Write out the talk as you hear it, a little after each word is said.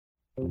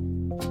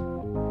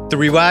The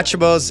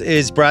Rewatchables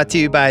is brought to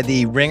you by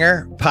the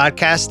Ringer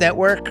Podcast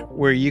Network,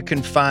 where you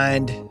can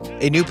find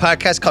a new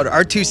podcast called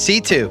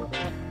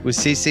R2C2 with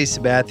CC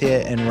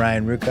Sabathia and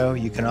Ryan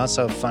Rucco. You can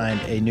also find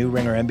a new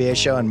Ringer NBA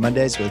show on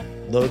Mondays with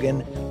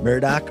Logan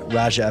Murdoch,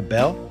 Raja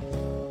Bell.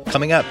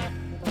 Coming up,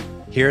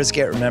 heroes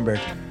get remembered,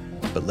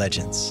 but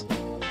legends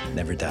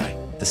never die.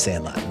 The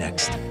Sandlot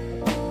next.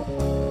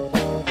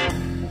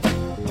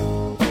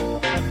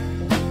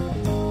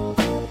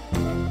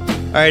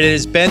 All right, it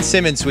is Ben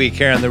Simmons week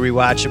here on The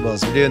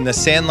Rewatchables. We're doing The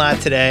Sandlot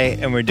today,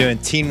 and we're doing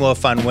Teen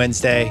Wolf on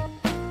Wednesday.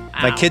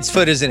 My kid's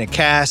foot is in a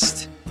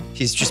cast.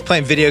 He's just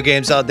playing video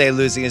games all day,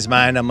 losing his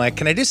mind. I'm like,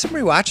 can I do some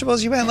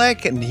Rewatchables you might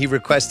like? And he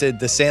requested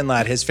The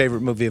Sandlot, his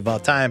favorite movie of all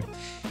time.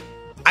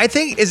 I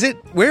think,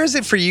 where is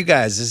it for you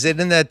guys? Is it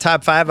in the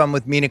top 5? I'm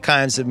with Mina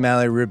and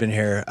Mallory Rubin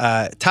here.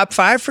 Top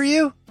 5 for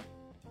you?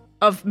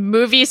 Of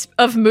movies,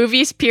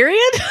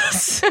 period?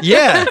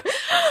 Yeah.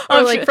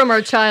 Or like from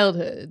our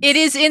childhood. It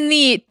is in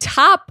the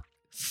top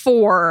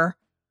 4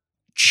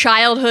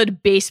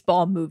 childhood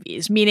baseball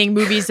movies, meaning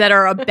movies that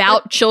are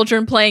about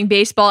children playing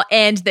baseball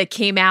and that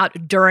came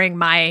out during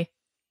my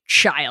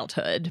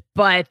childhood.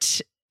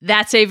 But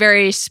that's a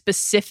very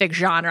specific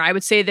genre. I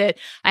would say that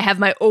I have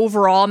my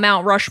overall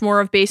Mount Rushmore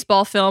of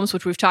baseball films,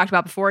 which we've talked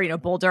about before,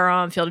 Bull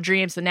Durham, Field of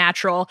Dreams, The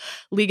Natural,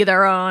 League of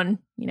Their Own,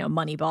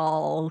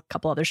 Moneyball, a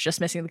couple others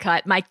just missing the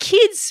cut. My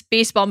kids'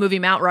 baseball movie,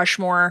 Mount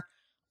Rushmore,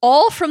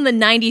 all from the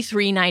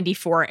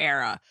 93-94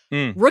 era.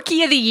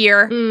 Rookie of the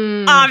Year,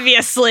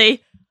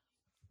 obviously.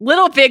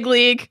 Little Big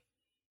League,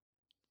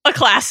 a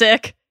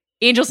classic.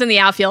 Angels in the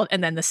Outfield,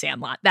 and then The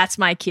Sandlot. That's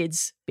my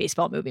kids'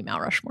 baseball movie,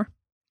 Mount Rushmore.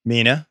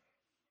 Mina?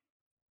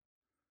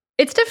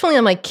 It's definitely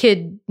on my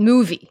kid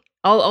movie.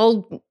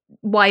 I'll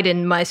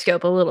widen my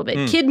scope a little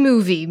bit. Kid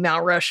movie,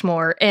 Mount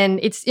Rushmore. And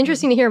it's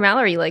interesting to hear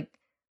Mallory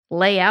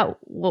lay out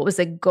what was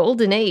a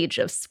golden age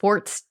of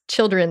sports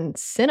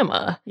children's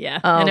cinema. Yeah,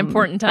 an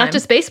important time. Not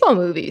just baseball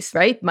movies,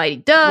 right? Mighty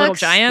Ducks, Little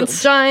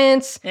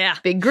Giants, yeah,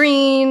 Big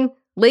Green,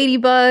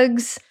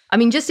 Ladybugs. I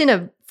mean, just in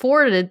a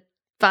 4 to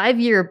 5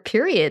 year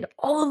period,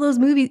 all of those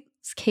movies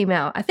came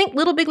out. I think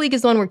Little Big League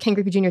is the one where Ken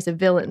Griffey Jr. is a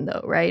villain,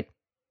 though, right?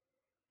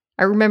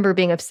 I remember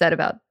being upset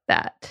about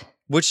that.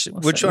 Which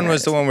one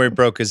was the one where he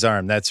broke his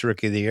arm? That's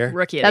Rookie of the Year?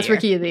 Rookie of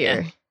the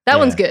Year. That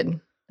one's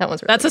good.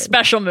 That's a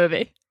special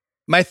movie.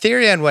 My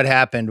theory on what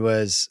happened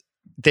was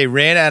they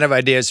ran out of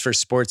ideas for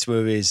sports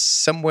movies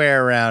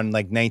somewhere around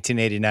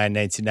 1989,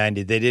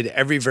 1990. They did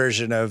every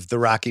version of the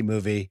Rocky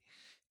movie.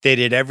 They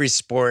did every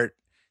sport.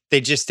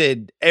 They just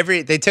did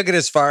they took it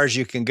as far as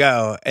you can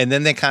go. And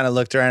then they kind of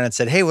looked around and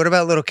said, hey, what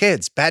about little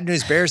kids? Bad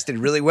News Bears did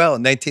really well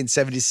in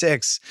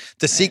 1976.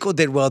 The sequel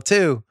did well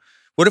too.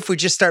 What if we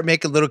just start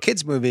making little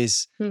kids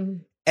movies?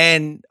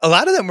 And a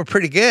lot of them were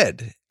pretty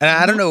good. And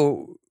I don't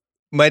know,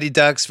 Mighty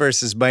Ducks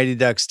versus Mighty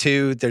Ducks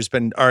 2. There's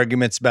been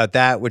arguments about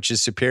that, which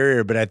is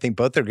superior, but I think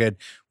both are good.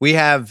 We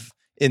have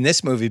in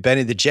this movie,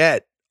 Benny the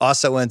Jet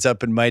also ends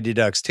up in Mighty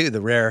Ducks 2,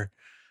 the rare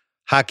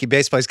hockey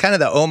baseball. He's kind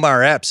of the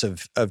Omar Epps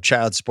of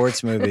child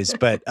sports movies.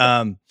 But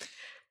I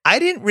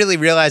didn't really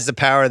realize the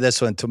power of this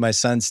one until my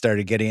son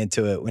started getting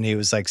into it when he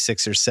was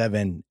 6 or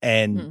 7.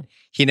 And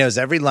he knows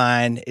every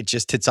line. It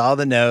just hits all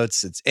the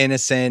notes. It's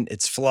innocent.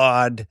 It's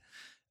flawed.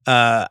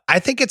 I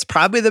think it's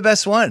probably the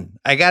best one.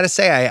 I got to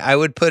say, I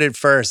would put it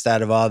first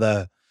out of all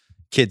the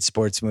kids'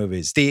 sports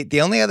movies.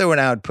 The only other one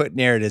I would put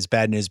near it is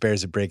Bad News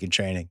Bears at Breaking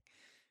Training,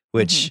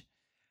 which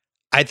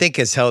I think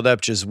has held up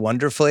just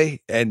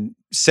wonderfully and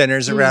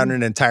centers around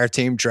an entire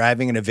team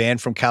driving in a van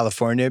from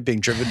California, being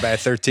driven by a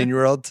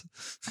 13-year-old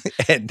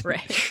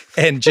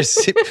and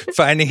just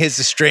finding his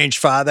estranged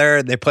father.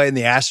 And they play in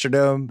the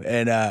Astrodome,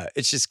 and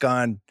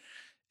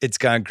it's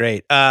gone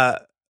great.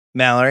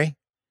 Mallory,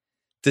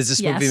 does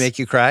this movie make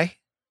you cry?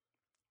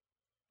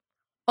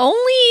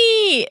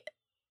 Only,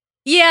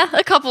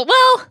 a couple.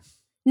 Well,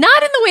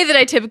 not in the way that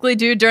I typically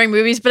do during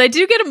movies, but I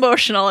do get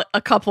emotional a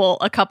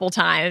couple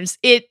times.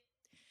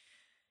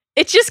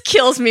 It just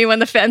kills me when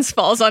the fence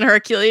falls on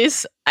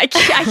Hercules. I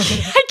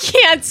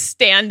can't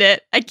stand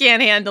it. I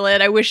can't handle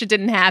it. I wish it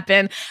didn't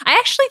happen. I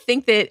actually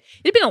think that it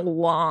had been a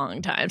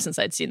long time since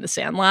I'd seen The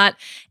Sandlot,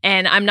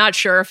 and I'm not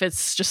sure if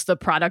it's just the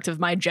product of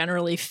my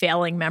generally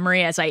failing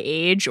memory as I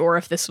age, or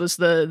if this was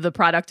the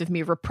product of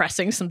me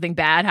repressing something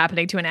bad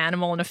happening to an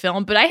animal in a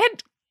film. But I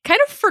had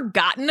kind of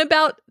forgotten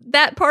about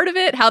that part of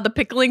it, how the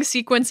pickling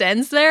sequence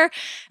ends there,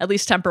 at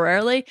least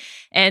temporarily,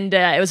 and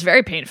it was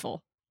very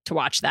painful to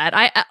watch that.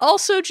 I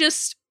also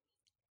just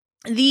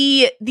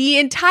the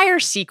entire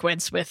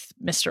sequence with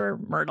Mr.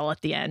 Myrtle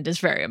at the end is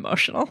very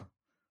emotional.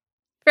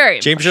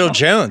 Very James emotional. Earl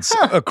Jones,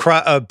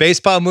 a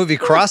baseball movie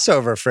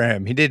crossover for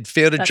him. He did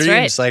Field of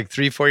Dreams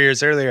 3-4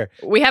 years earlier.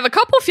 We have a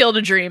couple Field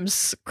of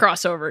Dreams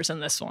crossovers in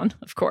this one,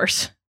 of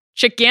course.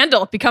 Chick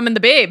Gandil becoming the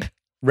Babe.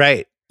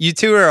 Right. You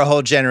two are a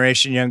whole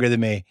generation younger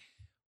than me.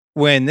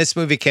 When this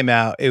movie came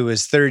out, it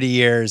was 30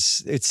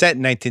 years. It's set in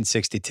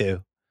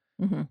 1962.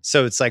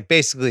 So it's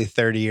basically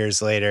 30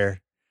 years later.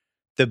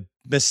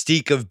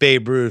 mystique of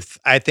Babe Ruth,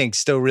 I think,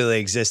 still really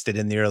existed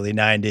in the early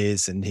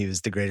 90s, and he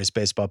was the greatest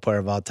baseball player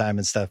of all time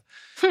and stuff.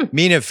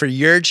 Mina, for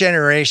your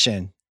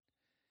generation,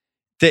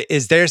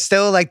 is there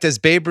still does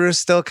Babe Ruth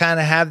still kind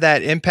of have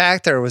that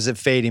impact, or was it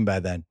fading by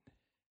then?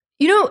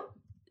 You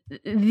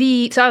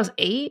know, so I was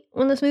 8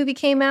 when this movie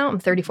came out. I'm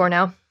 34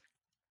 now.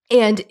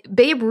 And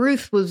Babe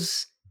Ruth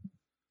was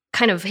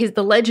kind of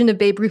the legend of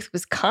Babe Ruth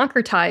was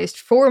concretized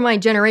for my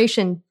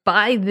generation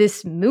by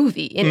this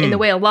movie in the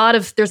way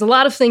there's a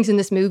lot of things in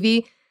this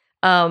movie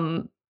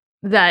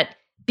that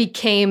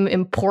became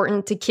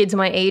important to kids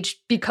my age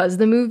because of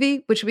the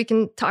movie, which we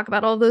can talk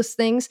about all those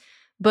things.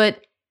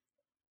 But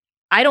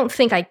I don't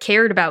think I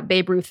cared about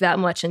Babe Ruth that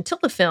much until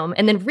the film.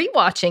 And then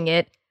rewatching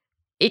it,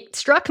 it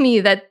struck me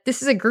that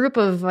this is a group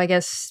of, I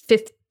guess,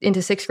 5th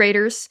into 6th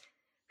graders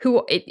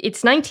who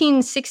it's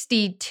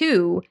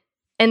 1962,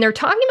 and they're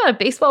talking about a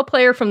baseball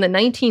player from the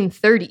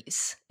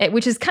 1930s,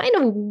 which is kind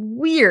of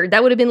weird.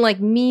 That would have been like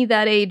me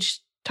that age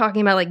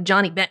talking about like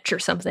Johnny Bench or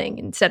something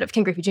instead of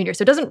Ken Griffey Jr.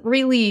 So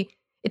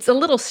it's a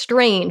little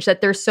strange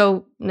that they're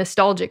so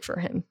nostalgic for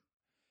him.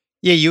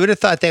 Yeah, you would have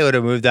thought they would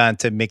have moved on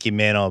to Mickey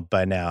Mantle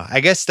by now. I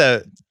guess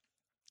the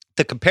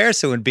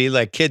comparison would be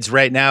like kids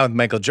right now with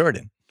Michael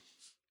Jordan.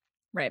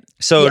 Right.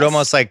 So it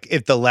almost like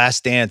if The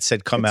Last Dance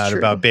had come out true.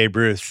 about Babe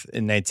Ruth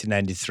in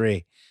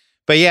 1993.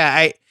 But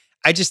yeah,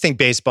 I just think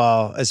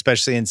baseball,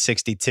 especially in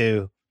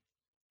 62,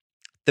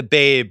 the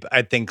Babe,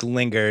 I think,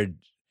 lingered.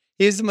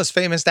 He was the most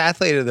famous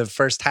athlete of the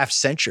first half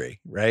century,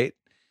 right?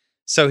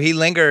 So he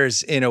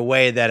lingers in a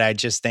way that I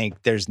just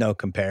think there's no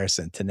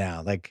comparison to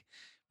now. Like,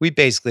 we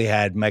basically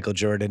had Michael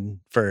Jordan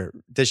for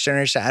this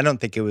generation. I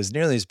don't think it was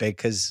nearly as big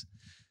because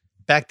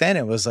back then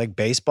it was like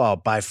baseball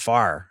by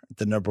far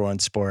the number one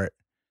sport.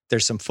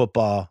 There's some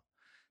football.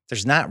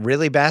 There's not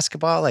really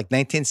basketball. Like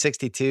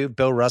 1962,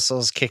 Bill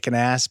Russell's kicking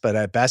ass,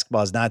 but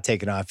basketball is not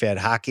taking off yet.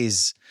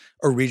 Hockey's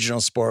a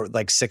regional sport with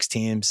like 6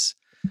 teams.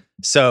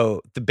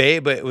 So the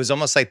Babe, it was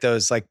almost like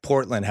those, like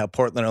Portland, how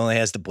Portland only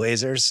has the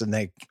Blazers,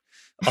 and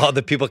all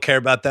the people care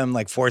about them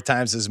like 4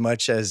 times as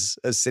much as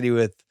a city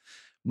with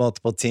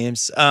multiple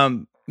teams.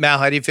 Mal,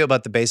 how do you feel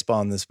about the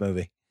baseball in this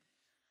movie?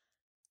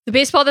 The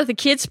baseball that the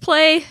kids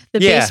play, the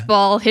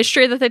baseball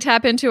history that they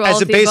tap into,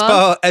 all of the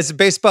above. As a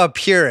baseball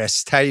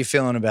purist, how are you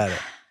feeling about it?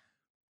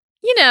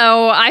 You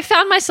know, I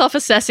found myself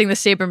assessing the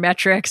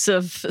sabermetrics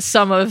of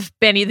some of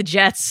Benny the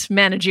Jet's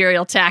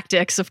managerial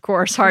tactics. Of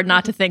course, hard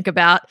not to think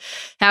about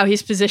how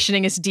he's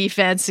positioning his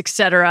defense,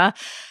 etc.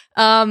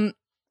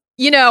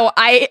 You know,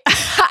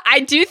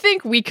 I do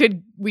think we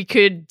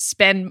could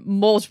spend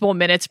multiple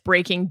minutes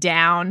breaking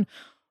down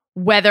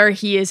whether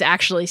he is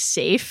actually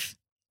safe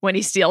when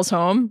he steals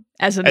home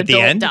as an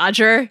adult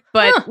Dodger,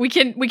 but we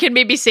can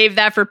maybe save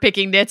that for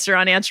picking nits or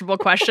unanswerable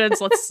questions.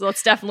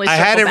 Let's definitely. I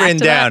had it written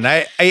down.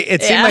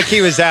 It seemed like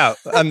he was out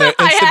on the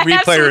instant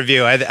replay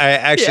review. I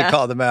actually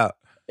called him out.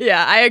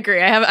 Yeah, I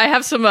agree. I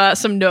have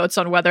some notes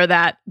on whether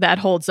that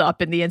holds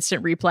up in the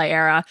instant replay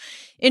era.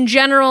 In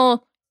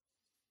general,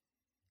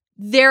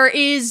 there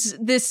is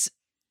this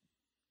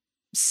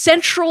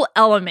central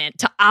element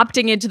to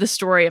opting into the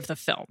story of the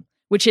film,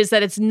 which is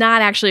that it's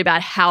not actually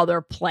about how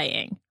they're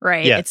playing,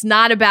 right? Yeah. It's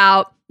not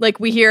about, like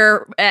we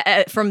hear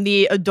from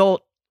the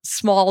adult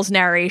Smalls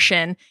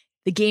narration,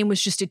 the game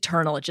was just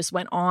eternal. It just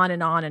went on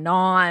and on and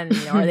on.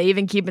 You know, are they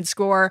even keeping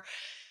score?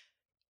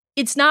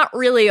 It's not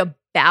really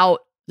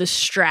about the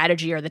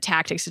strategy or the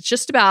tactics. It's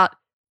just about,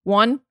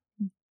 1,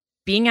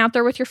 being out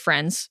there with your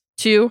friends,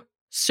 2,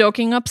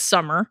 soaking up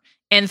summer,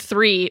 and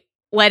 3,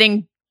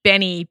 letting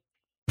Benny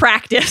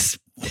practice.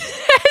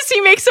 As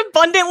he makes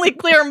abundantly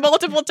clear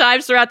multiple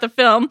times throughout the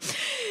film,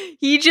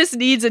 he just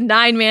needs a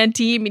 9-man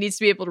team. He needs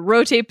to be able to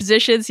rotate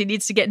positions. He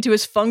needs to get into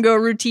his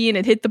fungo routine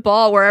and hit the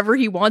ball wherever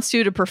he wants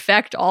to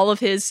perfect all of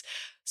his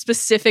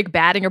specific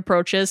batting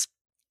approaches.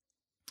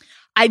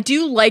 I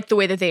do like the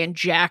way that they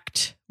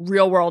inject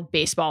real-world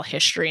baseball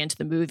history into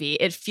the movie.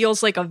 It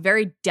feels like a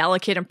very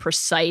delicate and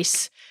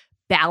precise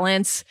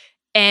balance.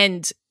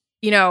 And,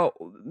 you know,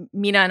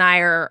 Mina and I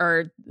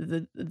are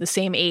the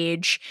same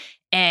age,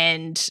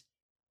 and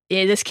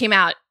this came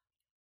out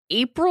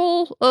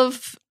April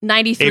of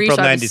 93. April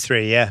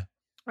 93, yeah.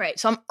 Right.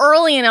 So I'm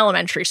early in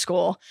elementary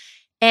school,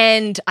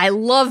 and I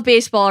love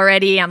baseball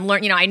already. I'm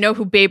learning, you know, I know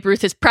who Babe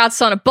Ruth is, proud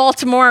son of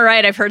Baltimore,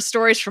 right? I've heard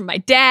stories from my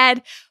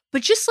dad,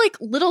 but just like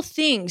little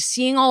things,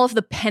 seeing all of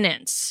the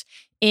pennants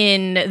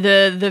in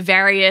the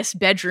various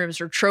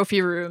bedrooms or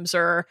trophy rooms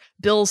or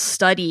Bill's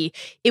study,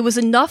 it was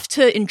enough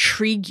to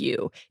intrigue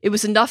you. It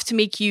was enough to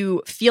make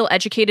you feel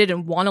educated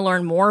and want to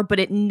learn more, but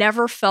it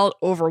never felt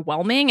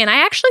overwhelming. And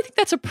I actually think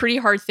that's a pretty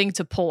hard thing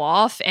to pull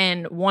off.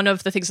 And one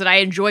of the things that I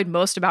enjoyed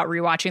most about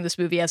rewatching this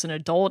movie as an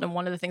adult, and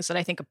one of the things that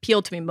I think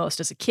appealed to me most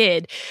as a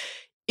kid,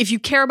 if you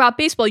care about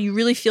baseball, you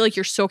really feel like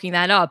you're soaking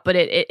that up, but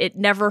it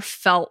never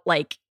felt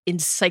like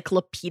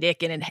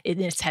encyclopedic in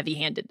its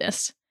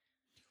heavy-handedness.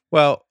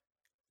 Well,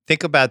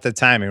 think about the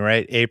timing,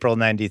 right? April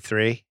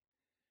 93,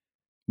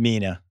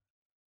 Mina.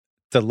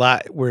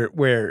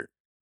 We're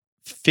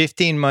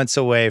 15 months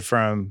away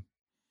from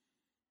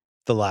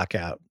the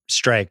lockout.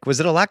 strike. Was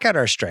it a lockout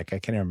or a strike? I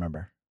can't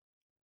remember.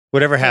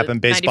 Whatever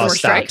happened, baseball 94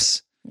 strike.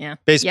 stops. Yeah.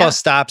 Baseball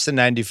stops in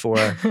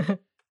 94,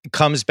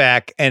 comes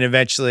back, and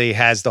eventually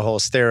has the whole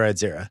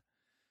steroids era.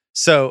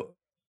 So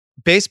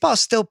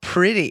baseball's still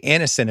pretty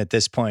innocent at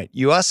this point.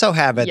 You also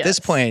have, at this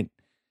point,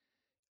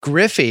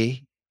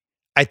 Griffey,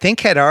 I think,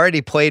 had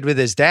already played with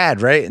his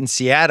dad, right? In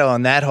Seattle,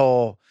 and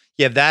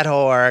you have that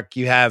whole arc.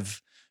 You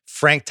have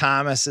Frank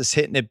Thomas is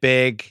hitting it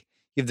big.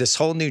 You have this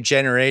whole new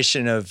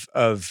generation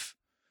of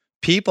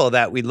people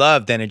that we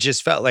loved, and it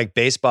just felt like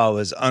baseball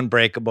was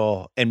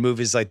unbreakable, and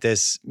movies like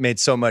this made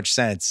so much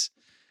sense.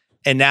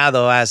 And now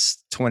the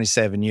last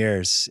 27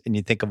 years, and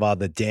you think of all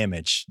the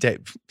damage,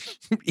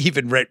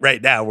 even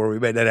right now where we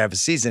might not have a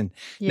season.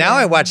 Yeah. Now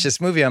I watch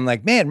this movie, I'm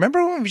like, man,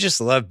 remember when we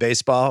just loved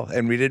baseball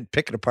and we didn't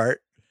pick it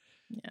apart?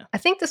 Yeah. I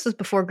think this was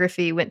before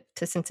Griffey went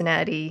to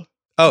Cincinnati.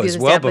 Oh, it was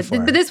well before.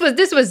 But this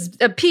was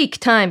a peak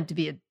time to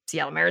be a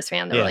Seattle Mariners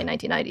fan in the early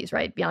 1990s,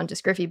 right? Beyond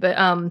just Griffey. But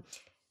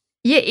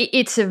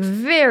it's a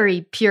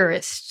very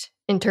purist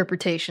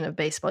interpretation of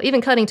baseball,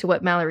 even cutting to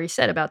what Mallory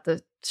said about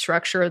the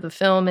structure of the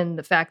film and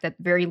the fact that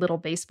very little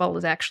baseball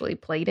is actually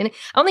played in it.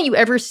 I don't think you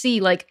ever see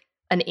like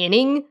an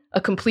inning,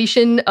 a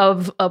completion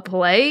of a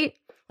play,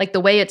 like the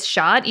way it's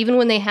shot, even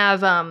when they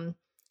have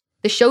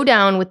the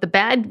showdown with the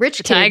bad rich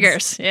kids.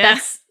 Tigers. Yeah.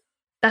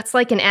 That's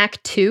like an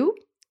act 2,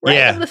 right,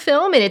 of the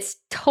film, and it's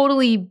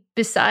totally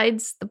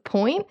besides the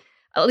point.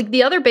 Like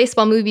the other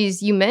baseball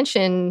movies you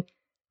mentioned,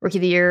 Rookie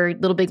of the Year,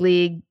 Little Big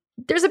League,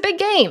 there's a big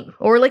game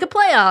or like a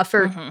playoff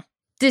or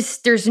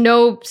there's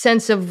no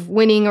sense of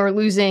winning or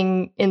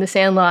losing in the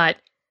Sandlot,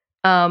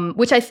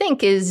 which I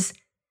think is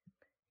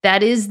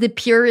the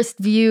purest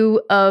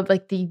view of,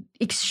 like, the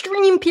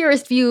extreme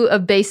purest view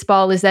of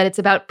baseball is that it's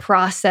about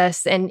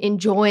process and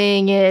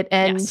enjoying it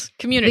and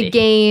community, the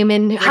game,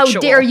 and ritual. How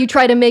dare you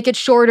try to make it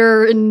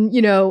shorter and,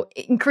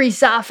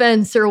 increase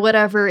offense or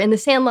whatever. And the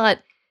Sandlot,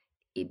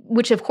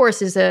 which of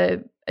course is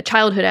a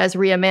childhood as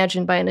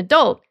reimagined by an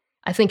adult,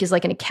 I think is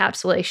like an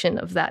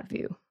encapsulation of that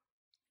view.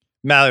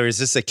 Mallory, is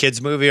this a kid's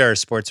movie or a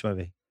sports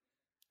movie?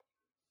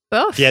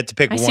 Both. If you had to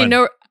pick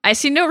one. I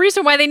see no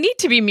reason why they need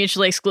to be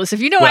mutually exclusive.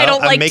 I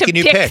don't like to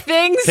pick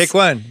things. Pick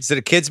one. Is it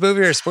a kid's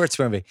movie or a sports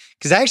movie?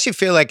 Because I actually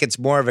feel like it's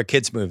more of a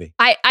kid's movie.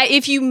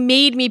 If you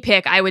made me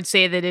pick, I would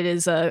say that it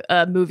is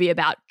a movie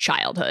about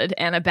childhood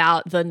and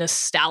about the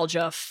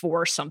nostalgia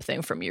for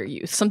something from your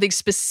youth. Something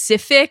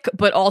specific,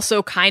 but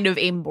also kind of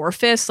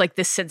amorphous, like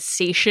the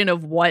sensation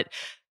of what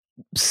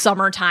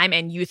summertime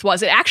and youth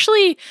was. It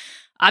actually,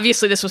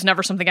 obviously, this was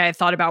never something I had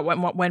thought about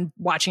when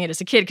watching it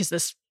as a kid, because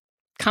this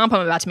comp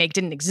I'm about to make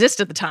didn't exist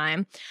at the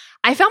time.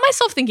 I found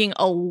myself thinking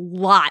a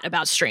lot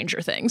about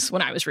Stranger Things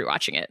when I was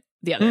rewatching it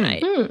the other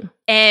night.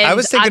 And I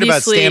was thinking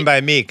about Stand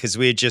By Me because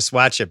we had just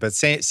watched it, but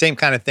same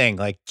kind of thing,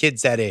 like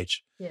kids that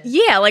age.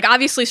 Yeah, like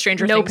obviously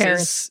Stranger Things. No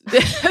parents.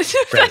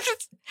 Right.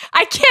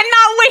 I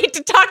cannot wait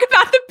to talk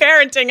about the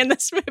parenting in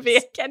this movie.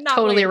 I cannot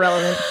totally wait.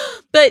 irrelevant.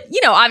 But,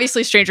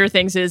 obviously Stranger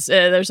Things is,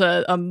 there's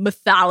a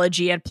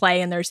mythology at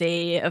play, and there's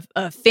a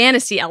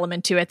fantasy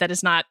element to it that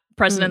is not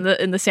present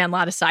in the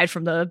Sandlot, aside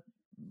from the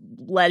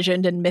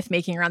legend and myth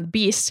making around the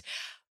beast.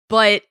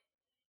 But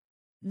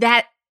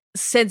that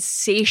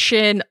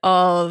sensation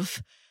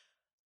of,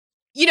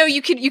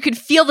 you could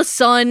feel the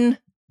sun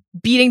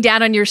beating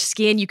down on your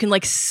skin. You can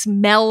like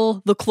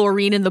smell the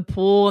chlorine in the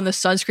pool and the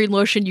sunscreen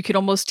lotion. You could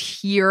almost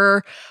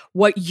hear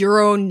what your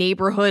own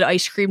neighborhood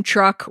ice cream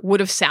truck would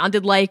have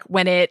sounded like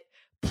when it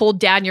pulled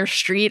down your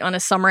street on a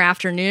summer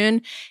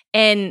afternoon.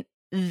 And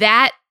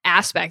that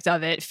aspect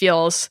of it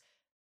feels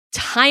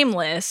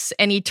timeless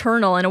and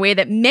eternal in a way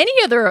that many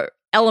other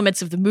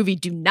elements of the movie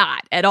do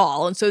not at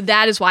all. And so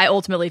that is why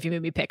ultimately, if you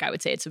made me pick, I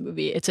would say it's a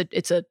movie. It's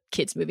a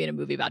kid's movie and a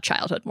movie about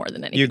childhood more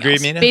than anything You agree,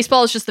 else. Mina?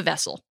 Baseball is just the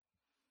vessel.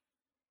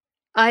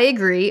 I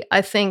agree.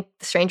 I think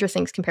the Stranger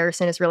Things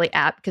comparison is really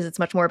apt because it's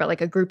much more about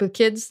like a group of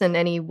kids than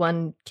any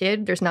one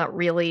kid. There's not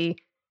really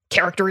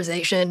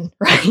characterization,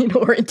 right?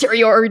 Or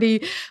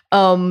interiority.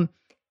 And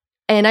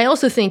I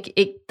also think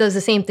it does the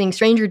same thing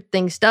Stranger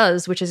Things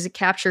does, which is it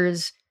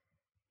captures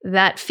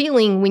that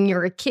feeling when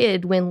you're a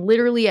kid, when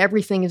literally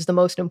everything is the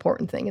most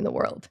important thing in the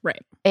world.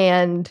 Right.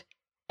 And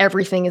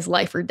everything is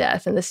life or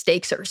death, and the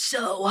stakes are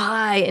so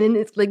high. And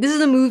it's like, this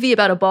is a movie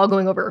about a ball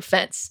going over a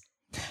fence.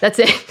 That's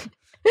it.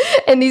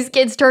 And these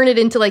kids turn it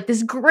into like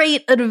this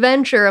great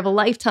adventure of a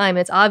lifetime.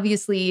 It's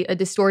obviously a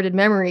distorted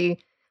memory,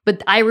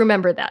 but I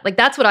remember that. Like,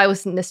 that's what I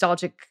was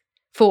nostalgic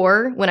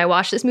for when I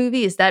watched this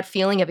movie, is that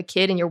feeling of a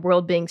kid and your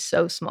world being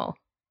so small.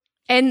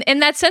 And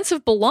that sense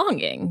of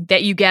belonging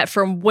that you get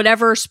from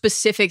whatever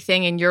specific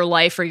thing in your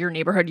life or your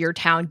neighborhood, your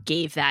town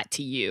gave that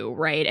to you,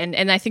 right?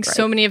 And I think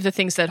so many of the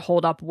things that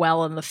hold up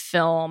well in the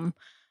film,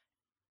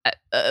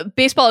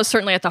 baseball is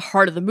certainly at the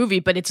heart of the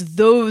movie, but it's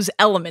those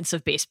elements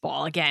of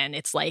baseball. Again,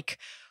 it's like,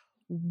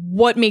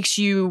 what makes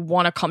you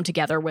want to come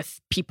together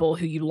with people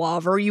who you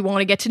love or you want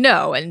to get to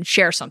know and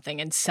share something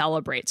and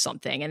celebrate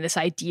something. And this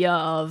idea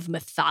of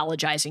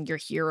mythologizing your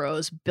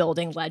heroes,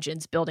 building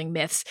legends, building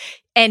myths,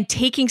 and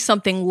taking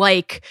something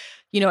like,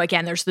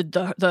 again, there's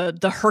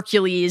the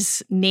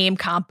Hercules name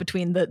comp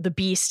between the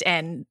beast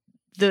and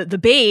the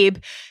babe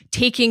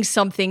taking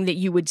something that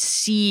you would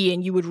see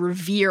and you would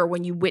revere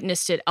when you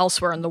witnessed it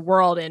elsewhere in the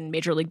world in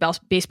Major League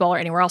Baseball or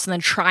anywhere else, and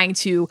then trying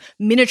to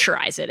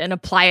miniaturize it and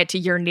apply it to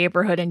your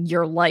neighborhood and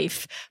your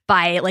life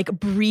by like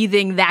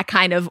breathing that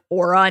kind of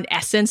aura and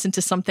essence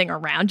into something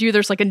around you.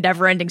 There's like a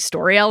never-ending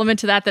story element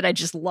to that I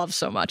just love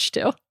so much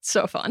too. It's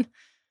so fun.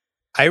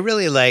 I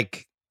really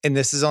like, and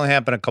this has only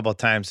happened a couple of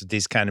times with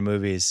these kind of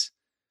movies,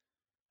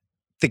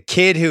 the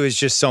kid who is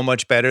just so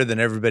much better than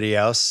everybody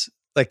else.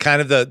 Like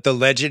kind of the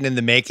legend in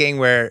the making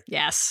where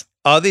yes,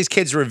 all these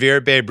kids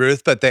revere Babe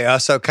Ruth, but they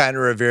also kind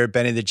of revere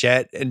Benny the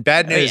Jet. And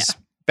Bad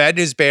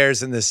News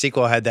Bears in the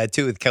sequel had that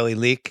too with Kelly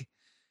Leak,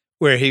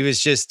 where he was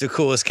just the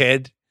coolest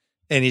kid.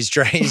 And he's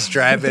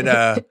driving,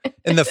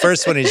 in the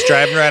first one, he's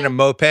driving around a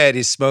moped,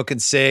 he's smoking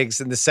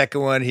cigs. In the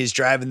second one, he's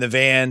driving the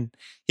van.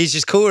 He's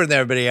just cooler than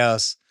everybody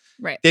else.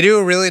 Right. They do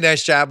a really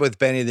nice job with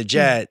Benny the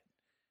Jet,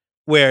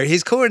 where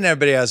he's cooler than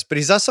everybody else, but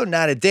he's also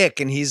not a dick.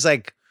 And he's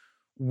like,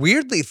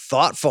 weirdly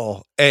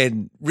thoughtful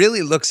and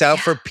really looks out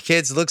for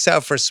kids, looks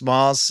out for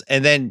smalls.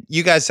 And then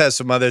you guys have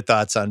some other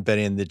thoughts on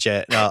Benny and the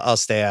Jet, and I'll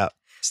stay out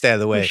of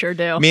the way. We sure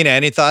do. Mina,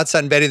 any thoughts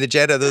on Benny the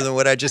Jet other than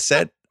what I just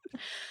said?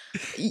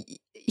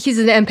 He's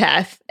an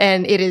empath,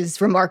 and it is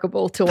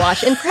remarkable to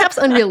watch, and perhaps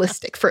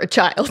unrealistic for a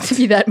child to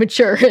be that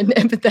mature and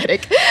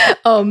empathetic.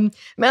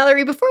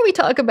 Mallory, before we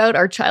talk about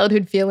our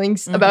childhood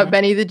feelings about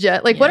Benny the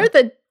Jet, like what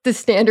are the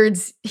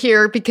standards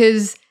here?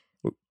 Because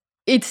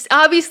it's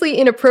obviously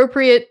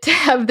inappropriate to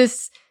have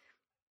this.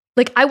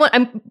 Like I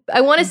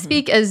want to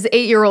speak as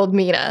 8-year-old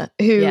Mina,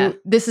 who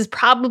this is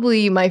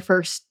probably my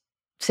first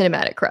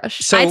cinematic crush.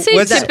 So I'd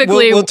say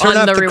typically we'll turn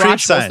on the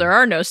rewatchables, there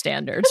are no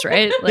standards,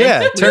 right?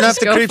 Like, turn off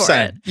the creep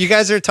sign. You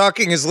guys are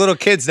talking as little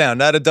kids now,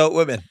 not adult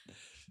women.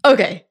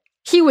 Okay,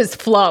 he was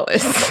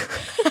flawless,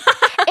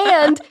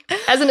 and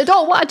as an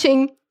adult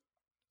watching,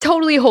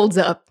 totally holds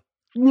up.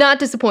 Not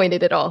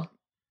disappointed at all.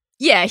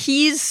 Yeah,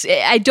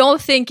 I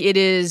don't think it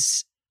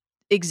is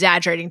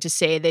exaggerating to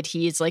say that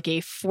he's like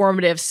a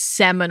formative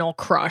seminal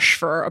crush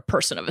for a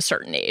person of a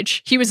certain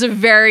age. He was a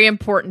very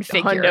important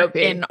figure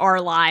in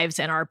our lives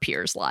and our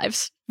peers'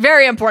 lives.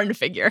 Very important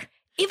figure.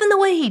 Even the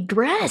way he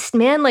dressed,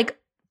 man, like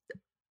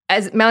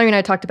as Mallory and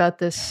I talked about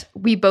this,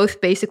 we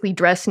both basically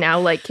dress now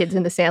like kids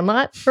in the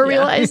Sandlot. We're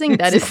realizing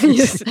that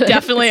is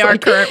definitely our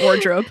current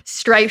wardrobe.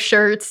 Striped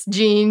shirts,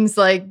 jeans,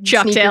 like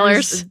Chuck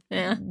Taylors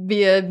via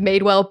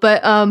Madewell.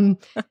 But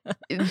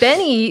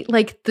Benny,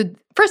 like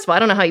first of all, I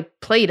don't know how he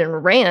played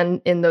and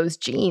ran in those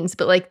jeans,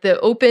 but like the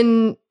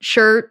open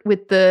shirt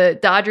with the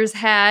Dodgers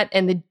hat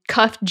and the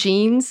cuffed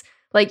jeans,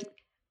 like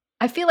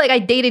I feel like I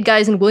dated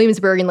guys in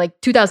Williamsburg in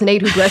like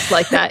 2008 who dressed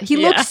like that. He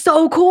looked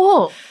so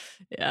cool.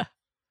 Yeah.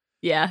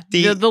 Yeah,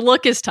 the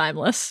look is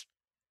timeless.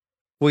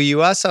 Well,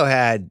 you also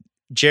had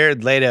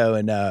Jared Leto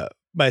in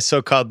My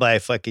So-Called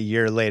Life like a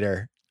year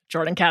later.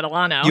 Jordan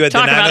Catalano. You had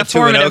Talk the about a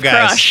formative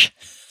crush.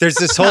 There's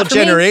this whole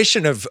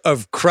generation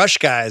of crush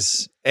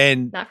guys.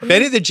 And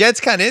Benny the Jet's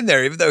kind of in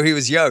there, even though he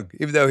was young,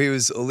 even though he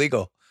was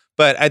illegal.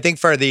 But I think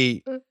for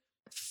the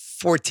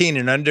 14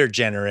 and under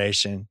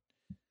generation,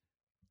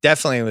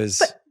 definitely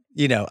was,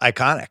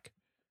 iconic.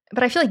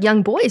 But I feel like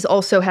young boys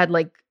also had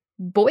like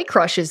boy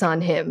crushes on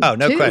him. Oh,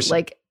 no question.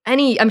 Like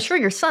I'm sure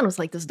your son was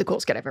like, this is the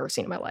coolest kid I've ever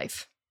seen in my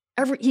life.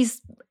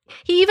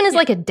 He even is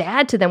like a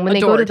dad to them when they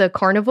go to the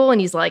carnival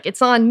and he's like,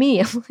 it's on me.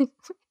 I'm like,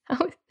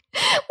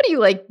 what are you,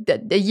 like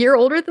a year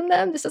older than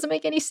them? This doesn't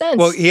make any sense.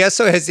 Well, he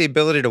also has the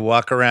ability to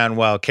walk around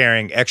while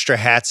carrying extra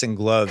hats and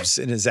gloves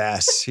in his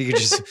ass. He could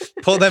just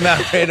pull them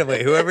out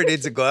randomly, whoever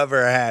needs a glove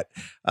or a hat.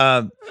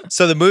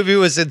 So the movie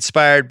was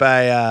inspired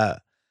by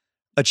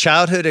a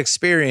childhood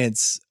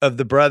experience of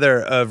the brother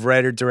of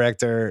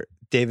writer-director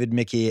David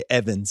Mickey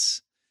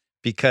Evans,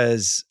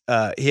 because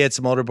he had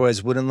some older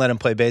boys, wouldn't let him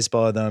play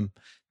baseball with them.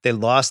 They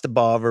lost the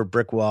ball over a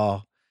brick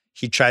wall.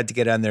 He tried to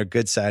get on their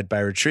good side by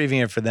retrieving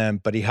it for them,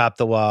 but he hopped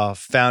the wall,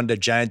 found a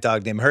giant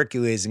dog named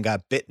Hercules, and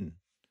got bitten.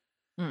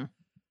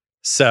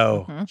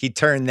 So he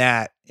turned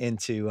that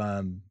into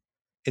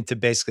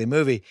basically a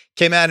movie.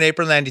 Came out in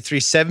April 93,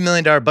 $7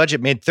 million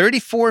budget, made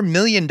 $34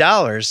 million.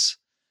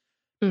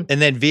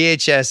 And then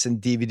VHS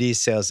and DVD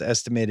sales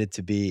estimated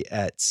to be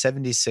at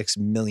 76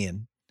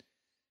 million.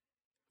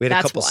 We had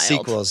a couple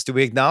sequels. Do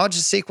we acknowledge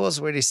the sequels?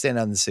 Where do you stand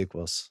on the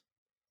sequels?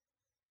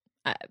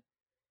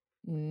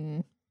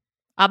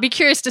 I'll be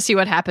curious to see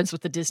what happens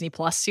with the Disney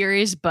Plus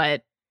series,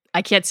 but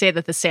I can't say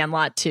that the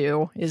Sandlot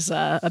 2 is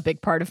a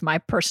big part of my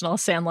personal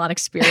Sandlot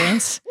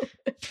experience.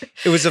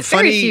 It was a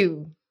funny.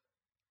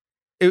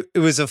 It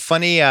was a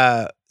funny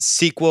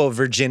sequel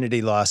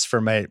virginity loss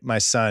for my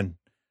son,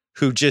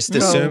 who just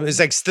assumed it's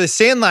like the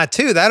Sandlot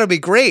 2. That'll be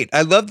great.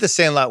 I love the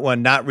Sandlot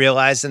 1, not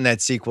realizing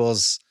that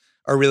sequels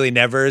are really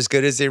never as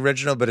good as the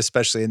original, but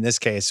especially in this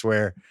case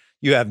where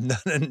you have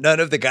none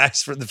of the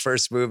guys from the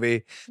first movie.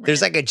 Right.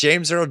 There's like a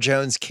James Earl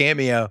Jones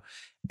cameo.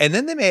 And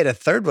then they made a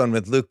third one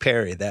with Luke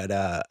Perry that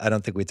I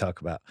don't think we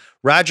talk about.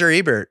 Roger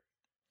Ebert,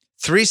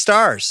 3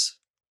 stars.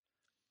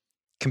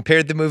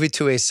 Compared the movie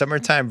to a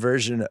summertime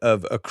version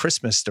of A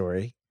Christmas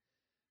Story.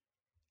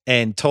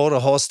 and told a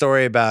whole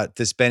story about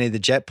this Benny the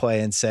Jet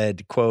play and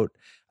said, quote,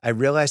 I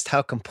realized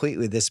how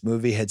completely this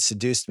movie had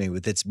seduced me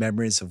with its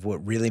memories of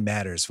what really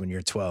matters when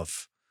you're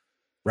 12.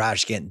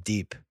 Raj getting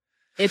deep.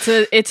 It's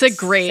a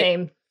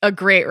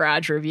great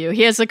Raj review.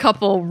 He has a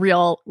couple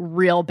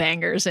real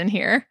bangers in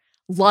here.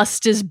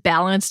 Lust is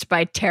balanced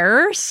by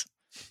terrors.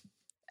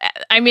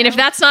 I mean, if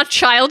that's not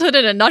childhood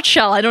in a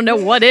nutshell, I don't know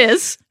what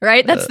is,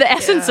 right? That's the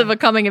essence of a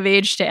coming of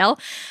age tale.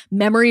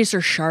 Memories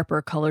are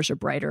sharper, colors are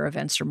brighter,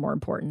 events are more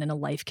important, and a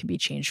life can be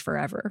changed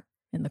forever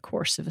in the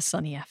course of a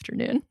sunny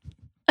afternoon.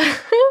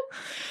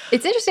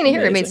 It's interesting to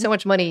hear it made so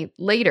much money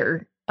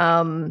later.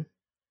 I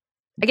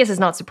guess it's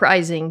not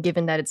surprising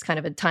given that it's kind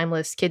of a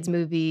timeless kids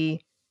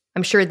movie.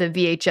 I'm sure the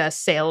VHS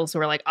sales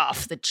were like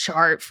off the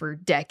chart for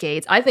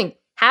decades. I think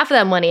half of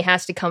that money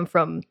has to come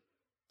from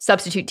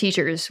substitute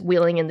teachers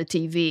wheeling in the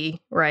TV,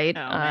 right?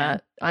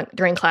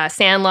 During class.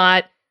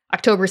 Sandlot,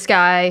 October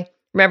Sky,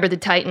 Remember the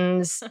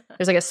Titans.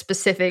 There's like a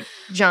specific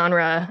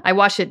genre. I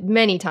watched it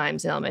many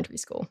times in elementary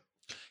school.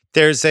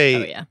 There's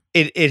it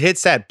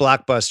hits that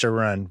Blockbuster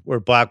run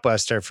where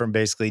Blockbuster from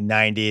basically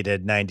 90 to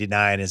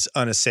 99 is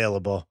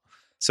unassailable.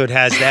 So it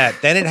has that.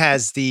 Then it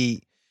has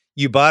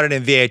you bought it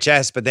in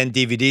VHS, but then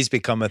DVDs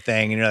become a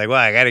thing and you're like, well,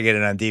 I got to get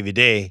it on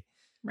DVD.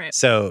 Right.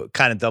 So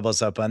kind of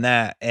doubles up on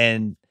that.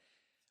 And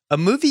a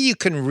movie you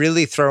can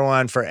really throw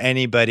on for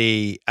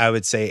anybody, I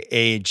would say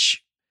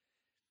age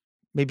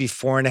maybe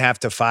 4.5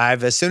 to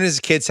 5. As soon as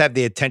kids have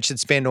the attention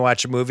span to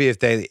watch a movie, if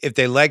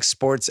they like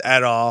sports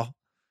at all,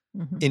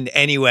 in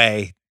any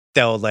way,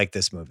 they'll like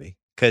this movie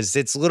because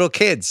it's little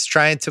kids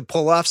trying to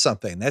pull off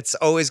something. That's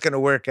always going to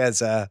work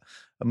as a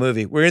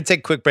movie. We're going to take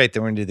a quick break,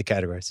 then we're going to do the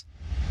categories.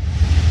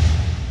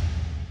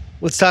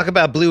 Let's talk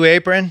about Blue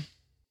Apron.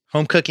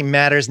 Home cooking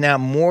matters now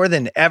more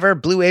than ever.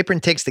 Blue Apron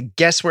takes the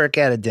guesswork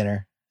out of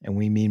dinner, and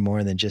we mean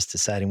more than just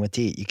deciding what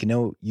to eat. You can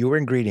know your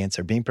ingredients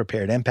are being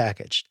prepared and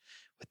packaged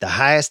with the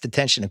highest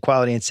attention to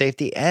quality and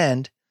safety,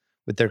 and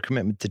with their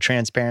commitment to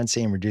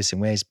transparency and reducing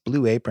waste,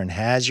 Blue Apron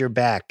has your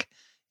back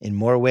in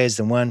more ways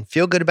than one.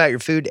 Feel good about your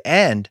food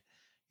and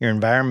your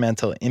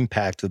environmental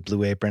impact with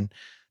Blue Apron.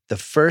 The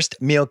first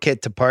meal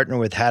kit to partner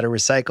with How to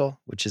Recycle,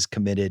 which is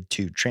committed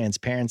to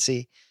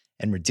transparency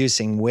and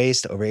reducing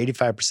waste. Over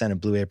 85%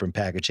 of Blue Apron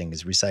packaging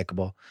is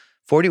recyclable.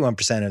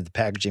 41% of the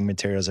packaging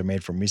materials are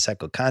made from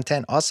recycled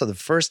content. Also, the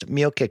first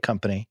meal kit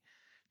company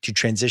to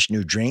transition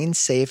to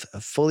drain-safe,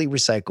 fully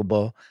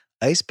recyclable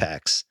ice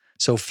packs.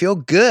 So feel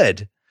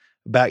good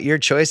about your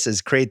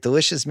choices. Create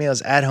delicious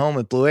meals at home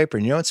with Blue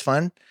Apron. You know what's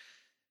fun?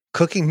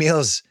 Cooking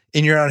meals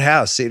in your own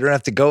house so you don't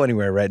have to go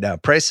anywhere right now.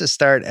 Prices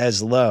start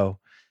as low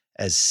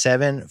as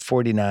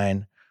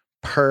 $7.49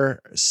 per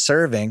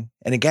serving.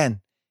 And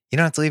again, you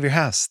don't have to leave your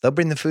house. They'll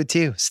bring the food to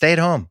you. Stay at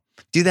home.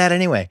 Do that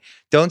anyway.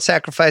 Don't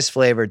sacrifice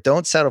flavor.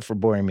 Don't settle for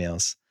boring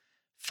meals.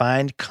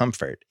 Find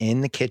comfort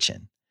in the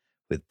kitchen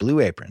with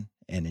Blue Apron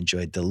and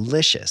enjoy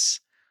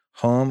delicious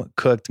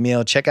home-cooked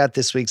meal. Check out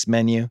this week's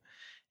menu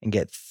and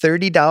get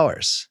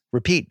 $30.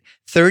 Repeat,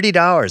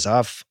 $30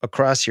 off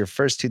across your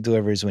first 2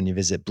 deliveries when you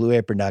visit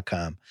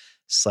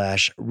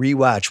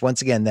blueapron.com/rewatch.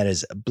 Once again, that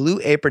is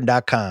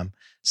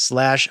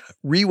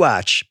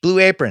blueapron.com/rewatch. Blue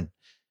Apron,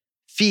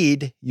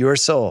 feed your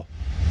soul.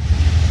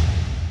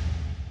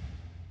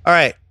 All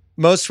right,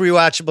 most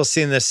rewatchable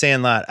scene in The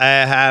Sandlot.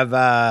 I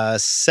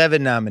have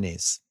 7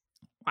 nominees.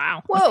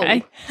 Wow. Whoa.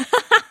 Okay.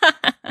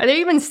 Are there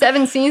even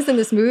 7 scenes in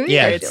this movie?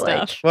 Yeah.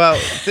 Well,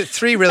 the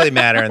 3 really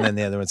matter, and then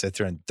the other ones I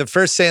threw in. The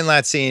first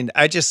Sandlot scene,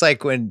 I just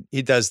like when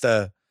he does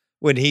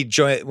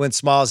when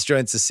Smalls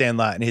joins the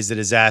Sandlot and he's a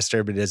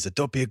disaster, but he does the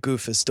don't be a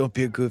goofus, don't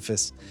be a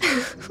goofus.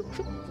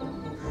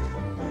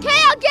 Okay,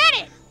 I'll get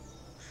it.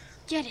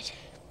 Get it.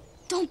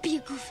 Don't be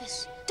a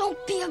goofus.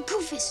 Don't be a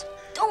goofus.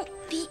 Don't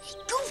be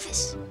a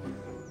goofus.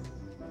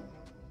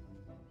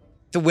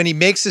 When he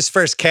makes his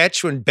first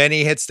catch, when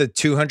Benny hits the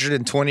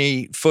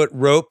 220-foot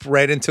rope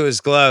right into his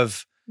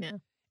glove,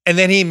 and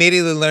then he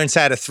immediately learns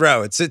how to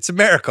throw. It's a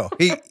miracle.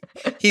 He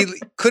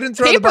couldn't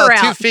throw the ball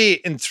 2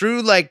 feet and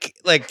threw like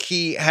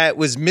he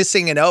was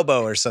missing an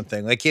elbow or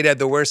something. Like he'd had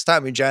the worst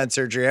Tommy John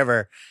surgery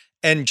ever,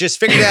 and just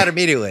figured it out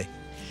immediately.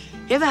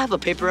 You ever have a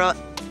paper route?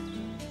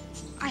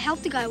 I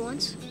helped a guy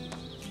once.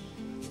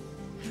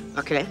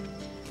 Okay.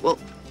 Well,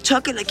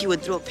 chuck it like you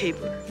would throw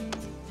paper.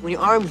 When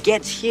your arm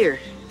gets here,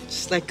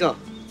 just let go.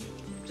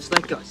 Just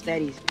let go. It's that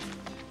easy.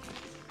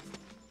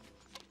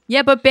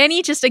 Yeah, but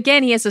Benny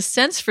he has a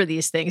sense for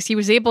these things. He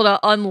was able to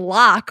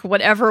unlock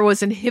whatever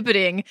was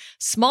inhibiting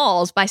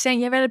Smalls by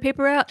saying, "You ever had a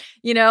paper route?"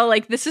 You know,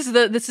 like this is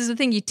the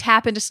thing. You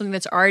tap into something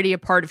that's already a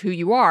part of who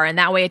you are, and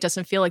that way it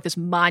doesn't feel like this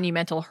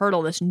monumental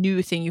hurdle, this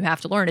new thing you have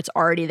to learn. It's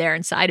already there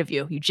inside of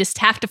you. You just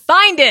have to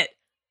find it.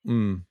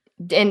 And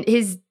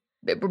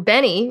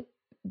Benny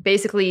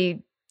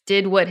basically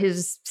did what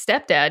his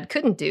stepdad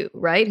couldn't do,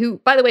 right? Who,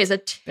 by the way, is a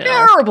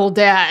terrible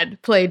dad,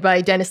 played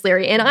by Dennis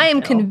Leary, and I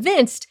am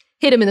convinced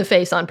hit him in the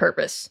face on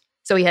purpose.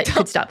 So he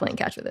could stop playing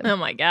catch with him. Oh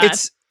my God.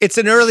 It's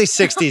an early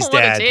 60s What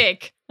dad. a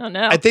take. Oh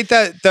no. I think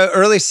that the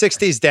early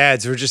 60s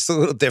dads were just a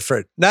little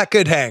different. Not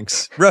good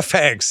Hanks. Rough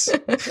Hanks.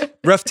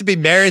 Rough to be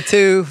married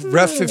to.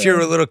 Rough if you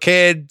were a little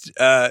kid.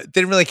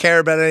 Didn't really care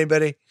about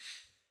anybody.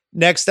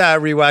 Next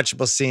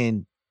rewatchable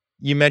scene.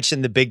 You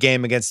mentioned the big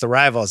game against the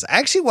rivals. I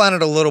actually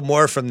wanted a little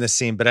more from this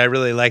scene, but I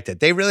really liked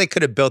it. They really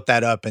could have built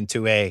that up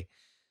into a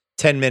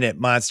 10-minute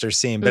monster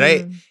scene.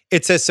 But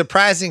it's a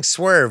surprising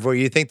swerve where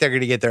you think they're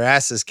going to get their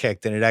asses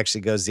kicked and it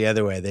actually goes the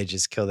other way. They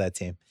just kill that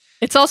team.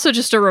 It's also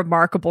just a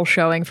remarkable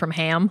showing from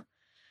Ham.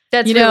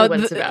 That's really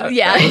what it's about.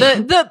 Yeah,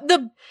 right?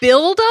 the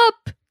build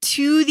up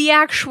to the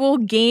actual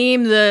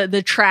game,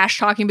 the trash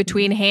talking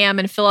between Ham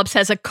and Phillips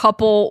has a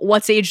couple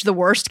what's age the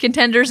worst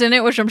contenders in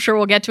it, which I'm sure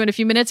we'll get to in a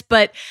few minutes.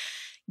 But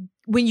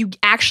when you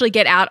actually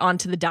get out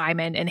onto the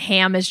diamond and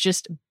Ham is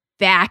just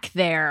back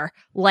there,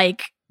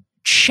 like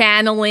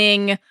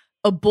channeling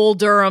a Bull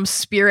Durham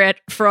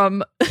spirit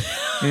from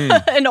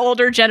an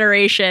older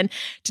generation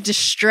to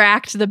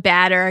distract the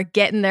batter,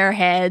 get in their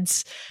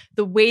heads.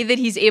 The way that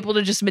he's able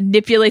to just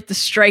manipulate the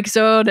strike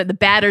zone and the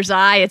batter's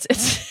eye, it's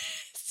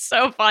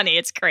so funny.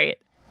 It's great.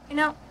 You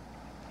know,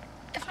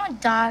 if my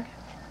dog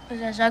was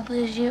as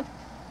ugly as you,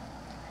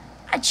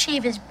 I'd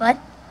shave his butt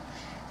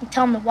and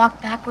tell him to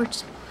walk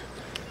backwards.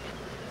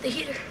 The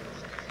heater.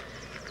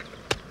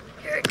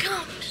 Here it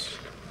comes.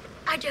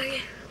 I dare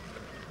you.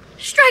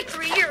 Strike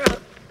 3, you're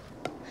up.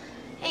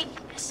 Hey,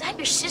 is that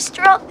your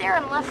sister out there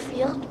in left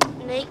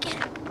field? Naked?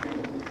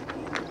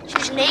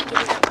 She's naked.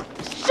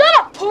 Shut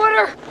up,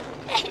 Porter!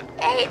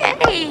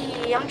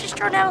 Hey, I'm just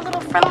trying to have a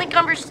little friendly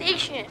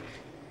conversation.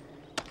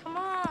 Come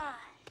on.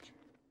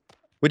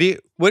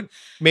 What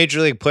major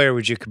league player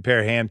would you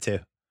compare Ham to?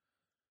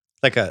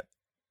 Like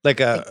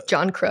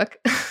John Crook.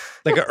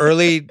 like an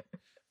early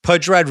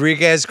Pudge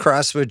Rodriguez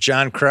crossed with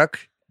John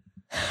Crook?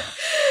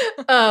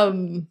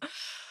 I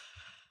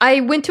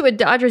went to a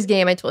Dodgers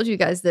game. I told you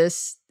guys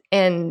this,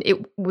 and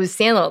it was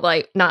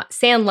Sandlot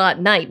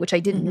night, which I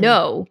didn't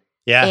know.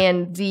 Yeah.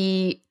 And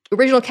the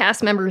original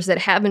cast members that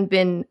haven't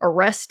been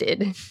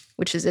arrested,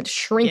 which is a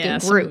shrinking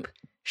group,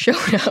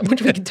 showed up,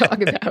 which we can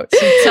talk about.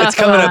 It's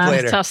coming up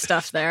later. Tough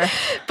stuff there.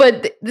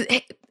 But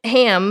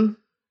Ham,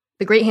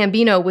 the great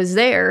Hambino, was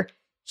there.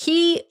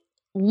 He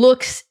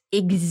looks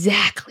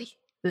exactly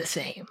the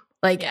same.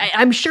 Like,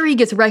 I'm sure he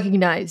gets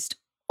recognized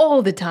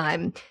all the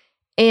time.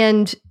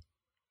 And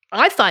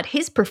I thought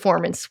his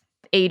performance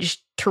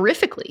aged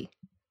terrifically.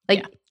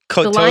 Like,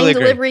 the line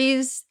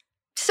deliveries,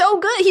 so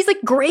good. He's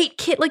like great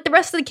kid. Like, the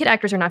rest of the kid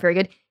actors are not very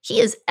good. He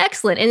is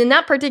excellent. And in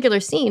that particular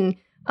scene,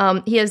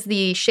 he has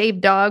the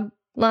shaved dog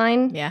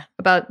line. Yeah.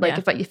 About like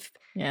if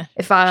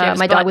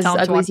my dog was as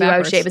ugly as you, I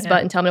would shave his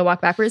butt and tell him to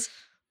walk backwards.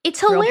 It's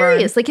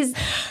hilarious. Like he's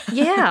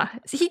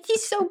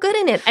so good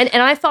in it. And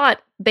I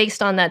thought,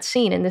 based on that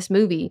scene in this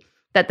movie,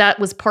 that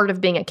was part of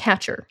being a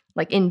catcher,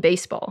 like in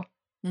baseball.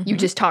 You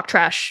just talk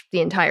trash the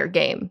entire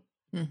game,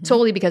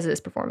 solely because of this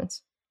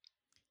performance.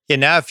 Yeah,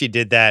 now if you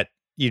did that,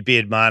 you'd be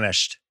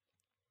admonished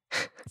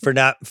for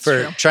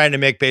trying to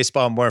make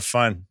baseball more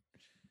fun.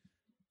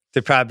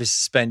 They'd probably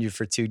suspend you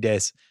for 2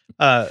 days.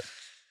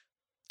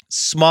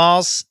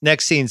 Smalls,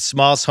 next scene,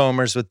 Smalls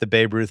homers with the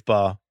Babe Ruth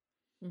ball,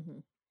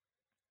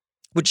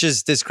 which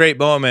is this great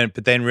moment,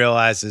 but then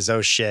realizes,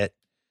 oh shit.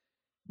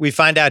 We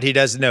find out he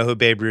doesn't know who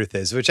Babe Ruth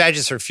is, which I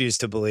just refuse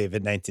to believe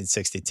in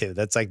 1962.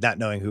 That's like not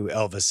knowing who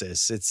Elvis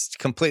is. It's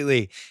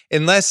completely,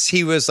 unless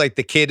he was like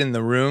the kid in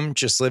the room,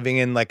 just living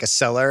in like a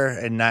cellar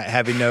and not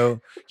having no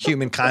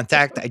human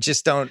contact. I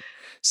just don't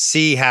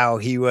see how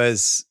he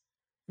was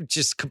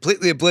just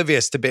completely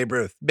oblivious to Babe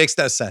Ruth. Makes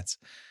no sense.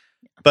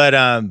 But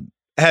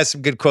has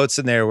some good quotes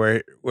in there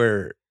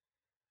where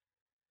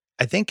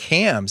I think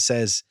Ham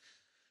says,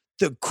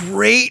 "The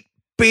great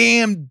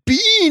Bambino,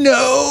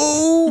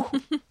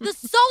 The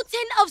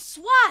Sultan of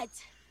SWAT.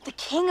 The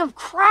King of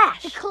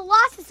Crash. The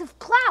Colossus of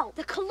Clout.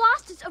 The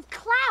Colossus of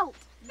Clout.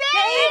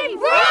 Babe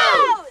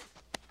Ruth!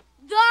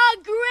 The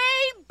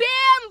Great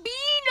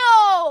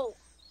Bambino!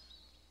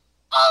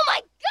 Oh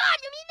my God,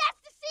 you mean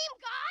that's the same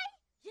guy?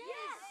 Yes.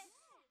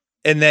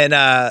 And then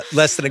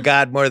less than a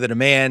god, more than a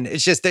man.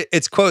 It's just,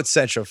 it's quote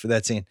central for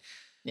that scene.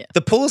 Yeah.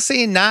 The pool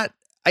scene,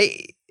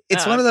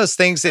 it's one of those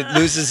things that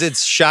loses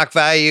its shock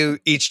value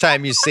each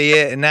time you see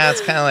it. And now it's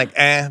kind of like,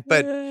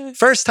 but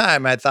first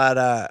time I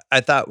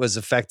thought was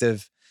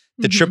effective.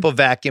 The triple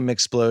vacuum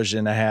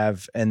explosion I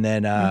have. And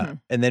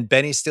then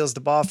Benny steals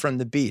the ball from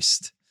the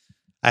Beast.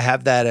 I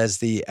have that as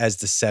the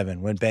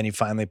 7 when Benny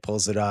finally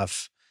pulls it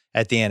off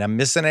at the end. I'm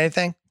missing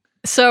anything?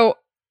 So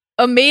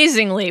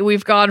amazingly,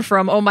 we've gone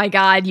from, oh my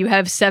God, you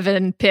have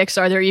 7 picks.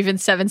 Are there even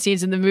 7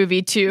 scenes in the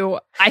movie to,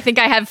 I think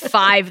I have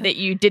 5 that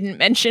you didn't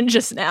mention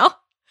just now.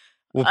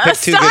 We'll pick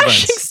 2 good ones.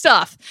 Astonishing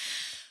stuff.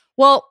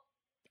 Well,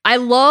 I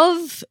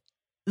love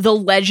the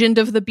Legend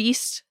of the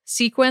Beast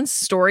sequence,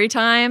 story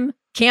time,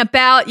 camp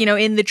out,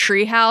 in the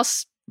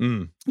treehouse.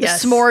 The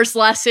s'mores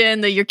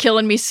lesson, the "You're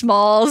killing me,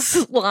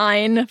 Smalls"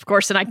 line, of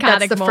course, an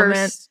iconic moment.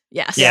 First.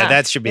 Yes, yeah,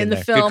 that should be in the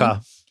film. Good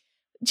call.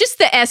 just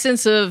the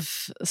essence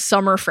of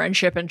summer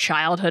friendship and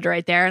childhood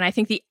right there. And I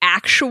think the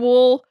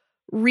actual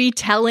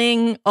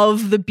retelling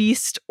of the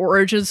Beast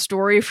origin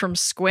story from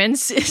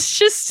Squints is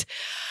just,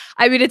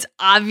 I mean, it's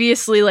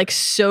obviously like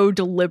so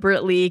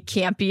deliberately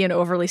campy and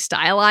overly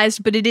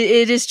stylized, but it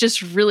is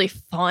just really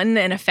fun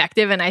and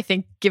effective. And I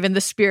think given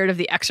the spirit of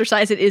the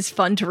exercise, it is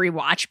fun to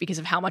rewatch because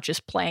of how much is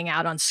playing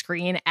out on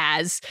screen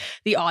as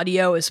the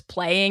audio is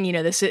playing. You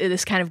know,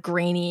 this kind of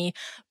grainy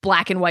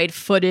black and white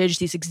footage,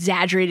 these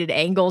exaggerated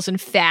angles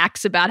and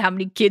facts about how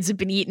many kids have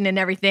been eaten and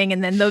everything.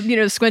 And then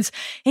the Squints,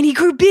 and he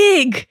grew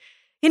big.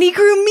 And he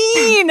grew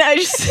mean. I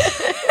just,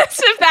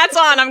 if that's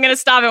on, I'm going to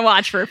stop and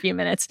watch for a few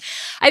minutes.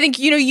 I think,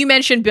 you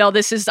mentioned, Bill,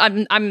 this is,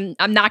 I'm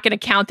not going to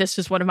count this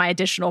as one of my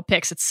additional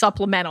picks. It's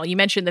supplemental. You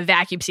mentioned the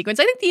vacuum sequence.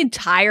 I think the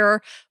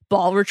entire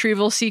ball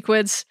retrieval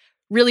sequence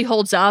really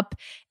holds up.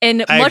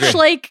 And I much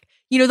agree. like,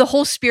 the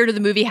whole spirit of the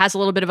movie has a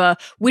little bit of a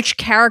which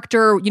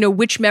character,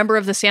 which member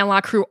of the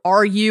Sandlot crew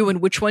are you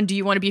and which one do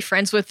you want to be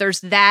friends with? There's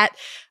that.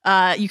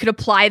 You could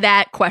apply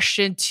that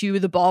question to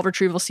the ball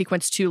retrieval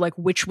sequence too, like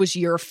which was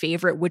your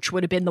favorite, which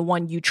would have been the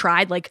one you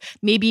tried. Like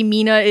maybe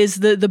Mina is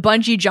the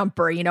bungee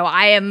jumper.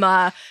 I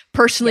am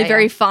personally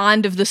very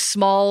fond of the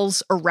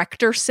Smalls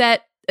erector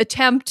set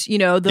attempt.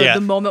 The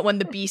moment when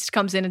the Beast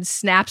comes in and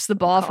snaps the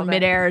ball from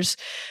midair is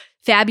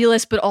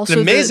fabulous, but also An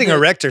amazing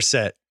erector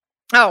set.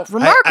 Oh,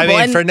 remarkable. I mean,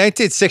 And- for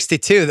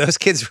 1962, those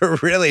kids were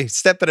really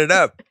stepping it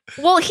up.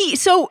 Well,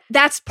 so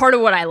that's part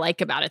of what I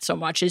like about it so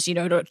much is,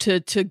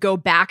 to go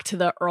back to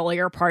the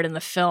earlier part in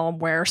the film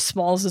where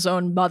Smalls'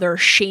 own mother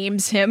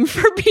shames him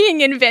for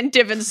being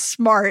inventive and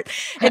smart,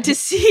 and to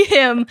see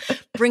him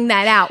bring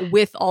that out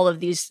with all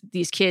of these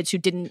kids who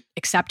didn't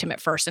accept him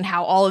at first, and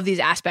how all of these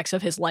aspects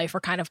of his life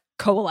are kind of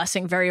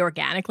coalescing very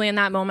organically in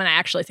that moment. I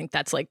actually think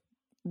that's like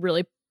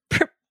really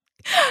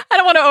I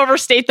don't want to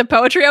overstate the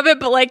poetry of it,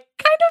 but like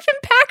kind of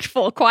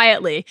impactful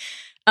quietly.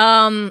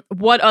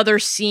 What other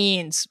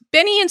scenes?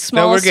 Benny and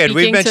Smalls. No, we're good.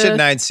 We've mentioned to,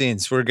 9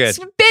 scenes. We're good.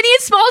 Benny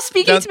and Smalls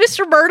speaking to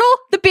Mr. Myrtle,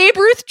 the Babe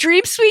Ruth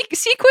dream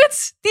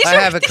sequence. I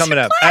have it coming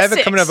up. I have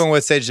it coming up on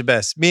What Stage the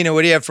Best. Mina,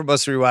 what do you have for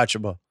most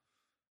rewatchable?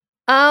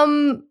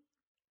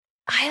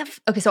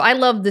 So I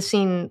love the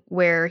scene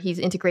where he's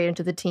integrated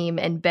into the team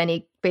and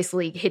Benny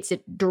basically hits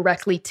it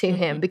directly to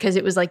him because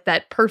it was like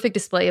that perfect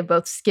display of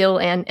both skill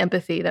and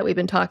empathy that we've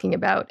been talking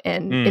about.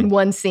 And in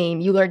one scene,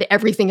 you learned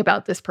everything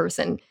about this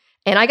person.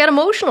 And I got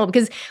emotional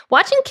because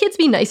watching kids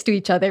be nice to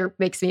each other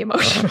makes me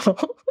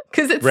emotional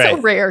because it's so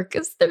rare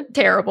because they're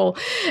terrible.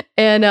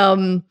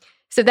 And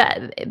so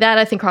that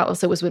I think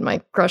also was when my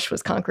crush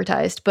was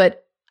concretized.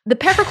 But the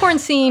peppercorn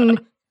scene,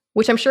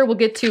 which I'm sure we'll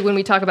get to when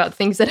we talk about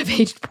things that have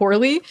aged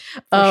poorly.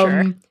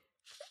 Sure.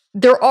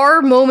 There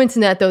are moments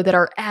in that, though, that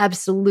are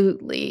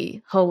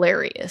absolutely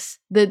hilarious.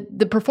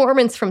 The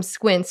performance from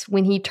Squints,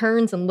 when he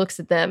turns and looks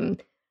at them,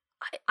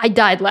 I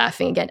died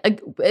laughing again.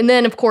 And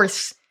then, of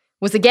course,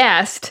 was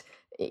aghast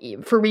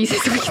for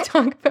reasons we can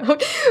talk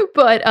about.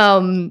 But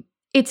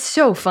it's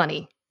so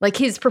funny. Like,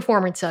 his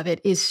performance of it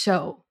is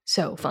so,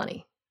 so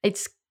funny.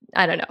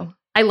 I don't know.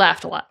 I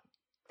laughed a lot.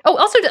 Oh,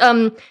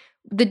 also,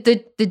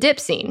 the dip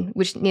scene,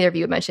 which neither of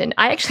you have mentioned,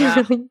 I actually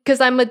really,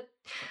 because I'm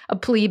a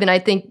plebe and I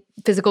think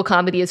physical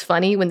comedy is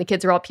funny when the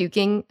kids are all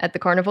puking at the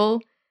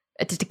carnival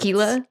at the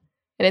tequila,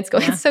 and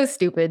it's so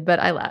stupid, but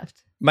I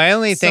laughed. My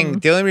only thing,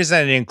 the only reason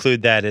I didn't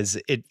include that is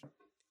it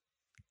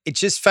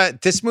just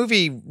this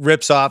movie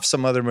rips off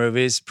some other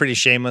movies pretty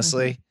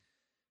shamelessly.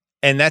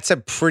 And that's a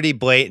pretty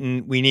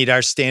blatant, we need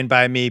our Stand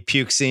By Me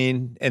puke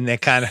scene, and they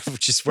kind of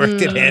just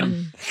worked it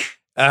in.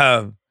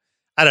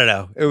 I don't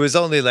know. It was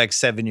only like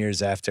 7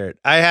 years after it.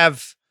 I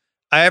have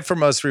for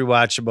most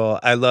rewatchable,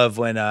 I love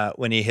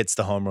when he hits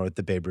the homer with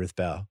the Babe Ruth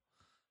bell.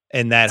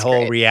 And that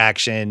whole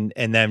reaction,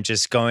 and them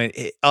just going,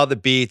 all the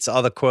beats,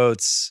 all the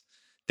quotes,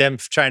 them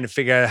trying to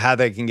figure out how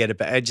they can get it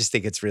back. I just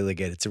think it's really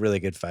good. It's a really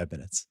good 5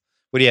 minutes.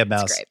 What do you have,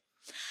 Mouse? That's great.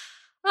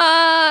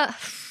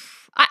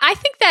 I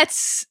think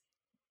that's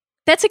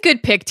a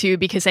good pick too,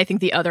 because I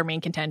think the other main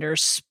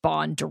contenders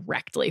spawn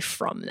directly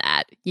from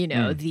that.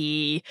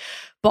 The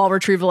ball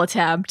retrieval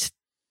attempt,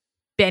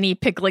 Benny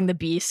pickling the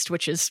Beast,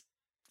 which is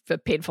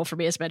painful for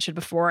me, as mentioned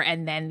before,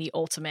 and then the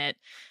ultimate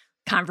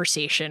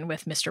conversation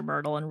with Mr.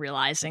 Myrtle and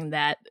realizing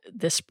that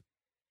this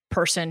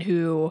person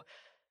who,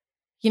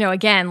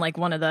 again, like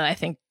one of the, I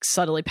think,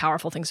 subtly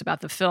powerful things about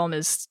the film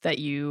is that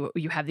you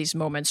have these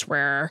moments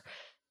where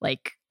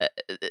like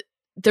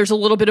there's a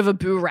little bit of a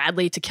Boo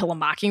Radley To Kill a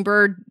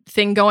Mockingbird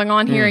thing going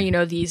on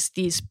here.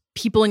 These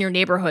people in your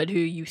neighborhood who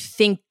you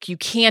think you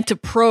can't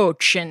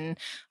approach and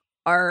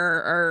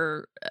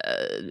are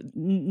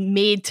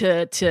made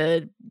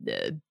to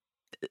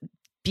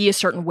be a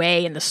certain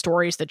way in the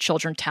stories that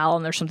children tell,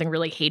 and there's something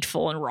really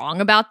hateful and wrong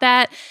about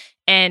that.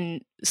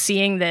 And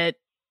seeing that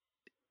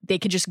they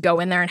could just go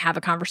in there and have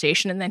a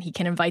conversation, and then he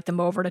can invite them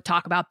over to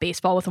talk about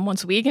baseball with him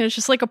once a week, and it's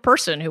just like a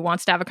person who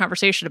wants to have a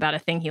conversation about a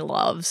thing he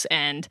loves.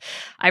 And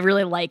I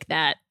really like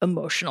that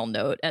emotional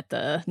note at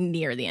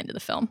near the end of the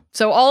film.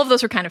 So all of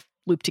those are kind of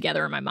looped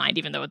together in my mind,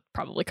 even though it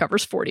probably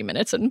covers 40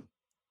 minutes and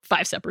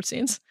 5 separate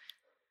scenes.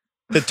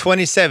 The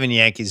 27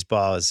 Yankees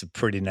ball is a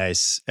pretty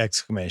nice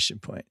exclamation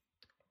point.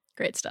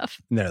 Great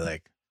stuff. And they're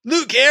like,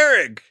 Luke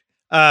Gehrig.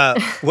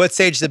 What's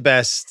aged the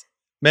best?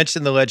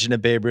 Mention the legend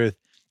of Babe Ruth.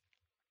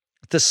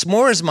 The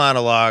s'mores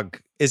monologue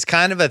is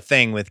kind of a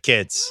thing with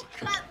kids.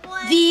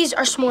 These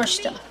are s'more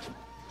stuff.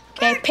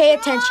 Okay, pay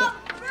attention.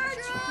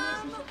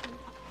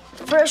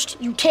 First,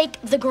 you take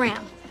the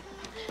graham.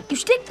 You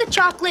stick the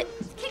chocolate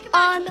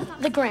on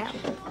the graham.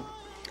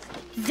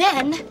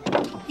 Then,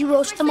 you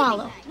roast the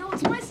mallow. No,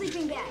 it's my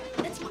sleeping bag.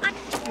 That's mine.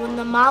 When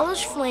the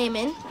mallow's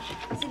flaming,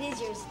 Yes, it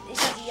is yours. It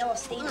has a yellow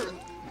stain on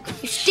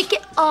it. you stick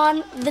it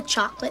on the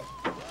chocolate.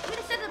 I'm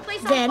gonna set the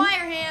place Then- on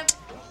fire, Ham.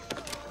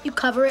 You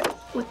cover it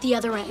with the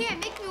other end. Here,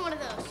 make me one of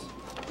those.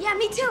 Yeah,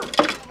 me too.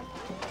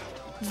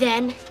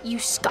 Then, you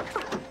scuff.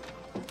 I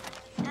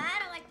don't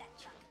like that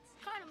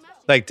chocolate.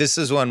 Like, this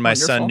is one my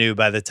son Wonderful. knew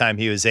by the time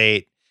he was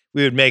 8.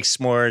 We would make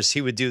s'mores.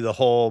 He would do the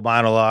whole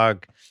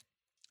monologue.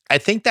 I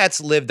think that's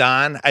lived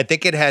on. I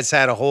think it has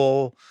had a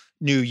whole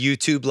new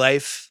YouTube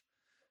life.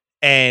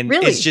 And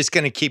Really? it's just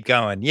going to keep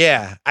going.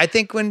 Yeah. I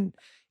think when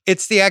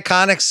it's the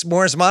iconic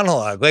s'mores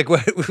monologue, like,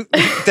 what,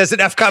 does it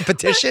have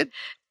competition?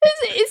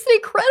 It's an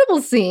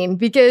incredible scene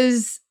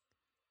because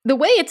the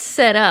way it's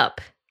set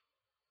up,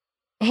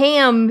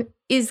 Ham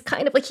is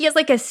kind of like, he has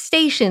like a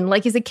station,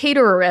 like he's a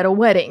caterer at a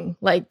wedding,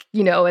 like,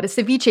 you know, at a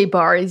ceviche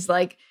bar. He's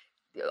like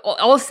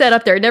all set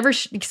up there, never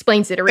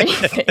explains it or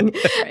anything.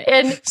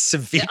 And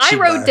Ceviche I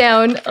wrote bar.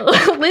 down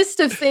a list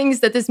of things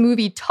that this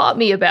movie taught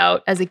me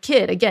about as a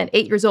kid. Again,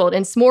 8 years old,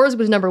 and s'mores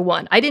was number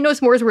one. I didn't know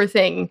s'mores were a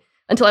thing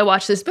until I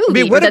watched this movie.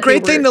 I mean, what but a that they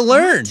great thing were- to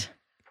learn.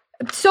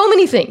 So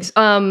many things.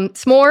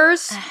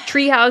 S'mores,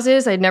 tree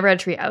houses. I'd never had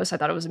a tree house. I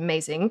thought it was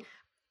amazing.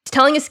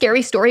 Telling a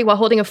scary story while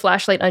holding a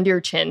flashlight under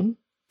your chin.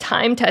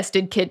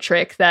 Time-tested kid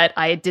trick that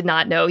I did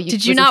not know.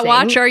 Did you was a not thing.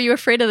 watch Are You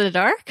Afraid of the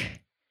Dark?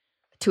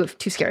 Too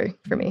scary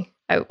for me.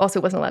 I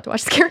also wasn't allowed to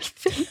watch scary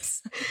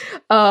things.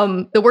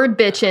 The word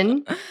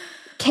bitchin',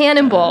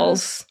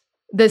 cannonballs.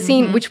 The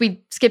scene which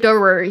we skipped over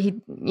where he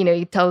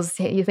tells,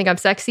 "Hey, you think I'm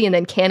sexy?" and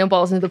then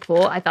cannonballs into the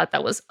pool. I thought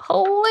that was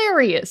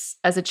hilarious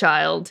as a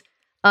child.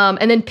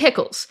 And then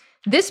pickles.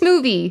 This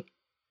movie,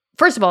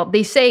 first of all,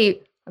 they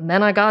say, and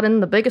then I got in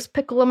the biggest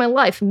pickle of my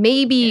life,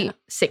 maybe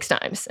 6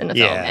 times in the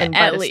film. Yeah. And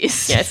At by the-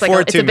 least. Yeah, it's like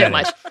For it's 2 a bit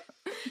minutes. much.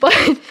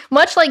 But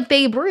much like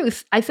Babe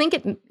Ruth, I think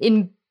it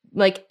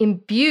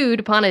imbued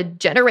upon a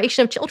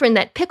generation of children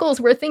that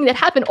pickles were a thing that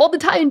happened all the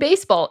time in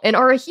baseball and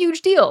are a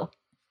huge deal,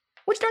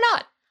 which they're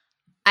not.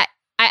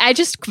 I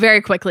just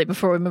very quickly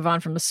before we move on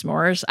from the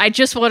s'mores, I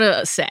just want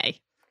to say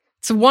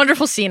it's a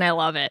wonderful scene. I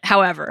love it.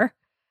 However,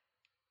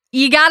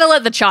 you got to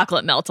let the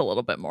chocolate melt a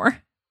little bit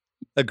more.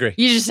 Agree.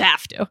 You just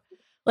have to.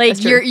 Like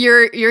That's true.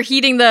 you're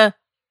heating the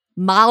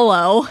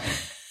mallow,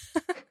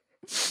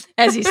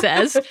 as he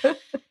says, and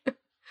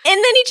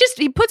then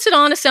he puts it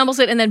on, assembles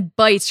it, and then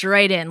bites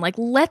right in. Like,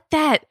 let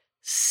that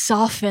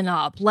soften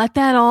up. Let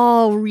that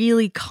all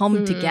really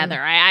come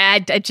together. I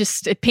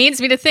just, it pains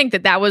me to think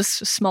that was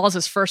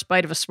Smalls' first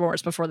bite of a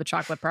s'mores before the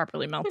chocolate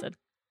properly melted.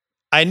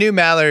 I knew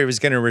Mallory was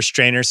going to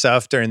restrain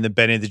herself during the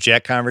Benny the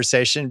Jet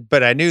conversation,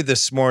 but I knew the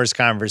s'mores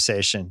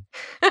conversation,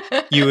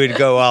 you would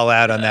go all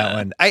out on that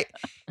one.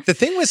 The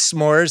thing with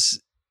s'mores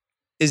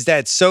is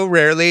that so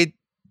rarely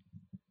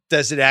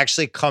does it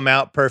actually come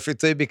out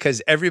perfectly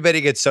because everybody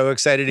gets so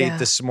excited to eat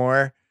the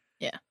s'more.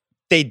 Yeah.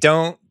 They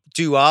don't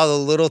do all the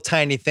little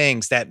tiny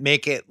things that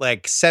make it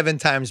like 7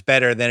 times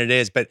better than it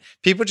is, but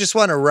people just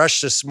want to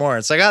rush the s'more.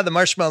 It's like, the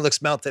marshmallow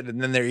looks melted,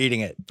 and then they're eating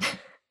it.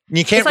 And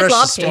you can't It's like rush the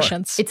lobster. s'more.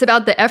 Patience. It's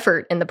about the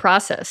effort and the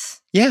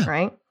process, Yeah.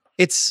 right?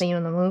 It's Scene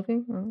in the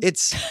movie.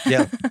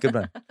 yeah, good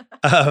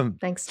one.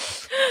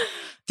 Thanks.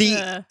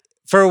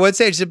 For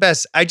what's age the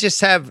best,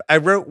 I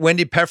wrote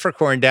Wendy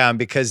Peppercorn down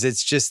because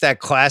it's just that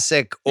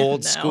classic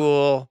old No.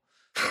 school,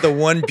 the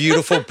one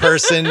beautiful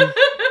person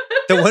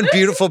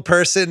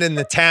in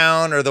the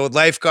town, or the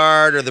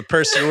lifeguard, or the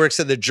person who works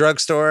at the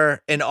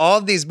drugstore. And all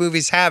of these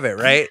movies have it,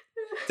 right?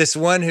 This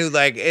one who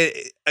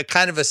it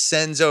kind of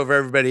ascends over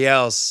everybody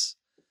else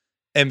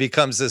and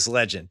becomes this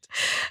legend.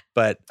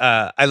 But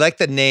I like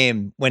the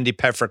name Wendy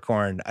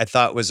Peppercorn. I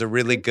thought was a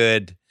really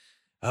good.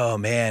 Oh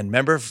man,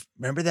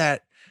 remember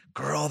that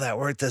girl that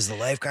worked as the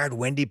lifeguard,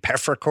 Wendy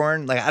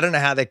Peppercorn? Like, I don't know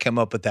how they come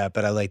up with that,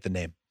 but I like the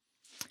name.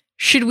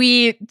 Should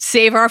we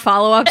save our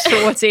follow-ups for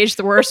what's aged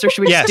the worst, or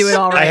should we just do it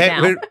all right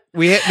now?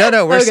 We're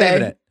Okay.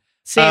 saving it.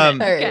 Save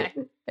All it. right.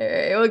 All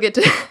right. We'll get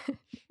to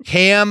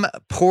Ham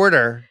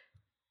Porter,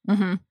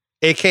 Mm-hmm.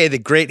 aka the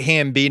Great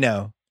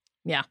Hambino.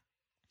 Yeah.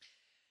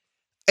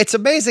 It's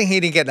amazing he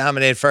didn't get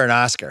nominated for an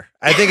Oscar.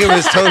 I think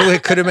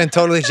could have been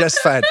totally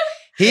justified.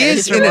 He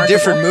is he's in a remarkable.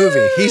 different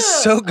movie. He's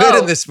so good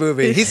in this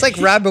movie. He's like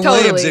Robin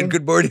Williams Totally. in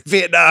Good Morning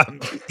Vietnam.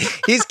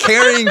 He's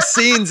carrying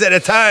scenes at a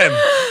time.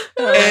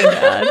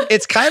 And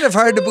it's kind of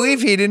hard to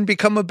believe he didn't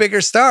become a bigger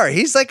star.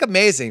 He's like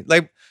amazing.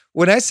 Like,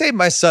 when I say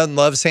my son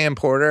loves Ham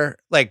Porter,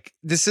 like,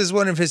 this is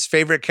one of his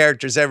favorite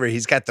characters ever.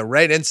 He's got the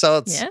right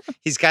insults. Yeah.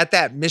 He's got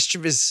that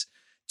mischievous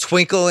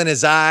twinkle in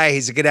his eye.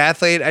 He's a good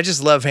athlete. I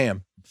just love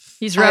Ham.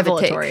 He's I have a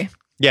take. revelatory.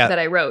 Yeah. that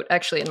I wrote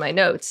actually in my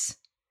notes.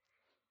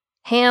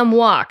 Ham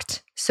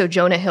walked so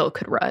Jonah Hill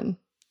could run.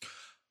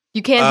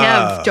 You can't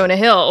have Jonah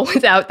Hill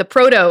without the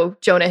proto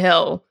Jonah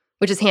Hill,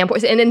 which is Ham.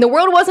 And then the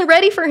world wasn't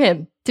ready for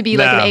him to be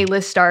like an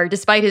A-list star,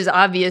 despite his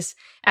obvious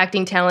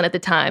acting talent at the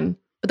time.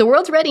 But the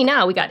world's ready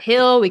now. We got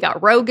Hill, we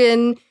got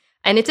Rogan,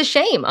 and it's a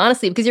shame,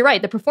 honestly, because you're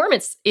right. The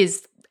performance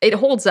it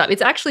holds up.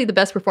 It's actually the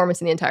best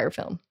performance in the entire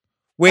film.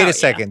 Wait a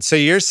second. Yeah. So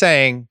you're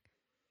saying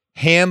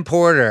Ham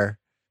Porter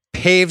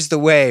paves the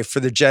way for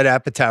the Judd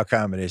Apatow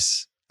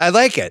comedies. I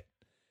like it.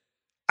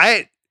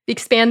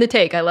 Expand the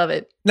take. I love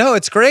it. No,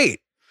 it's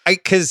great.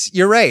 Because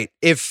you're right.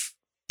 If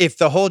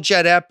the whole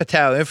Judd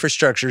Apatow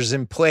infrastructure is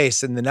in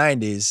place in the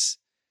 90s,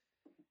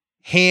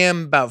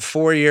 Ham, about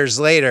 4 years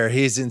later,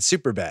 he's in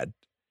Superbad.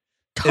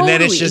 Totally.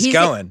 And then it's just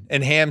going.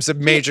 And Ham's a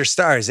major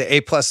star. He's an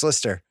A+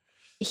 lister.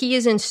 He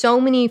is in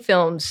so many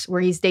films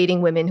where he's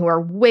dating women who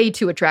are way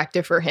too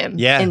attractive for him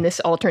in this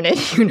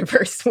alternate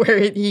universe where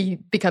he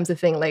becomes a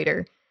thing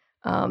later.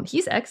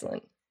 He's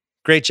excellent.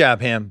 Great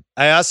job, Ham.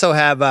 I also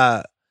have,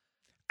 I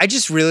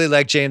just really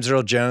like James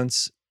Earl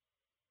Jones.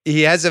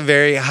 He has a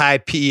very high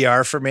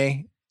PER for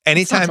me.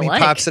 Anytime he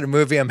pops in a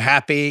movie, I'm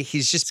happy.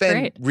 He's just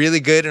been really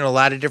good in a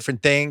lot of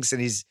different things,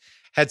 and he's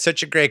had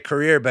such a great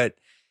career. But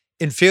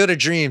in Field of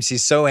Dreams,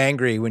 he's so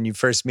angry when you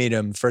first meet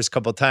him, first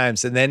couple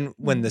times, and then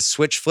when the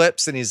switch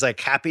flips and he's like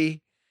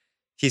happy,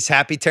 he's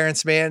happy.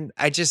 Terrence Mann.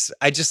 I just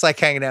like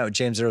hanging out with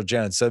James Earl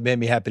Jones, so it made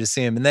me happy to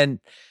see him. And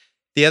then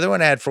the other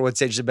one I had for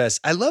What's Age the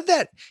Best. I love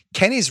that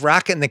Kenny's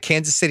rocking the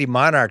Kansas City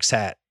Monarchs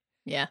hat.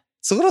 Yeah.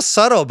 It's a little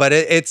subtle, but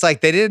it's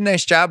like they did a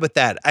nice job with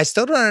that. I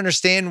still don't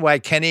understand why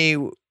Kenny,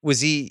 was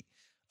he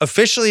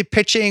officially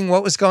pitching?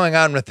 What was going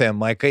on with him?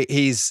 Like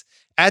he's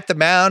at the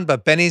mound,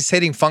 but Benny's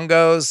hitting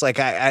fungos. Like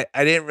I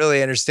didn't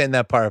really understand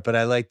that part, but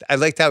I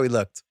liked how he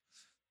looked.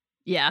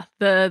 Yeah,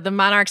 the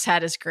Monarchs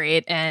hat is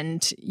great.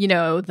 And, you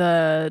know,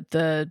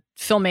 the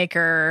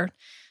filmmaker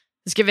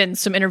has given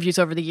some interviews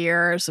over the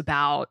years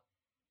about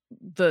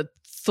the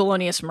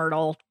Thelonious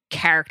Myrtle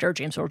character,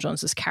 James Earl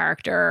Jones's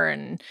character,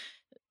 and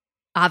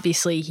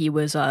obviously, he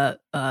was a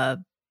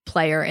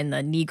player in the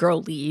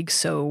Negro League,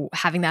 so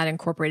having that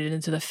incorporated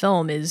into the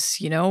film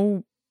is, you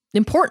know,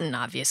 important,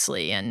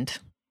 obviously. And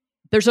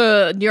there's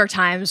a New York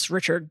Times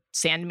Richard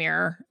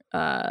Sandmere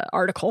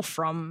article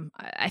from,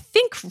 I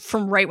think,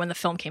 from right when the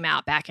film came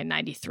out back in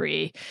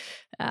 '93,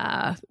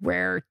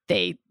 where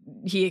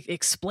he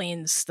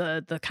explains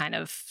the kind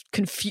of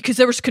because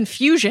there was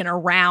confusion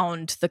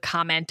around the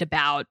comment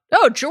about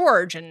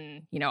George,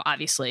 and you know,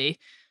 obviously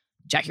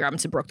Jackie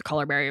Robinson broke the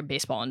color barrier in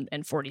baseball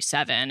in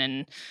 47.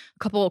 And a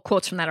couple of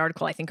quotes from that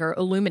article, I think, are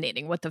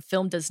illuminating. What the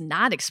film does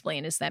not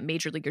explain is that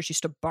major leaguers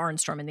used to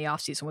barnstorm in the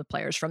offseason with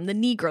players from the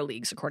Negro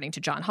Leagues. According to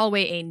John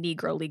Holloway, a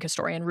Negro League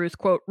historian,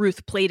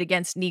 Ruth played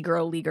against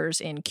Negro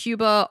leaguers in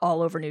Cuba,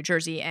 all over New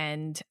Jersey,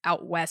 and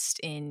out west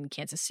in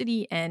Kansas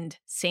City and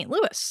St.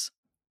 Louis.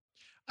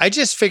 I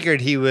just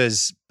figured he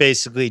was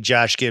basically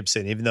Josh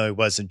Gibson, even though he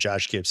wasn't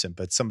Josh Gibson,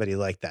 but somebody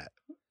like that.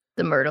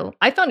 The Myrtle.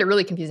 I found it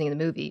really confusing in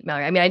the movie,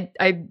 Mallory. I mean,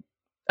 I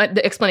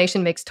the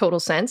explanation makes total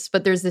sense,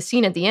 but there's the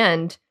scene at the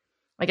end.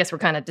 I guess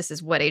this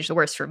is what aged the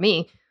worst for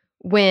me,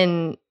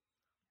 when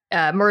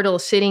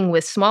Myrtle's sitting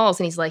with Smalls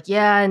and he's like,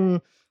 yeah, and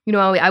you know,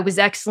 I was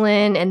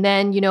excellent, and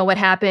then you know what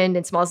happened,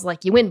 and Smalls is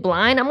like, you went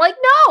blind. I'm like,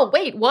 no,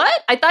 wait,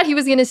 what? I thought he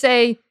was gonna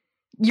say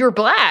you're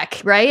black,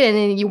 right? And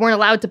then you weren't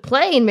allowed to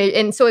play,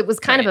 and so it was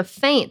kind of a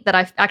feint that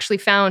I actually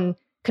found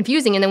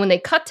confusing. And then when they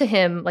cut to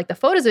him, like the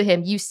photos of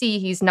him, you see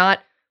he's not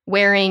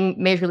wearing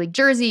Major League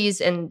jerseys,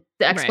 and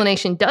the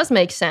explanation does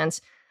make sense.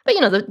 But,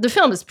 you know, the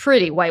film is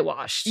pretty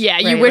whitewashed. Yeah,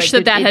 right? You wish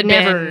like, that had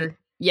never been...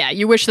 Yeah,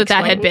 you wish that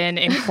had been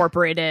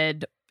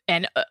incorporated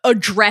and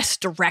addressed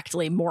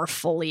directly more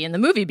fully in the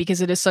movie, because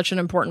it is such an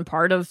important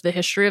part of the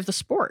history of the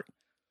sport.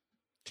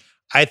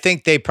 I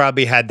think they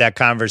probably had that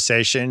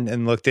conversation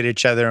and looked at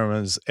each other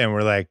and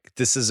were like,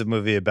 this is a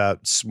movie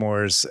about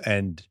s'mores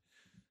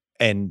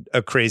and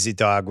a crazy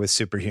dog with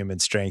superhuman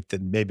strength,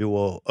 and maybe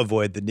we'll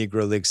avoid the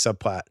Negro League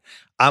subplot.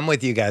 I'm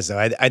with you guys, though.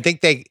 I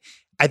think they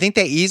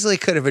easily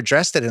could have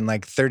addressed it in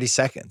like 30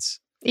 seconds.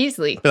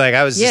 Easily. But like,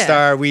 I was a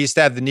star. We used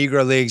to have the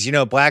Negro Leagues. You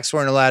know, blacks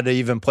weren't allowed to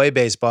even play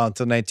baseball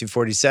until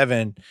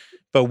 1947.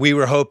 But we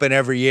were hoping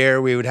every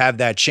year we would have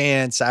that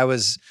chance. I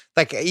was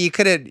like, you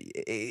could have,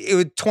 it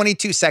was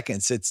 22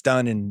 seconds. It's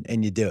done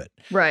and you do it.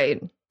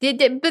 Right.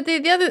 But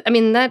the other, I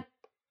mean, there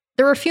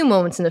were a few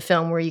moments in the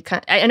film where you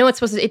I know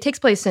it takes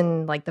place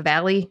in like the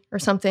Valley or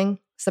something.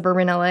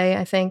 Suburban LA,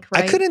 I think,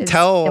 right? I couldn't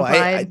tell.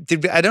 I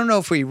don't know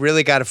if we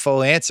really got a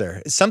full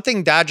answer.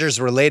 Something Dodgers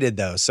related,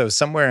 though. So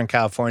somewhere in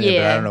California,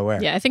 but I don't know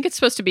where. Yeah, I think it's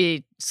supposed to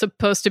be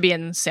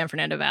in San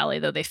Fernando Valley,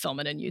 though they film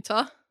it in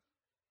Utah.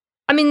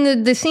 I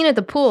mean, the scene at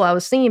the pool, I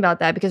was thinking about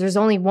that because there's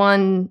only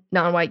one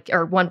non-white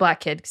or one black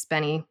kid, because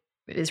Benny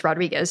is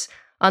Rodriguez,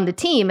 on the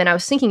team. And I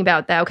was thinking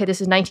about that. Okay, this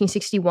is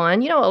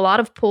 1961. You know, a lot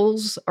of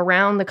pools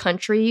around the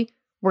country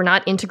were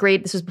not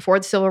integrated. This was before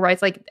the Civil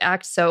Rights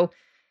Act. So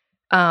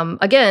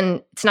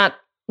again, it's not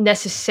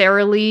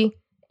necessarily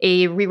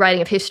a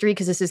rewriting of history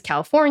because this is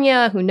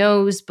California, who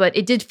knows, but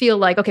it did feel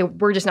like, okay,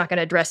 we're just not going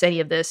to address any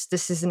of this.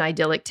 This is an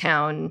idyllic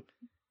town.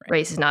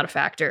 Race is not a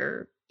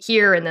factor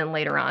here and then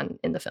later on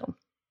in the film.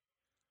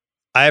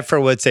 I have for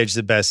Woods Age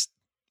the best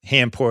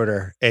ham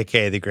porter,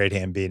 aka the Great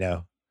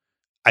Hambino.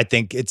 I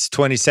think it's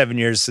 27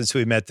 years since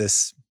we met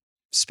this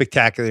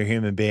spectacular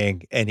human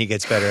being, and he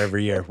gets better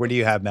every year. What do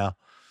you have, Mal?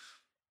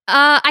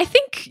 I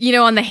think,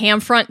 on the ham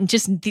front,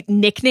 just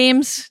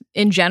nicknames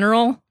in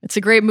general. It's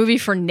a great movie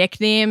for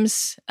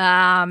nicknames. We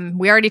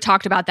already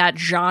talked about that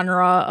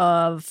genre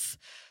of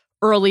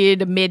early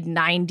to mid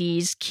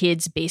 90s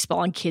kids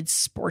baseball and kids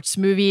sports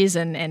movies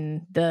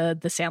and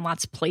the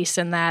Sandlot's place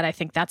in that. I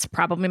think that's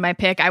probably my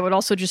pick. I would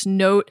also just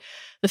note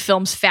the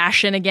film's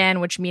fashion again,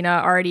 which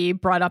Mina already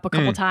brought up a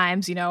couple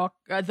times.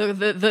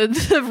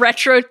 The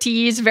retro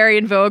tees, very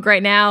in vogue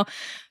right now.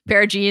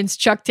 Pair of jeans,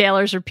 Chuck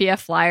Taylors or PF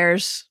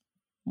Flyers.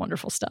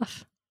 Wonderful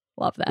stuff.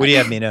 Love that. What do you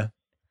have, Mina?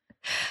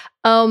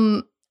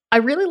 I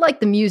really like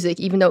the music,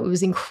 even though it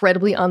was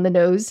incredibly on the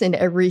nose in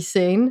every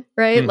scene,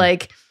 right?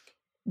 Like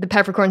the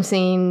peppercorn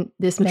scene,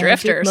 this magic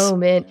Drifters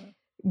moment,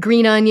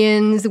 Green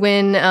Onions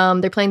when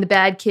they're playing the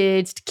bad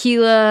kids,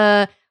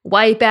 Tequila,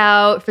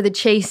 Wipeout for the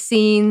chase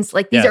scenes.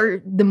 Like these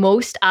are the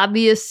most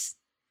obvious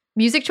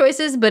music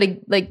choices, but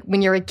like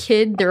when you're a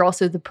kid, they're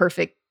also the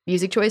perfect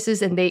music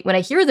choices. And when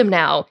I hear them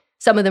now,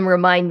 some of them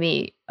remind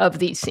me of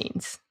these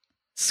scenes.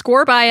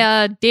 Score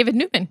by David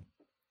Newman,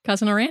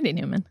 cousin of Randy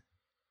Newman.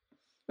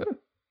 All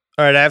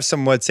right, I have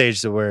some What's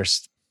Age the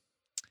Worst.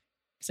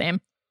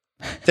 Same.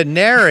 The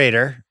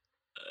narrator,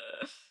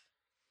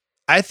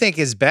 I think,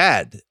 is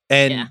bad.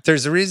 And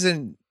there's a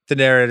reason the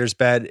narrator's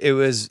bad. It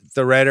was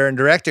the writer and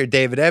director,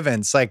 David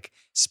Evans. Like,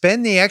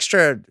 spend the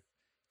extra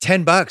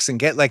 $10 and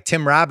get like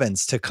Tim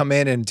Robbins to come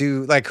in and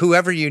do like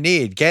whoever you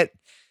need. Get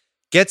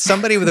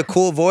somebody with a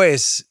cool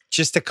voice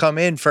just to come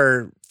in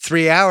for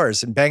 3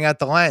 hours and bang out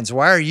the lines.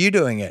 Why are you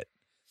doing it?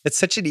 It's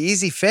such an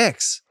easy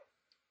fix.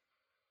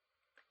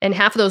 And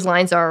half of those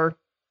lines are,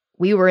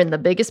 "We were in the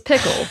biggest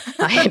pickle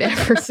I had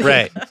ever seen."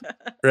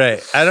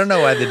 Right. I don't know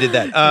why they did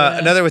that.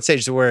 Another What's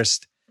Age the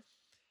Worst.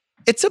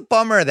 It's a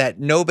bummer that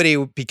nobody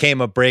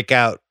became a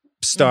breakout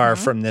star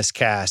from this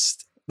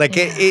cast. Like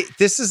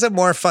this is a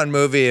more fun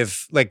movie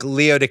if like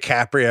Leo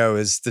DiCaprio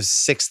is the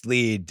sixth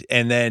lead,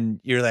 and then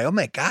you're like, oh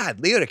my God,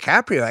 Leo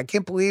DiCaprio! I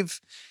can't believe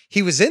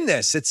he was in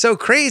this. It's so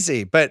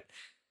crazy, but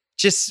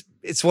just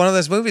it's one of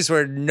those movies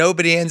where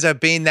nobody ends up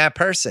being that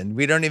person.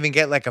 We don't even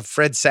get like a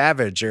Fred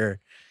Savage or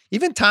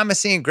even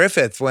Thomas Ian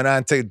Griffith went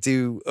on to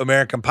do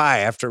American Pie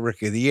after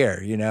Rookie of the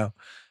Year.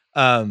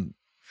 So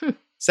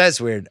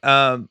that's weird.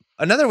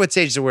 Another What's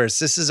Age the Worst.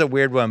 This is a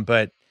weird one,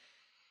 but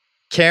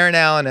Karen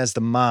Allen as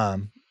the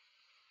mom.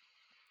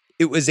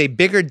 It was a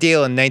bigger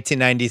deal in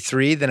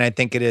 1993 than I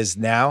think it is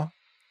now.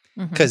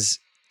 Because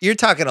you're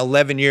talking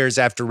 11 years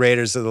after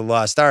Raiders of the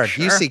Lost Ark.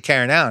 Sure. You see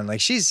Karen Allen,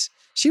 like she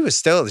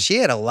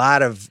had a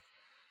lot of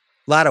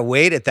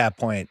weight at that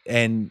point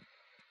and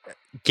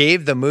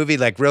gave the movie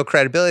like real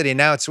credibility. And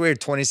now it's weird.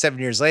 27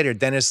 years later,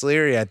 Dennis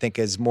Leary, I think,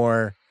 is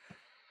more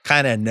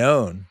kind of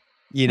known,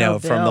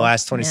 from the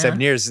last 27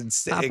 years.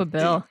 It's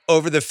Bill.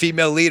 Over the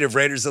female lead of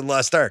Raiders of the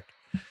Lost Ark.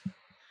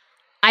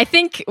 I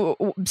think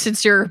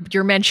since you're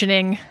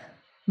mentioning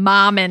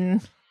mom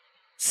and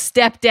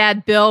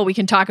stepdad Bill, we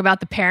can talk about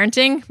the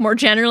parenting more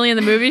generally in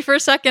the movie for a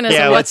second as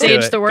a What's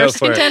Age the Worst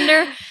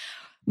contender.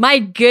 My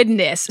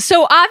goodness.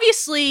 So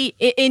obviously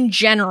in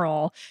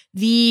general,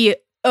 the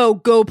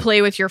go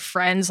play with your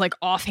friends like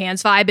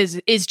offhands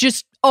vibe is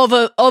just of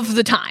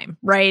the time,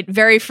 right?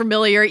 Very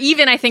familiar.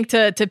 Even I think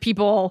to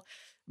people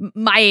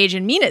my age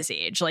and Mina's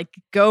age, like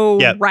go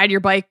ride your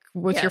bike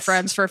with your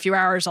friends for a few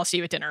hours. I'll see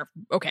you at dinner.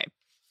 Okay,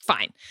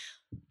 fine.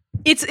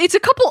 It's a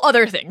couple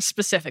other things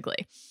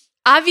specifically.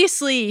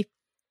 Obviously,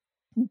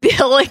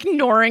 Bill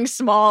ignoring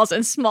Smalls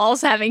and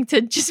Smalls having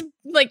to just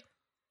like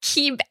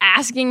keep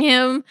asking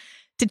him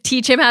to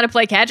teach him how to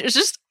play catch. It's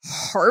just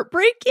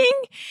heartbreaking.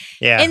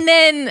 Yeah. And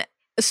then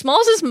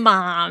Smalls'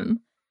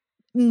 mom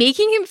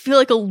making him feel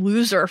like a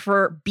loser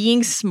for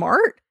being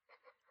smart.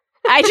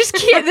 I just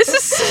can't. This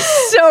is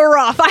so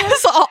rough. I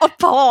was all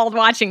appalled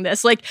watching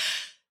this. Like,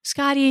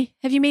 Scotty,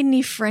 have you made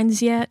any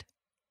friends yet?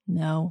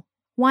 No.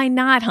 Why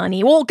not,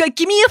 honey? Well,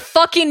 give me a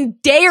fucking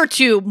day or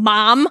two,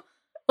 mom.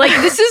 Like,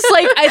 this is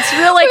like, it's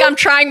real like I'm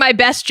trying my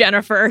best,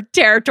 Jennifer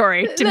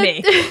territory to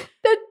me.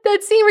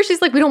 That scene where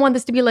she's like, we don't want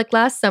this to be like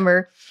last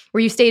summer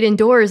where you stayed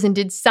indoors and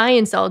did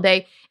science all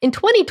day. In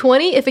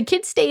 2020, if a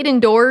kid stayed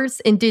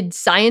indoors and did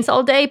science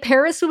all day,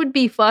 parents would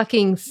be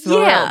fucking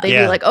thrilled. Yeah. They'd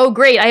be like, oh,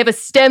 great, I have a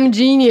STEM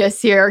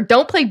genius here.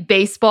 Don't play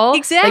baseball.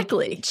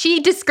 Exactly. Like,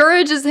 she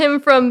discourages him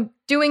from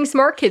doing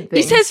smart kid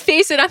things. He says,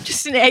 face it, I'm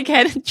just an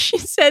egghead. And she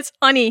says,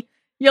 honey,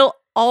 you'll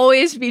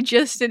always be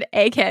just an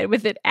egghead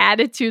with an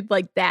attitude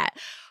like that.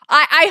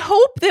 I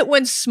hope that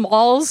when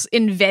Smalls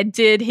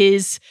invented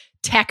his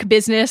tech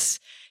business,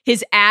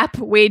 his app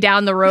way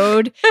down the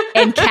road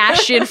and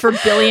cashed in for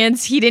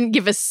billions, he didn't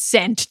give a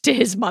cent to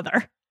his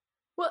mother.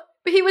 Well,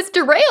 he was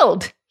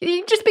derailed.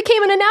 He just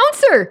became an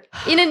announcer.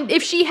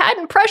 If she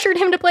hadn't pressured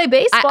him to play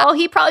baseball,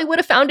 he probably would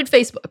have founded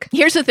Facebook.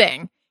 Here's the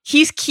thing.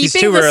 He's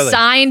keeping the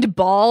signed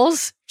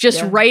balls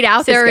just right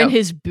out there in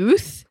his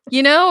booth.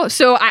 You know,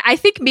 so I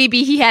think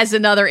maybe he has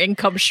another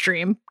income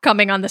stream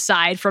coming on the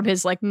side from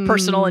his like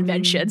personal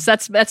inventions.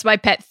 That's my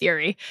pet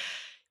theory.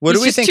 What He's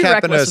do we just think too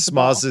happened to reckless with the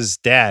ball. Smalls'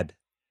 dad?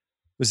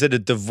 Was it a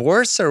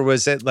divorce or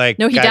was it like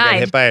No, he guy got died.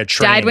 hit by a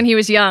train? Died when he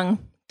was young.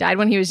 He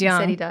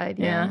said he died.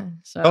 Yeah.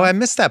 So Oh, I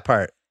missed that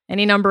part.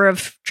 any number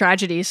of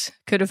tragedies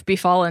could have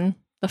befallen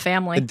the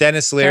family. And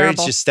Dennis Leary's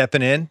Terrible. just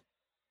stepping in.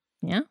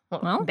 Yeah.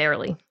 Well,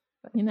 barely.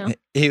 you know.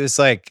 He was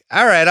like,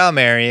 "All right, I'll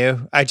marry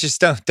you. I just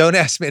don't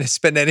ask me to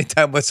spend any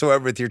time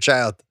whatsoever with your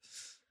child."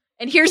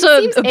 And here's He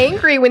a seems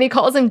angry when he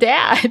calls him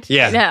dad.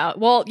 Yeah. Yeah.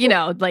 Well, you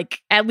know, like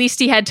at least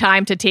he had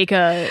time to take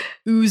a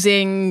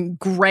oozing,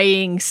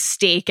 graying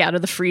steak out of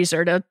the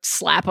freezer to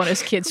slap on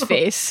his kid's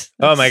face.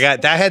 Oh my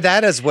God.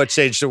 That is what's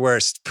aged the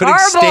worst. Putting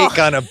Horrible. steak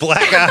on a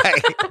black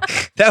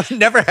eye. That would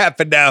never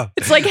happen now.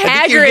 It's like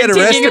I think you'd Hagrid get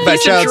taking arrested a by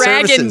piece of child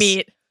dragon services.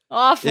 meat.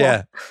 Awful.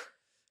 Yeah.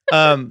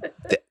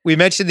 We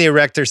mentioned the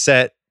erector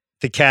set,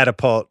 the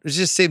catapult. It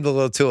just seemed a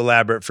little too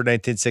elaborate for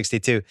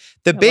 1962.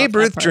 The Babe that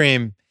Ruth part.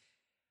 dream.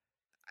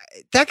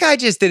 That guy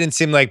just didn't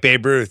seem like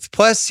Babe Ruth.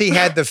 Plus, he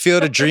had the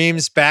Field of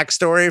Dreams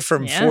backstory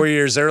from Yeah. 4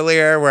 years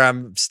earlier, where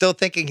I'm still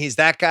thinking he's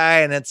that guy,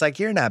 and it's like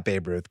you're not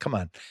Babe Ruth. Come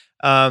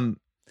on.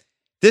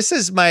 This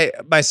is my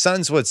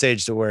son's what's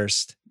aged the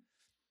worst.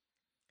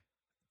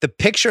 The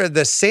picture of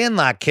the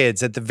Sandlot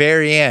kids at the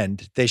very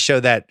end, they show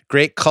that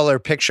great color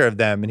picture of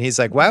them, and he's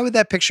like, "Why would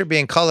that picture be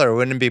in color?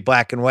 Wouldn't it be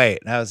black and white?"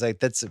 And I was like,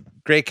 "That's a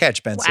great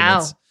catch, Ben Wow.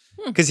 Simmons."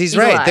 Because he's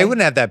Eagle right. They eye.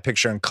 wouldn't have that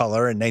picture in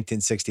color in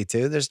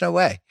 1962. There's no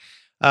way.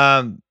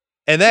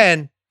 And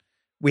then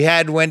we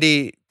had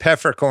Wendy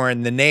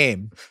Peppercorn, the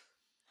name,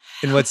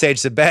 in What's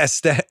Aged the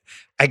Best.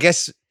 I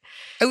guess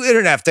we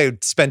don't have to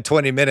spend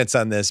 20 minutes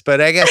on this,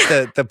 but I guess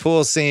the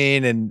pool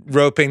scene and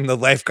roping the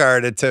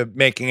lifeguard into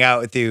making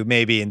out with you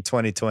maybe in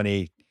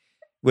 2020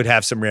 would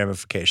have some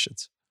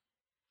ramifications.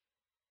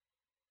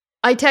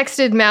 I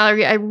texted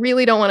Mallory, I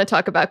really don't want to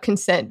talk about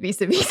consent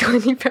vis-a-vis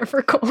Wendy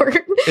Peppercorn.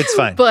 It's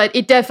fine. But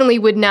it definitely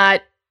would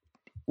not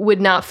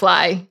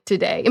fly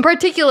today. In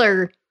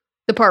particular,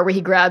 the part where he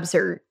grabs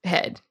her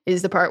head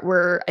is the part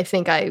where I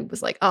think I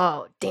was like,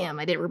 oh, damn,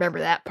 I didn't remember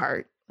that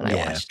part when I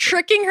Yeah. watched.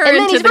 Tricking her And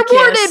then into he's the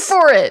rewarded kiss.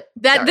 for it.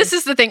 That this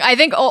is the thing. I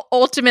think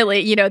ultimately,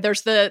 you know,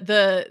 there's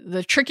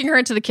the tricking her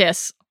into the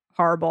kiss.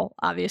 Horrible,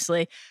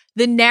 obviously.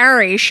 The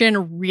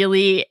narration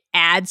really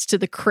adds to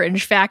the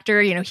cringe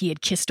factor. You know, he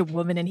had kissed a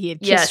woman and he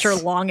had kissed her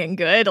Yes. long and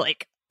good.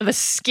 Like the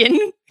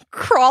skin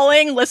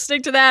crawling,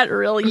 listening to that,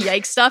 real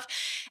yikes stuff.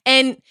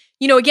 And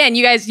you know, again,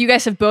 you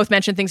guys have both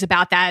mentioned things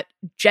about that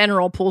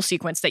general pool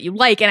sequence that you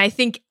like, and I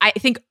think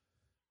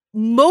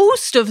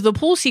most of the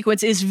pool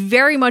sequence is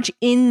very much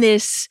in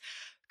this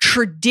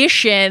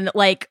tradition,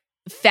 like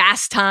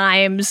Fast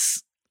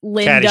Times,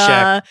 Linda,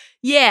 Caddyshack.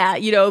 yeah,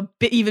 you know,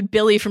 even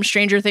Billy from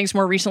Stranger Things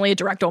more recently, a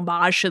direct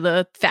homage to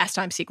the Fast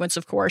Time sequence,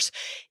 of course.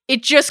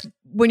 It just,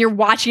 when you're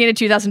watching it in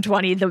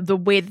 2020, the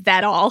way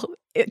that all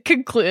it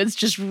concludes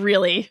just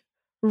really,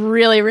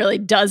 really, really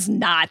does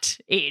not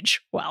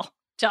age well.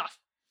 Tough.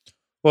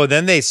 Well,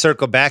 then they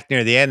circle back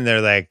near the end and they're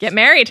like, Get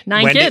married,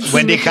 9 kids.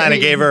 Wendy kind of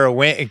gave her a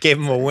wink, gave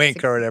him a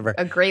wink or whatever.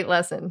 A great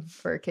lesson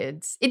for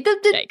kids.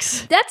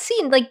 Yikes. That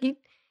scene, like,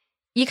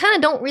 you kind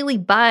of don't really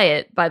buy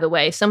it, by the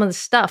way. Some of the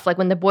stuff, like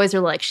when the boys are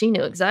like, she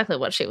knew exactly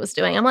what she was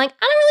doing. I'm like,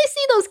 I don't really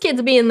see those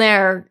kids being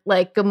there,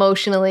 like,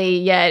 emotionally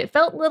yet. It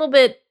felt a little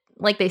bit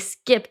like they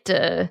skipped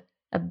a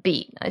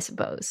beat, I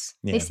suppose.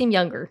 Yeah. They seem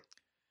younger.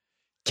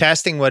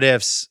 Casting what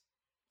ifs.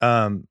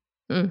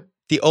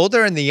 The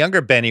older and the younger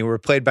Benny were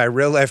played by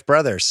real life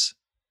brothers.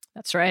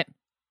 That's right.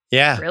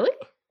 Yeah. Really?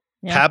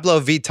 Yeah.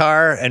 Pablo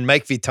Vittar and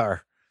Mike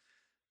Vittar.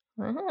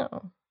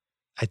 Wow.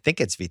 I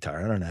think it's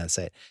Vittar. I don't know how to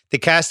say it. The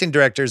casting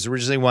directors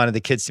originally wanted the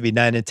kids to be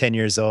 9 and 10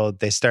 years old.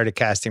 They started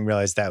casting,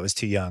 realized that was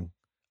too young,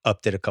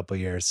 upped it a couple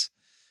years.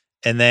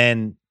 And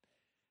then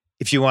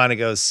if you want to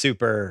go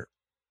super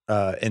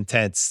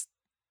intense,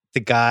 the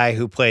guy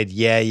who played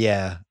Yeah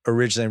Yeah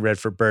originally read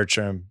for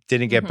Bertram,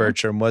 didn't get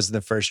Bertram, wasn't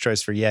the first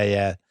choice for Yeah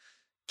Yeah.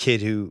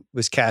 Kid who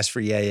was cast for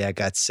Yeah Yeah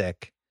got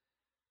sick,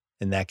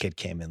 and that kid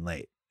came in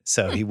late.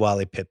 So he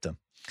Wally pipped him.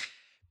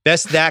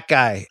 Best that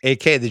guy,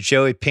 aka the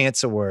Joey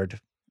Pants Award.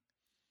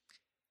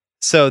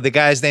 So the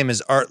guy's name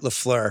is Art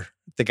LaFleur,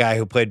 the guy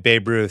who played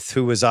Babe Ruth,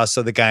 who was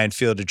also the guy in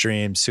Field of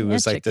Dreams, who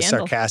was like Chick the Handle.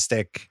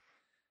 sarcastic.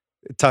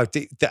 I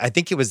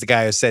think he was the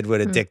guy who said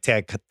what a dick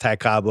Ty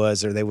Cobb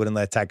was, or they wouldn't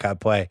let Ty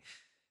Cobb play.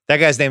 That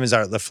guy's name is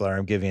Art LaFleur.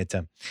 I'm giving it to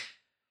him.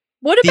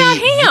 What about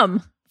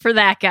him for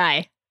that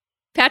guy?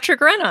 Patrick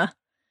Renna.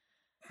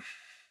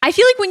 I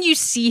feel like when you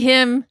see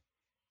him,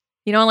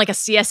 you know, on like a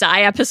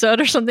CSI episode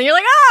or something, you're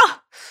like, oh,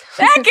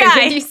 that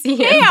guy. You see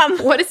him. Ham.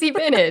 What has he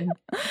been in?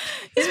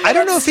 I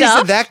don't know if he's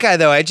Stuff. that guy,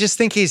 though. I just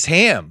think he's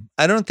Ham.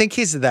 I don't think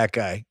he's that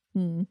guy.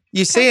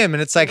 You see him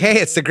and it's like, hey,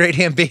 it's the great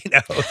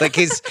Hambino. Like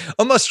he's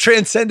almost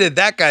transcended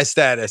that guy's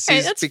status. Hey,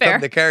 He's that's become fair.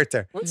 the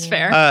character. That's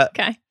fair.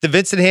 Okay. The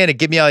Vincent Hanna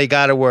Give Me All You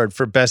Got award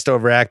for best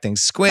overacting.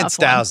 Squints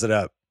Tough one. dials it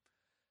up.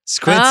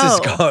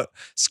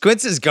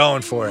 Squints is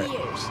going for it.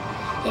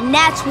 And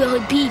that's where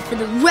he'll be for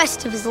the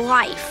rest of his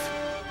life.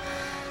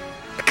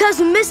 Because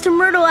when Mr.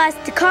 Myrtle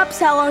asked the cops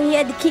how long he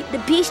had to keep the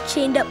beast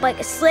chained up like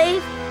a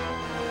slave,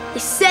 they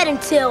said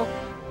until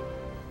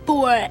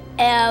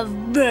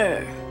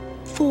forever.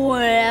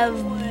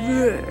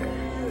 Forever.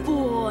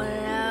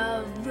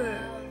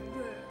 Forever.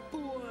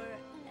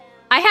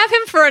 I have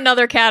him for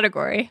another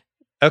category.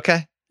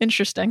 Okay.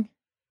 Interesting.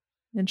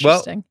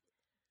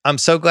 I'm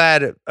so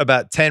glad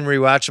about 10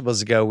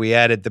 rewatchables ago, we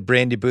added the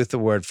Brandy Booth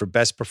Award for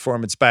Best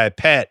Performance by a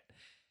Pet.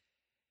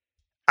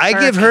 I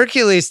give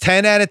Hercules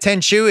 10 out of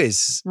 10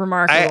 Chewies.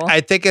 Remarkable.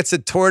 I think it's a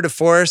tour de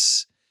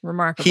force.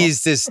 Remarkable.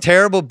 He's this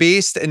terrible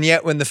beast, and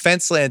yet when the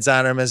fence lands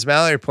on him, as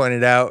Mallory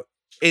pointed out,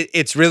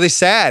 it's really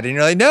sad. And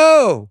you're like,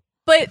 no.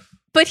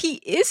 But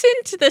he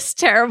isn't this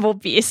terrible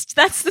beast.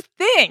 That's the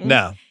thing.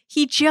 No.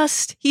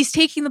 He's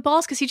taking the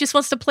balls because he just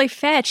wants to play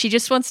fetch. He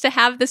just wants to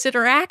have this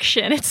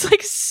interaction. It's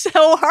like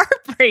so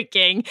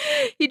heartbreaking.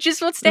 He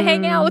just wants to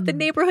hang out with the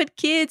neighborhood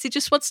kids. He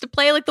just wants to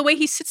play, like the way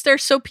he sits there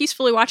so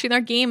peacefully watching their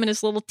game in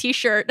his little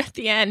t-shirt at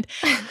the end.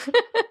 I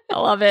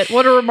love it.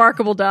 What a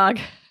remarkable dog.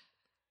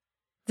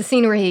 The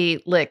scene where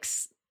he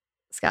licks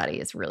Scotty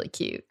is really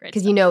cute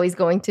because you know he's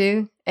going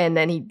to, and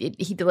then he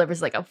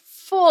delivers like a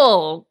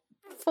full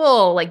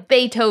like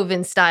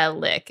Beethoven style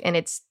lick, and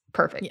it's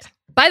perfect. Yeah.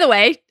 By the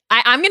way,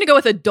 I'm going to go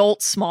with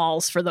adult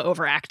Smalls for the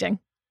overacting.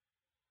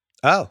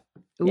 Oh.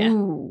 Yeah.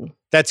 Ooh.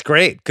 That's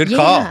great. Good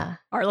call.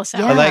 Arliss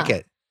Yeah. I like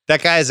it.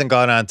 That guy hasn't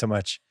gone on too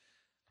much.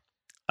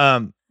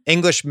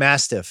 English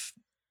Mastiff.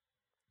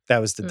 That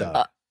was the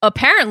dog.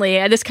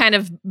 Apparently, this kind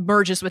of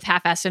merges with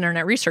half-assed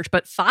internet research,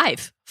 but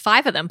five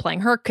of them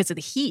playing her because of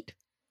the heat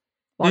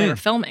while they were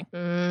filming.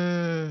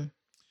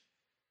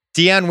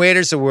 Dion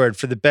Waiters Award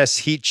for the best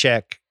heat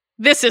check.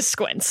 This is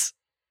Squints.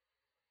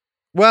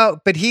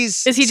 Well, but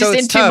is he just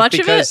in too much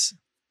of it?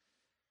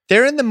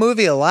 They're in the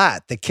movie a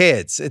lot, the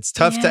kids. It's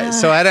tough to.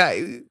 So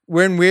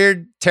we're in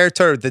weird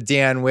territory with the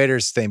Dion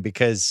Waiters thing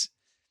because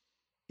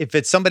if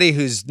it's somebody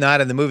who's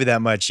not in the movie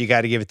that much, you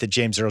got to give it to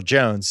James Earl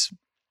Jones.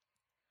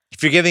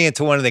 If you're giving it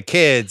to one of the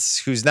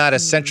kids who's not a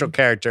central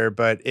character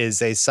but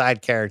is a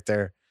side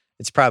character,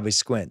 it's probably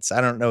Squints.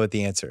 I don't know what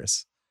the answer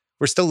is.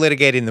 We're still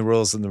litigating the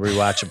rules in the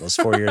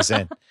rewatchables 4 years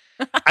in.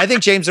 I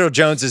think James Earl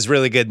Jones is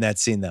really good in that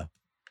scene, though.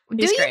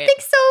 Do you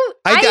think so?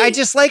 I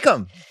just like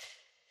him.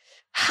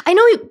 I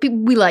know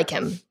we like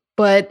him,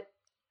 but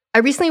I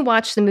recently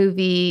watched the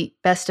movie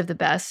Best of the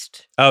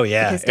Best. Oh,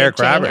 yeah. Because Eric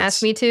Dave Chang Roberts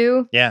asked me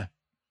to. Yeah.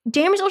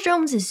 James Earl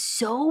Jones is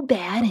so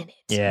bad in it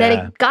Yeah. that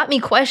it got me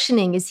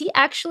questioning, is he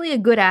actually a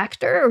good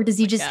actor or does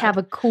he just have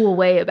a cool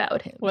way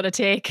about him? What a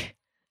take.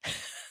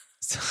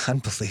 It's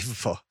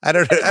unbelievable. I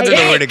don't know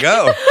where to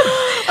go.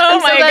 Oh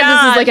I'm so my glad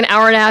God. this is like an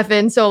hour and a half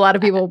in, so a lot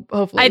of people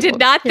hopefully. I did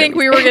not think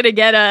we were going to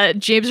get a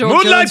James Earl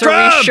Moonlight Jones. Are we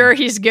Crab! sure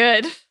he's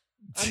good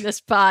on this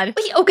pod?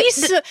 Okay,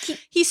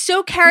 He's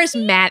so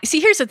charismatic.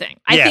 See, here's the thing.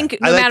 I think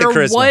no I like the matter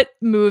charisma. what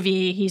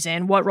movie he's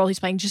in, what role he's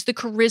playing, just the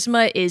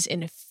charisma is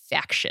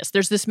infectious.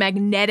 There's this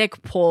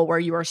magnetic pull where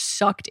you are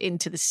sucked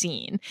into the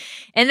scene.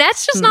 And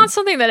that's just not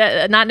something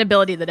that, not an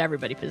ability that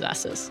everybody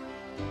possesses.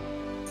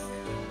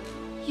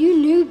 You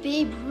knew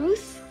Babe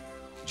Ruth?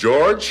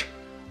 George?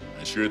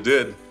 I sure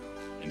did.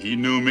 And he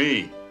knew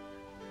me.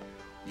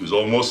 He was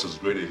almost as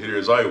great a hitter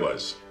as I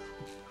was.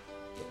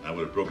 I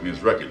would have broken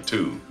his record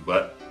too,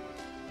 but...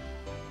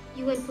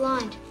 You went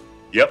blind.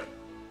 Yep.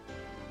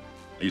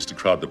 I used to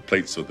crowd the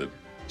plate so the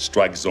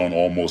strike zone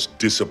almost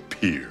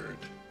disappeared.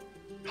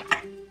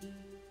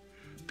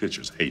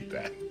 Pitchers hate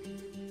that.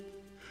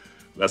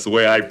 That's the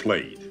way I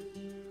played.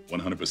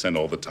 100%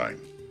 all the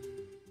time.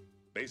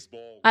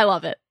 Baseball... I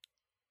love it.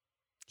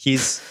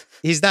 He's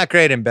not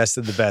great in Best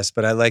of the Best,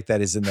 but I like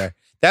that he's in there.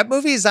 That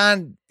movie is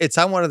on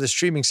one of the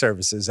streaming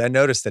services. I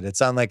noticed it.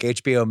 It's on like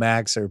HBO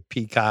Max or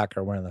Peacock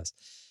or one of those.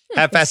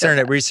 Half-assed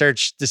internet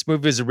research. This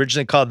movie was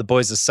originally called The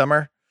Boys of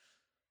Summer.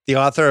 The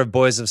author of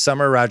Boys of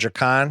Summer, Roger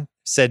Kahn,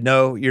 said,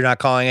 no, you're not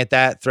calling it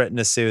that, threatened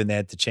to sue, and they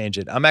had to change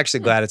it. I'm actually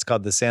glad it's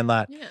called The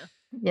Sandlot.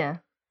 Yeah.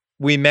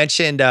 We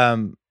mentioned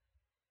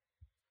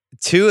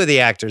two of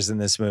the actors in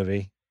this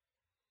movie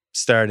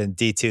starred in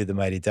D2, The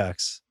Mighty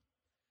Ducks,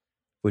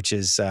 which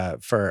is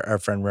for our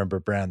friend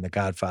Rembert Brown, the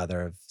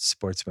godfather of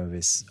sports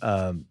movies.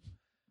 The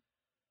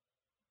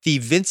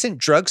Vincent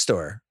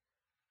drugstore,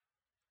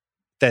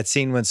 that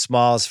scene when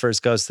Smalls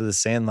first goes to the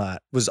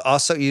Sandlot, was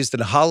also used in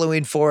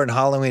Halloween 4 and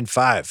Halloween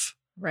 5.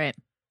 Right.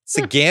 It's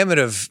a gamut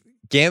of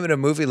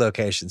movie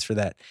locations for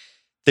that.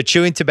 The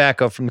chewing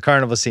tobacco from the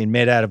carnival scene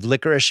made out of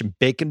licorice and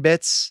bacon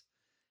bits.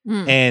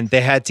 And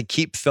they had to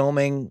keep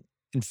filming,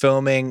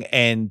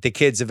 and the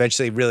kids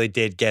eventually really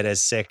did get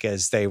as sick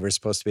as they were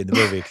supposed to be in the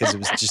movie because it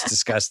was just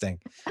disgusting.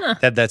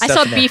 That I stuff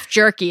saw in there. beef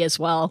jerky as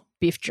well.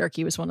 Beef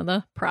jerky was one of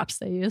the props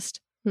they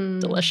used.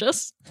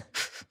 Delicious.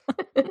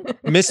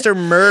 Mr.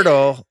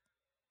 Myrtle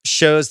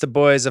shows the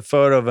boys a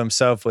photo of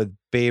himself with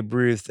Babe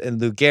Ruth and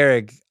Lou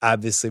Gehrig,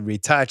 obviously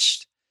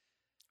retouched.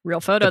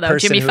 Real photo, The though.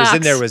 person Jimmy who Fox. was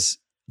in there was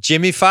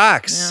Jimmy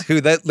Fox,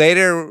 who that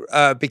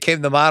later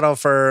became the model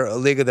for A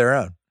League of Their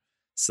Own.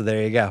 So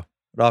there you go.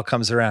 It all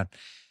comes around.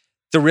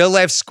 the real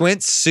life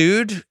Squint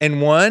sued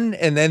and won,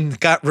 and then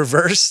got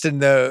reversed in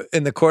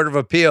the Court of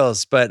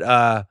Appeals.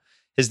 But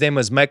his name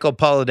was Michael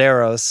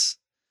Polideros,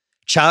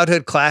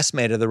 childhood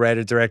classmate of the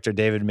writer-director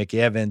David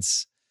Mickey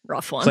Evans.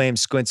 Rough one.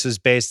 Claims Squints was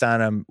based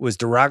on him, was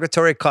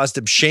derogatory, caused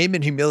him shame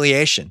and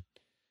humiliation.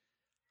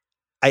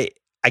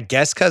 I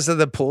guess because of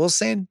the pool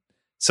scene.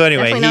 So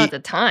anyway, Definitely not at the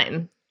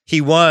time.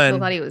 He won. I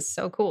thought he was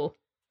so cool.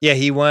 Yeah,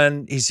 he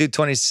won. He sued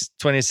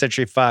 20th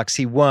Century Fox.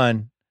 He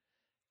won,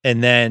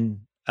 and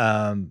then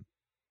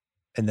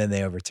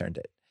they overturned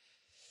it.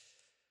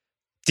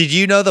 Did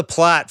you know the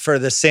plot for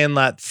the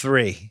Sandlot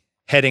 3,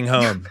 Heading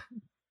Home?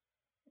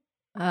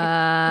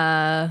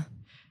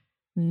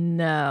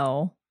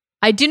 No.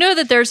 I do know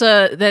that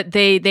that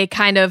they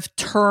kind of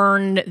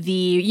turn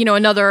the,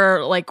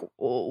 another like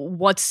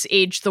what's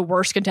age the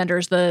worst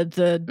contenders,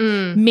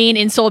 the main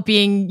insult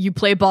being you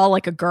play ball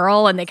like a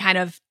girl, and they kind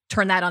of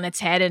turn that on its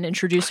head and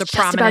introduce a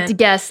prominent. Just about to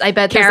guess. I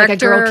bet character. There's like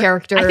a girl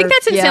character. I think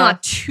that's in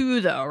Sandlot 2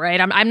 though, right?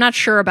 I'm not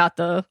sure about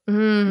the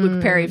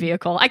Luke Perry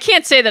vehicle. I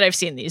can't say that I've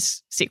seen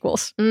these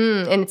sequels.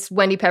 And it's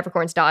Wendy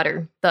Peppercorn's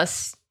daughter,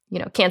 thus,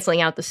 canceling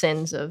out the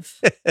sins of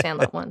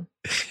Sandlot 1.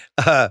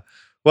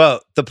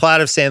 Well, the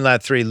plot of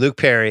Sandlot 3, Luke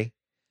Perry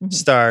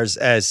stars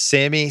as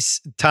Tommy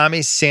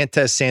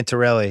Santa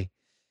Santarelli.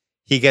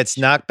 He gets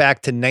knocked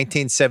back to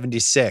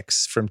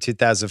 1976 from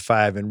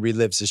 2005 and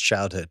relives his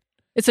childhood.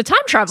 It's a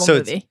time travel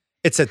movie.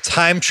 It's a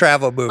time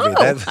travel movie.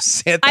 Oh,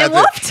 I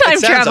love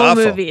time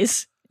travel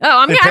movies. Oh,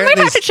 I might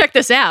have to check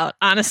this out,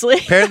 honestly.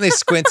 Apparently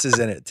Squints is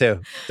in it too.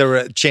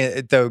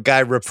 The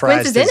guy reprised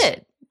Squints is in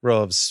it.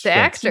 Role of The Squints.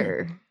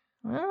 actor.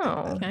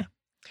 Oh. Okay.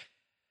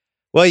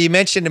 Well, you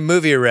mentioned the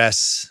movie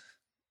arrests.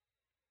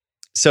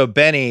 So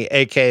Benny,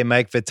 a.k.a.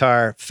 Mike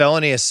Vitar,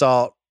 felony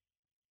assault.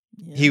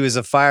 Yeah. He was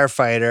a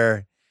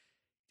firefighter.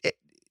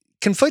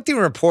 Conflicting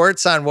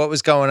reports on what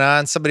was going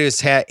on. Somebody was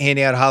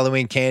handing out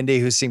Halloween candy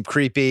who seemed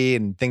creepy,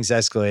 and things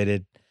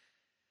escalated.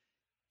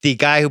 The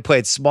guy who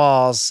played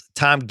Smalls,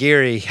 Tom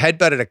Geary,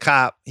 headbutted a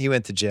cop. He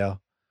went to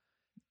jail.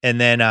 And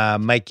then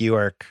Mike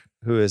York,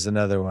 who is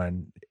another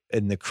one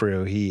in the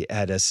crew, he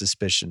had a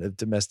suspicion of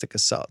domestic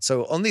assault.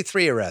 So only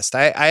 3 arrests.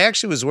 I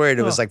actually was worried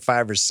it was like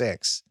 5 or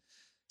 6.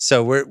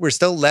 So we're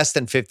still less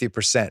than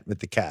 50% with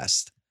the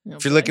cast.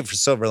 If you're looking for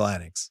silver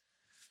linings.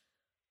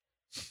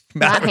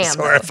 Mallory's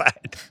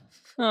horrified.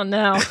 Oh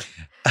no.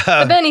 If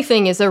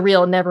anything, is a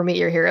real never meet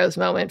your heroes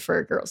moment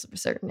for girls of a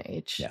certain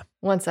age. Yeah.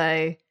 Once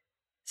I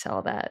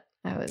saw that,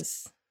 I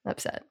was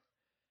upset.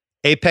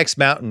 Apex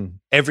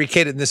Mountain. Every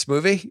kid in this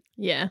movie?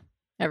 Yeah.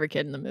 Every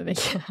kid in the movie.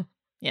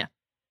 Yeah.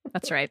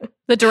 That's right.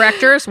 The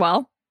director as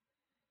well.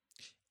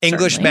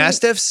 English Certainly.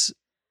 Mastiffs?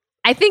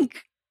 I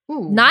think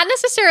not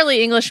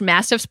necessarily English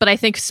Mastiffs, but I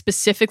think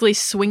specifically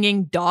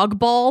swinging dog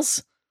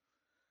balls.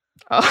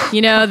 Oh,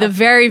 the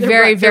very,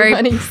 very, very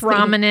running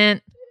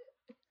prominent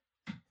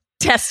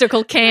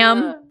testicle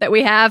cam that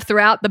we have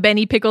throughout the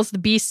Benny Pickles the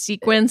Beast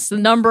sequence. The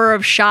number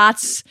of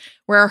shots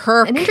where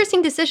an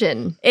interesting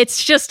decision.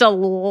 It's just a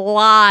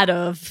lot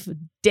of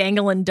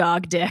dangling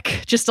dog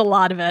dick. Just a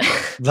lot of it.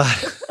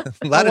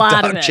 a lot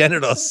of dog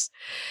genitals.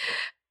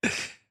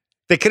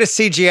 They could have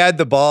CGI'd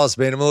the balls,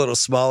 made them a little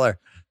smaller.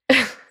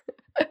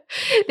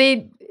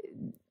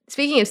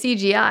 Speaking of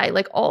CGI,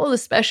 like all of the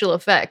special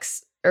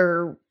effects,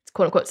 or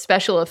quote unquote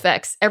special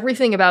effects,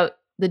 everything about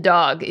the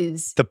dog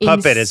is the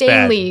puppet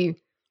insanely, is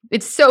bad.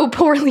 It's so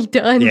poorly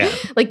done. Yeah.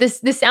 Like the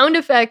sound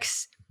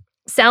effects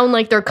sound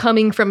like they're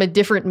coming from a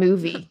different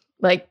movie,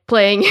 like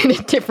playing in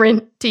a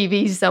different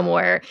TV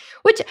somewhere,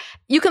 which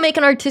you can make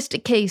an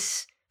artistic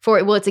case for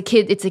it. Well, it's a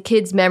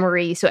kid's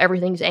memory, so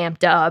everything's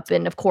amped up,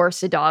 and of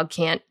course a dog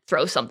can't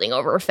throw something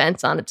over a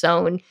fence on its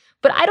own.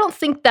 But I don't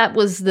think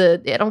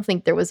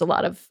there was a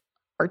lot of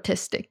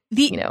artistic,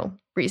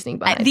 reasoning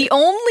behind it.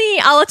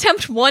 I'll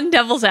attempt one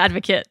devil's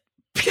advocate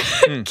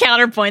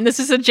counterpoint. This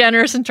is a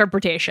generous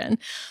interpretation,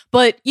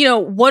 but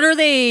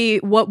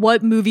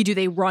what movie do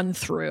they run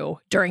through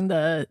during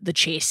the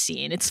chase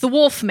scene? It's the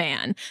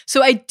Wolfman.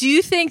 So I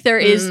do think there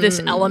is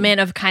this element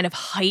of kind of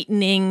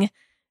heightening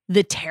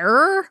the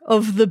terror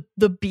of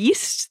the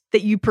beast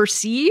that you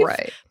perceive,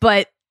 right?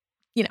 But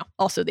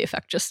also the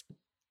effect just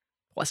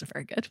wasn't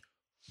very good.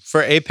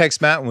 For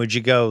Apex Mountain, would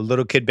you go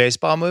little kid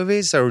baseball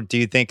movies, or do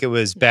you think it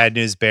was Bad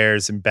News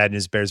Bears and Bad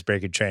News Bears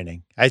Breaking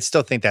Training? I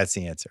still think that's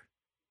the answer.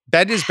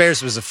 Bad News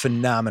Bears was a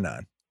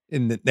phenomenon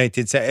in the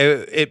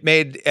 1970s. It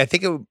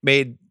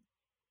made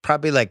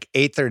probably like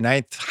 8th or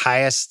 9th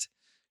highest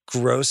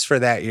gross for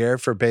that year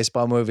for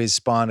baseball movies,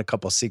 spawned a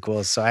couple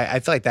sequels. So I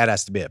feel like that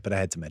has to be it, but I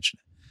had to mention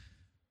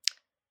it.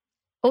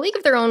 A League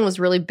of Their Own was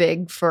really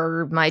big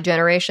for my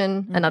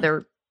generation,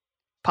 another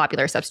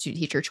popular substitute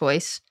teacher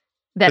choice.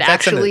 That's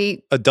actually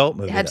an adult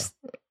movie.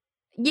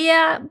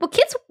 Yeah, well,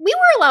 kids, we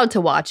were allowed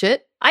to watch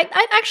it. I'd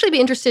actually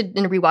be interested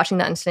in rewatching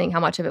that and seeing how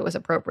much of it was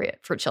appropriate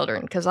for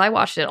children, because I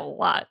watched it a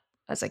lot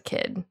as a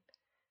kid.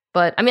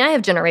 But I mean, I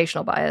have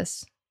generational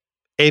bias.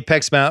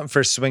 Apex Mountain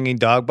for swinging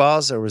dog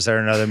balls, or was there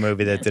another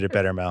movie that did it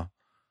better, Mel?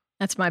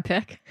 That's my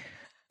pick.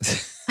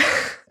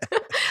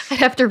 I'd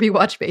have to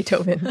rewatch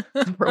Beethoven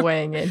for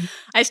weighing in.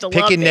 I still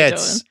love Beethoven.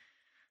 Nits.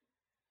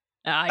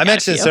 I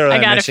mentioned this earlier.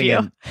 I got a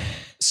few.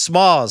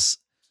 Smalls.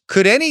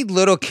 Could any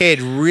little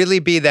kid really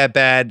be that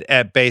bad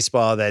at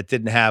baseball that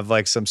didn't have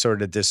like some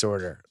sort of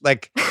disorder?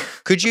 Like,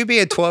 could you be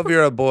a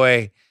 12-year-old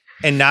boy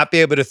and not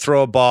be able to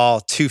throw a ball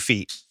 2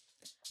 feet?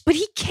 But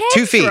he can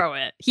 2 feet. throw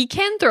it. He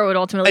can throw it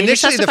ultimately.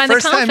 Initially, the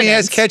first time he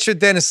has catch with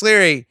Dennis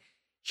Leary,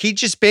 he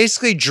just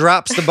basically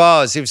drops the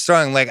ball as he was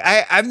throwing. Like,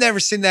 I've never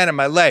seen that in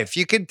my life.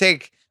 You could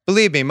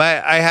believe me,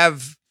 I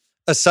have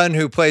a son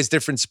who plays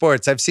different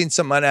sports. I've seen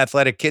some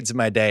unathletic kids in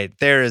my day.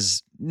 There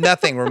is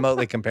nothing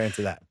remotely comparing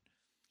to that.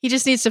 He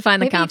just needs to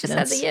find the Maybe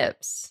confidence. He just has the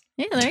yips.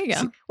 Yeah, there you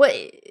go.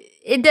 Well,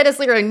 Dennis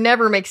Leary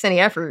never makes any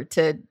effort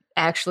to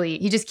actually.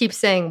 He just keeps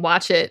saying,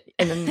 "Watch it,"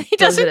 and then He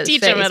doesn't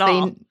teach him at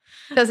all.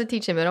 He doesn't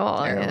teach him at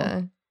all.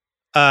 Terrible.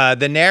 Yeah.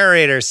 The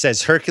narrator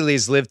says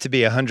Hercules lived to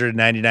be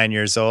 199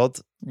 years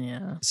old.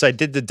 Yeah. So I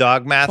did the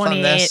dog math 28.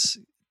 on this.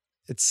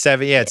 It's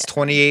 7. Yeah, it's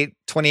 28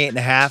 and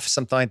a half,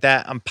 something like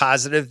that. I'm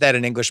positive that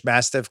an English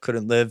Mastiff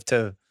couldn't live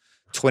to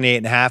 28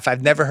 and a half.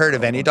 I've never heard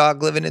of any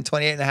dog living in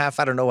 28 and a half.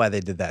 I don't know why they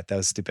did that. That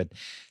was stupid.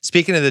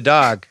 Speaking of the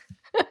dog.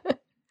 All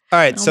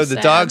right. So the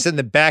dog's in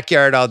the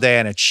backyard all day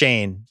on a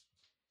chain.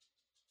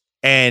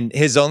 And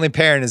his only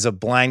parent is a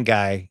blind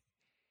guy.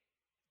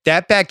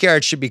 That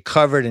backyard should be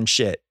covered in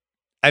shit.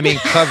 I mean,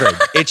 covered.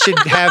 It should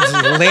have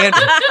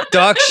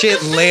dog shit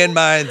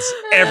landmines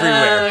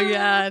everywhere. Oh,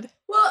 God.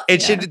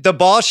 The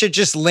ball should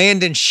just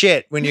land in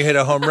shit when you hit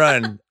a home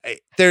run.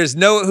 There's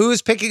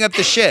who's picking up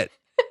the shit?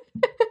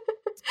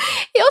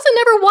 He also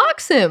never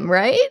walks him,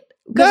 right?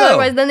 Because No.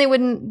 otherwise, then they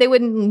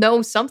wouldn't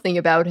know something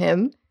about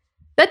him.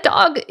 That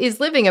dog is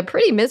living a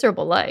pretty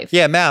miserable life.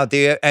 Yeah, Mal, do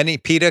you have any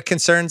PETA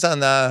concerns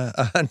on I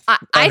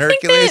Hercules?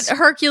 think that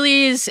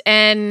Hercules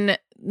and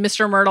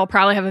Mr. Myrtle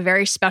probably have a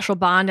very special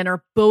bond and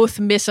are both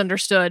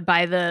misunderstood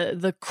by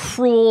the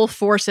cruel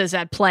forces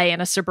at play in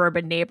a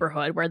suburban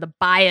neighborhood where the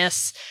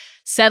bias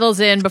settles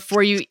in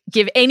before you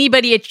give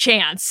anybody a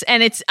chance.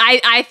 And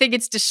I think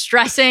it's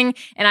distressing,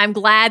 and I'm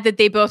glad that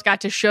they both got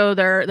to show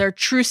their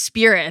true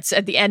spirits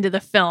at the end of the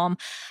film.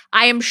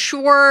 I am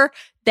sure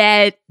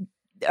that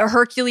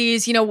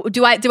Hercules,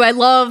 do I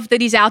love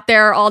that he's out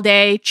there all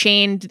day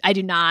chained? I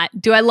do not.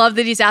 Do I love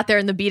that he's out there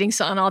in the beating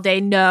sun all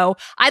day? No.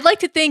 I'd like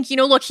to think,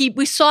 look,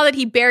 we saw that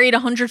he buried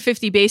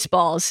 150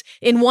 baseballs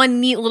in one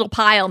neat little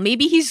pile.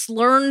 Maybe he's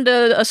learned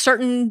a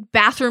certain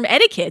bathroom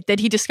etiquette that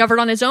he discovered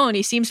on his own.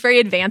 He seems very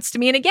advanced to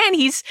me. And again,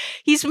 he's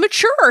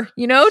mature,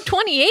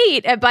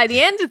 28 by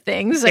the end of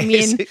things. I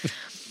mean,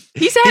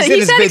 he's had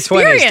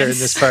experience during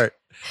this part.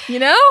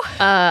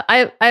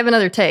 I have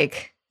another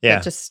take. Yeah.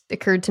 That just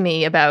occurred to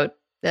me about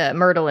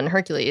Myrtle and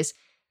Hercules.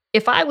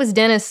 If I was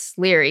Dennis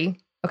Leary,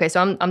 okay,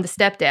 so I'm the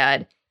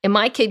stepdad, and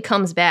my kid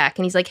comes back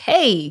and he's like,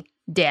 "Hey,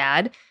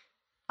 Dad,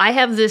 I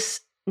have this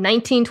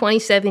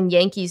 1927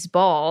 Yankees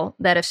ball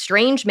that a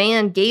strange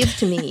man gave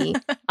to me.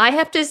 I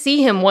have to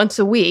see him once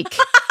a week,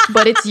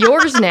 but it's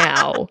yours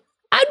now."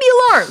 I'd be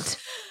alarmed.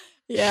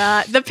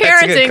 Yeah, the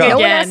parenting call. No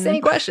one again. asks any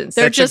questions.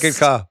 They're That's a good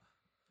call.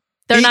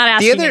 They're not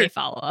asking other- any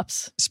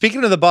follow-ups.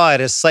 Speaking of the ball, I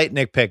had a slight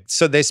nitpick.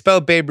 So they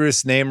spelled Babe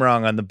Ruth's name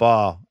wrong on the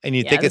ball, and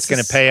you think it's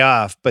going to pay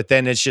off, but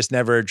then it's just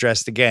never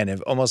addressed again. It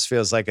almost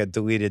feels like a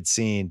deleted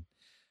scene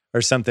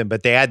or something,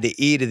 but they add the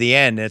E to the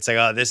end, and it's like,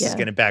 oh, this is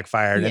going to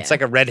backfire. And it's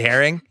like a red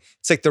herring.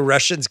 It's like the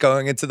Russians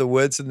going into the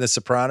woods in The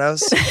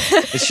Sopranos.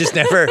 It's just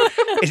never,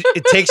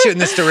 it takes you in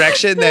this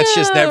direction that's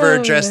just never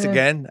addressed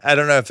again. I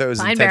don't know if it was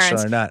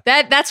intentional or not.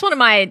 That's one of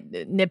my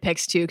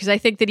nitpicks too, because I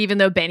think that even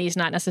though Benny's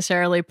not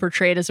necessarily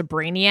portrayed as a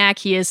brainiac,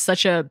 he is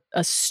such a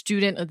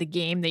student of the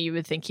game that you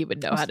would think he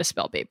would know how to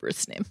spell Babe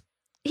Ruth's name.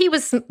 He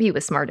was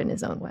smart in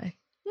his own way.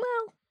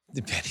 Well,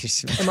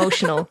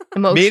 Emotional.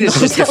 Mina's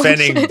just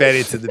defending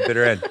Betty to the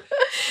bitter end.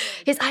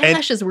 His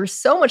eyelashes were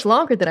so much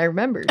longer than I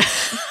remembered.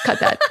 Cut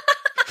that.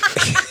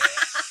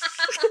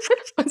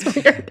 That's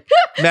weird.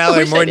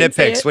 Mallory, more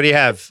nitpicks. What do you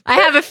have? I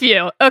have a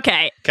few.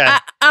 Okay.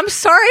 I'm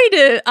sorry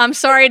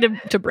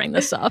to bring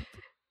this up.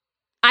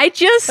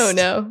 Oh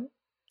no.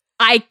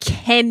 I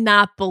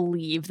cannot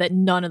believe that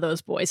none of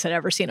those boys had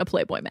ever seen a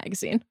Playboy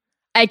magazine.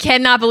 I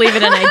cannot believe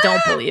it, and I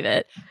don't believe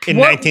it. In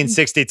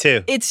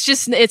 1962.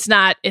 It's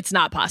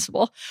not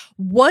possible.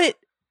 What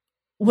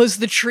was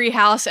the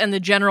treehouse and the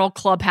general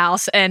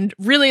clubhouse and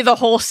really the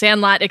whole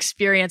Sandlot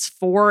experience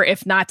for,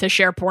 if not to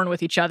share porn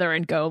with each other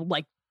and go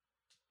like,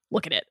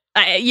 look at it.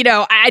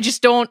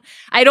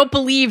 I don't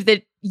believe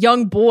that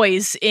young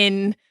boys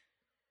in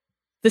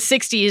the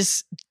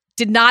 60s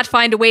did not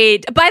find a way.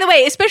 By the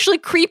way, especially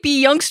creepy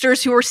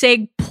youngsters who are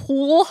saying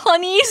pool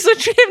honeys,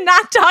 which we have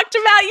not talked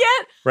about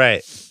yet.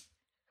 Right.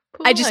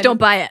 I just don't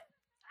buy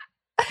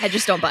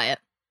it.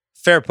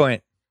 Fair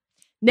point.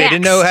 Next.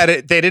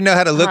 They didn't know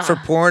how to look for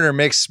porn or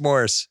make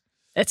s'mores.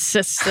 It's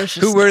just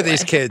who were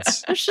these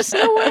kids? There's just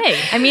no way.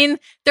 I mean,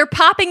 they're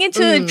popping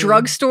into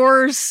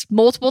drugstores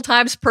multiple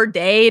times per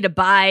day to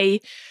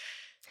buy,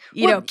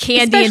 candy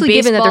and baseballs.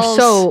 Given that they're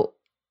so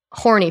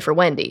horny for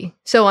Wendy.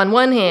 So on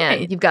one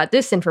hand, you've got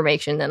this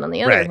information, then on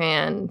the other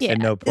hand, and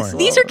no porn.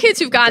 These are kids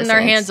who've gotten their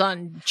hands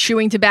on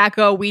chewing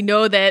tobacco. We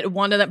know that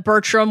one of them,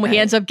 Bertram, he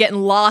ends up getting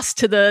lost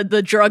to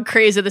the drug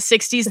craze of the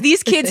 60s.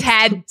 These kids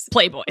had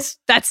Playboys.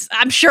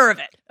 I'm sure of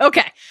it.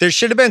 Okay. There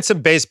should have been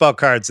some baseball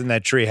cards in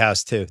that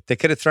treehouse too. They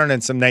could have thrown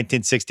in some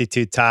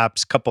 1962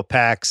 tops, couple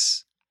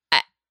packs.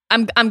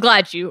 I'm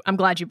glad you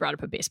brought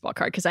up a baseball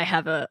card because I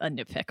have a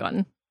nitpick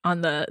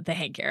on the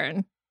Hank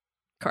Aaron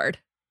card.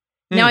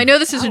 Now, I know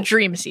this is a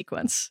dream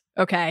sequence,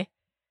 okay?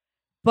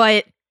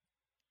 But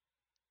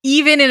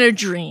even in a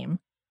dream,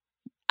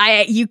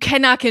 you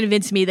cannot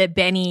convince me that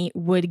Benny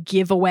would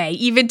give away,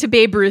 even to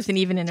Babe Ruth and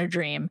even in a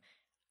dream,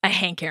 a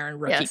Hank Aaron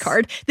rookie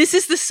card. This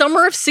is the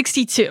summer of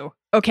 62,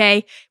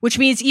 okay? Which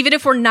means even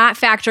if we're not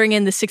factoring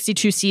in the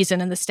 62 season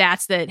and the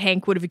stats that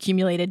Hank would have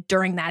accumulated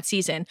during that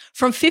season,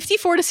 from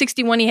 54 to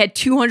 61, he had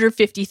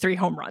 253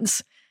 home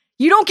runs.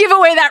 You don't give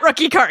away that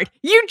rookie card.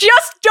 You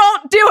just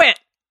don't do it.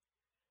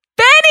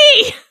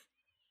 Benny!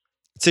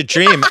 It's a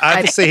dream.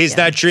 Obviously, he's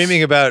not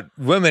dreaming about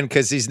women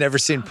because he's never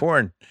seen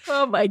porn.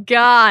 Oh my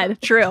God.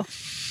 True.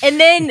 And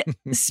then,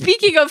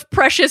 speaking of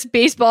precious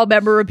baseball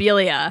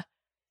memorabilia,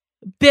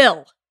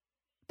 Bill,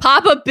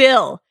 Papa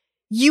Bill,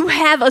 you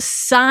have a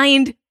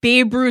signed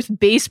Babe Ruth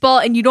baseball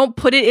and you don't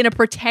put it in a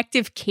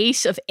protective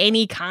case of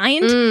any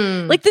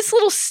kind? Like this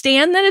little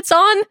stand that it's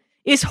on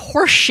is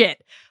horseshit.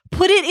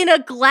 Put it in a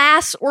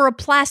glass or a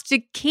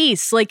plastic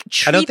case. Like,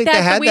 treat I don't think that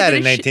they had the way that that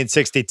in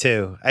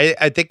 1962.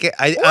 I think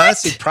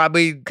honestly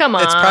probably Come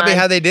that's on. probably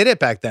how they did it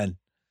back then.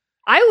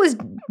 I was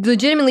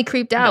legitimately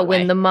creeped out No way.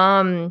 when the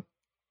mom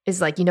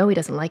is like, he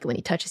doesn't like it when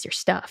he touches your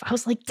stuff. I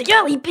was like,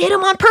 yo, he bit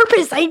him on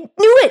purpose. I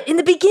knew it in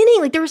the beginning.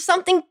 Like there was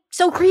something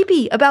so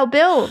creepy about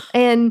Bill.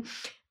 And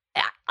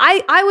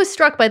I was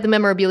struck by the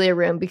memorabilia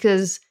room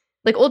because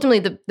like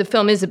ultimately the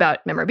film is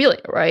about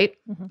memorabilia, right?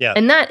 Yeah.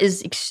 And that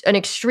is an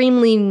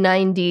extremely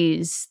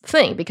 90s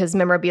thing because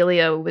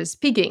memorabilia was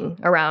peaking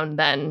around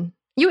then.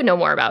 You would know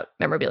more about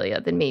memorabilia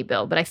than me,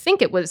 Bill, but I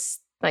think it was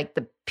like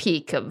the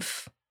peak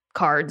of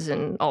cards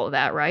and all of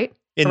that, right?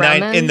 In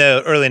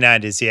the early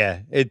 90s,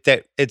 yeah.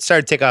 It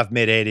started to take off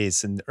mid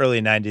 80s and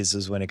early 90s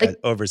is when it got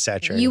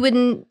oversaturated. You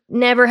would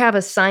never have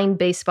a signed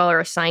baseball or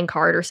a signed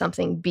card or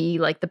something be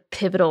like the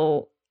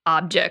pivotal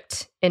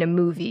object in a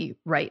movie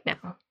right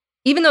now.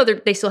 Even though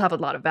they still have a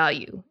lot of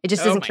value. It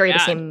just doesn't carry the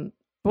same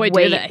weight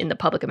in the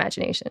public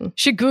imagination.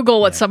 Should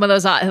Google what some of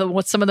those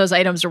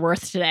items are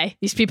worth today.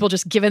 These people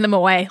just giving them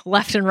away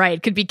left and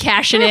right. Could be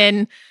cashing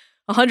in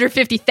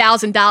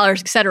 $150,000,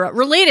 etc.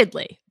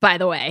 Relatedly, by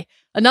the way,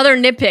 another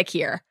nitpick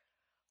here.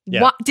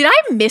 Yeah. Did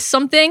I miss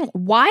something?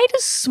 Why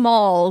does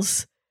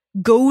Smalls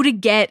go to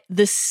get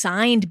the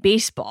signed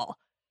baseball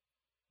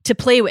to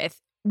play with?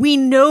 We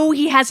know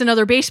he has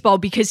another baseball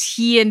because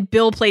he and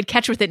Bill played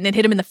catch with it and it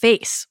hit him in the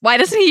face. Why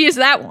doesn't he use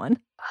that one?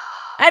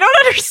 I don't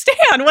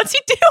understand. What's he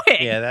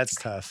doing? Yeah, that's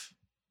tough.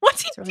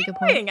 What's he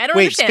doing? I don't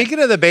understand. Speaking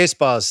of the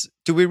baseballs,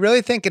 do we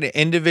really think an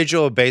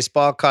individual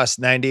baseball cost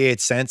 98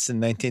 cents in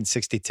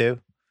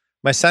 1962?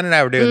 My son and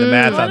I were doing the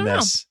math on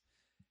this.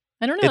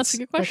 I don't know. That's a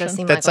good question. That does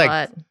seem That's like a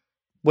like- lot.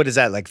 What is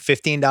that, like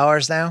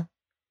 $15 now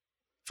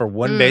for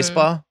one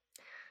baseball?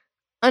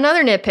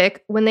 Another nitpick,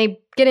 when they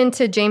get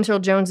into James Earl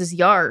Jones's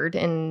yard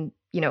and,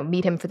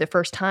 meet him for the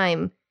first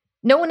time,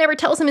 no one ever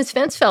tells him his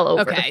fence fell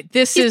over. Okay,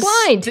 He's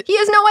blind. He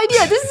has no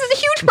idea. This is a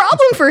huge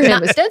problem for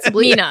him,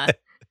 ostensibly. Mina,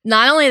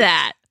 not only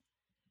that,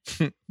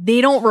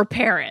 they don't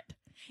repair it.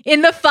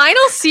 In the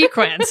final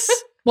sequence,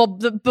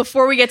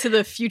 before we get to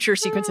the future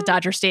sequence at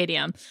Dodger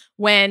Stadium,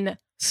 when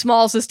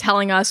Smalls is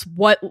telling us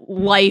what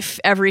life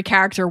every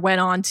character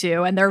went on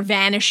to, and they're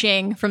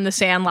vanishing from the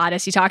Sandlot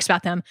as he talks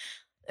about them,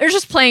 they're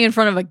just playing in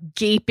front of a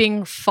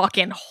gaping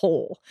fucking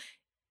hole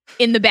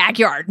in the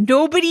backyard.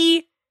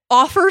 Nobody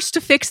offers to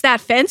fix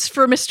that fence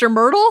for Mr.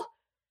 Myrtle?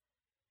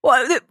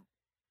 What?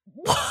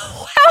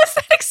 How is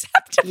that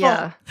acceptable?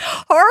 Yeah.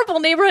 Horrible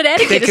neighborhood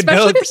etiquette,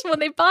 especially for someone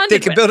they bonded They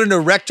could with. build an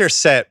erector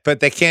set,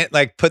 but they can't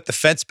put the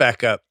fence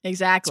back up.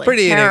 Exactly. It's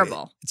pretty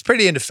terrible. It's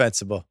pretty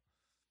indefensible.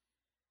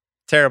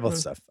 Terrible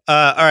stuff.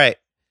 All right.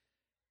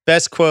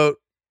 Best quote.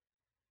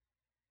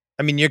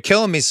 I mean, "You're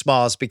killing me,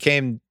 Smalls"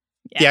 became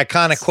the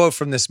iconic quote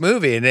from this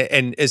movie,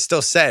 and is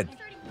still said.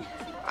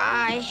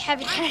 I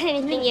haven't had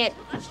anything yet,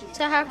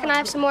 so how can I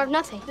have some more of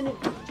nothing?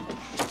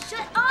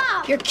 Shut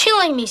up! You're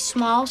killing me,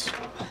 Smalls.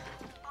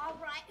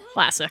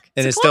 Classic.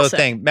 And it's a still a classic.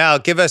 thing. Mal,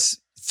 give us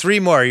 3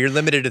 more. You're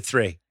limited to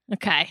 3.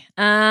 Okay.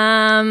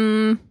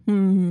 I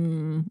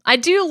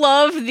do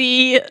love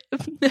the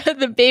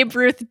the Babe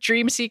Ruth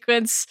dream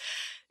sequence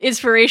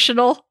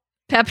inspirational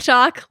pep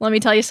talk. Let me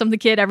tell you something,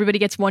 kid. Everybody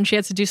gets one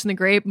chance to do something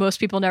great. Most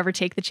people never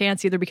take the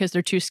chance, either because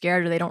they're too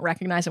scared or they don't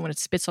recognize it when it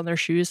spits on their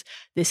shoes.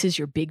 This is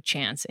your big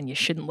chance, and you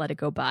shouldn't let it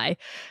go by.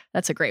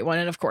 That's a great one.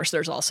 And of course,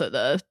 there's also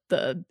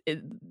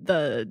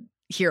the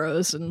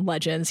heroes and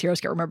legends. Heroes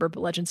get remembered,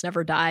 but legends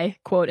never die.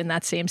 Quote in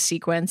that same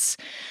sequence.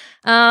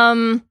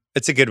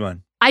 It's a good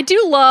one. I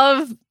do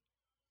love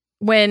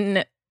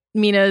when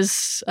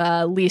Mina's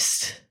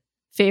least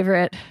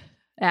favorite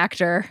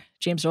actor,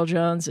 James Earl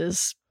Jones,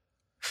 is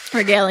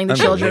regaling the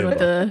children with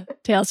the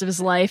tales of his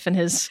life and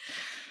his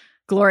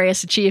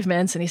glorious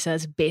achievements. And he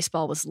says,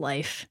 baseball was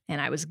life, and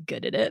I was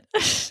good at it. I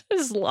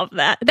just love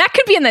that. That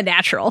could be in The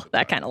Natural,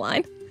 that kind of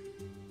line.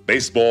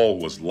 Baseball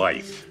was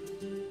life,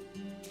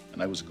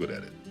 and I was good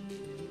at it.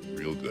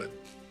 Real good.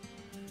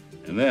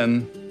 And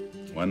then,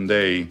 one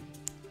day,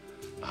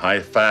 a high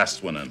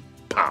fast went and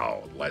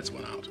pow, the lights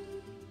went out.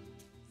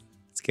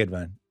 It's a good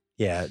one.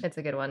 Yeah. It's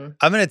a good one.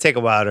 I'm going to take a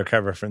while to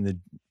recover from the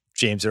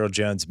James Earl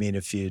Jones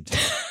Mina feud.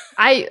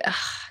 God,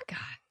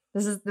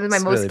 this is my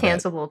It's most really bad.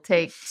 cancelable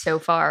take so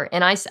far.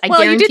 And I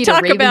Well, you guarantee did the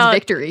talk Ravens about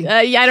victory.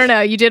 Yeah, I don't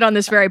know. You did on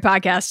this very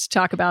podcast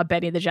talk about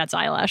Betty the Jet's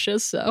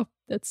eyelashes, so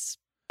that's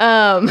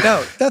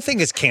No, nothing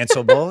is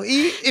cancelable.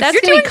 If That's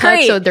you're going to doing be cut,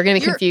 great. so they're going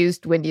to be You're-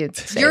 confused when you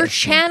say you're it.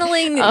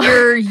 channeling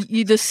Oh.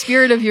 the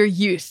spirit of your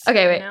youth.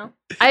 Okay, wait. you know?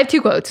 I have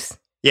 2 quotes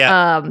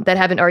that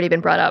haven't already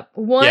been brought up.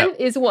 One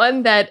is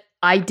one that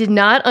I did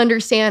not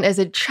understand as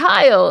a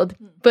child,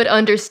 but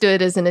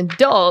understood as an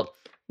adult,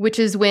 which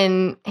is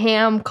when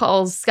Ham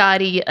calls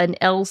Scotty an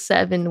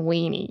L7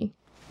 weenie.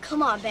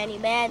 Come on, Benny,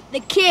 man. The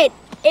kid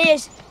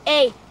is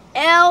a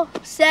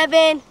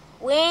L7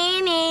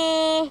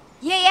 weenie.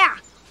 Yeah.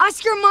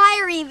 Oscar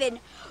Mayer even.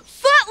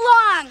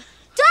 Footlong.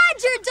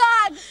 Dodger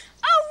dog.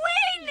 A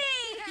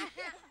weenie.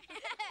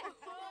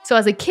 So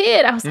as a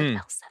kid, I was like,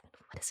 L7,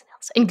 what is an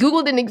L7? And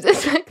Google didn't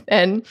exist back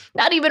then.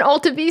 Not even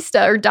Alta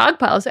Vista or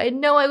Dogpile. So I had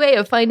no way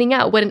of finding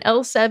out what an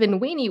L7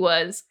 weenie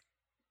was.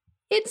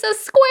 It's a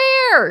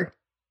square.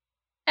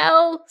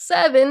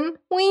 L7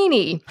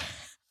 weenie.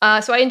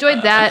 So I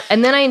enjoyed that.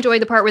 And then I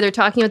enjoyed the part where they're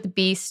talking about the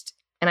beast.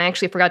 And I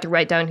actually forgot to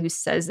write down who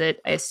says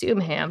it. I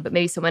assume Ham, but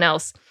maybe someone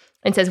else.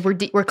 And says,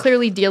 we're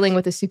clearly dealing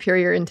with a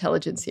superior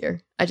intelligence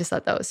here. I just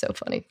thought that was so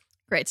funny.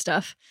 Great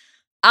stuff.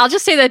 I'll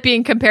just say that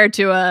being compared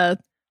to a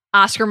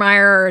Oscar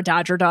Mayer or a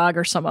Dodger dog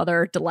or some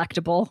other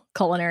delectable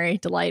culinary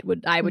delight,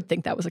 I would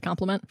think that was a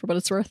compliment for what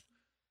it's worth.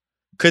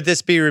 Could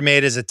this be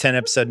remade as a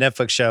 10-episode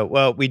Netflix show?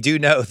 Well, we do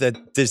know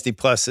that Disney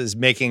Plus is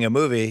making a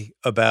movie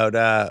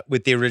about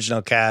with the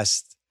original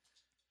cast.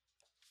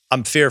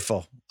 I'm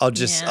fearful. I'll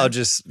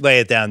just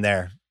lay it down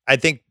there. I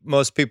think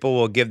most people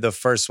will give the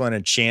first one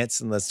a chance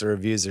unless the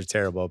reviews are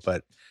terrible,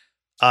 but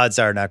odds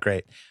are not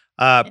great.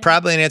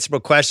 Probably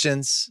unanswerable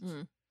questions.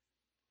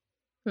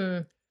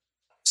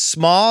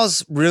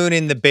 Smalls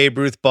ruining the Babe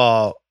Ruth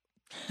ball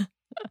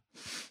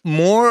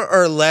more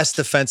or less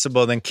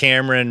defensible than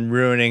Cameron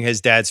ruining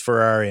his dad's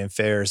Ferrari and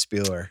Ferris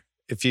Bueller?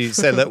 If you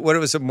said that, what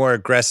was a more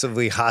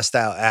aggressively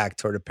hostile act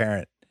toward a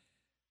parent?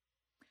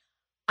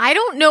 I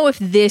don't know if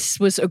this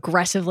was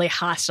aggressively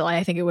hostile.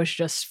 I think it was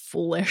just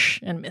foolish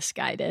and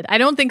misguided. I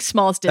don't think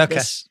Smalls did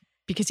this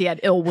because he had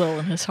ill will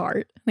in his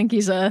heart. I think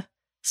he's a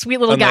sweet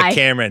little Unlike guy.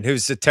 Cameron,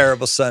 who's a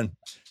terrible son.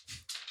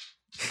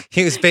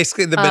 He was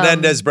basically the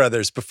Menendez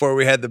brothers before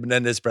we had the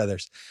Menendez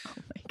brothers.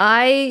 All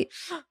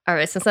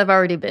right, since I've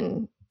already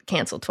been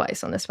canceled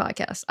twice on this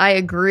podcast, I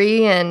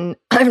agree, and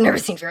I've never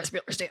seen Ferris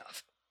Bueller's Day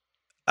Off.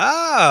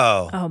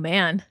 Oh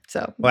man.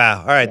 So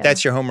wow. All right, yeah.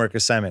 that's your homework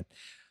assignment.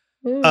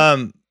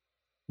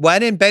 Why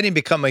didn't Benny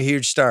become a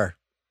huge star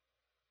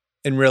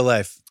in real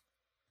life?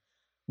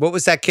 What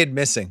was that kid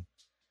missing?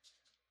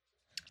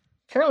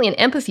 Apparently an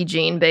empathy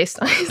gene based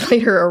on his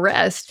later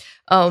arrest.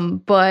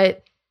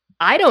 But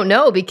I don't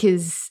know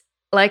because,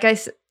 like I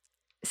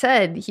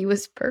said, he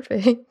was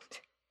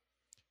perfect.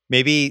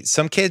 Maybe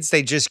some kids,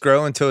 they just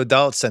grow into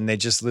adults and they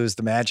just lose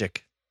the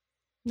magic.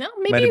 No,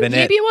 Might have been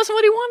maybe it wasn't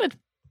what he wanted.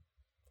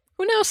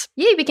 Who knows?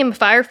 Yeah, he became a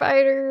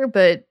firefighter,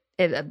 but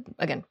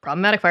again,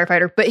 problematic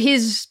firefighter. But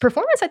his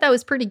performance, I thought,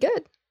 was pretty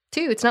good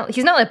too.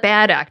 He's not a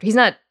bad actor. He's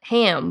not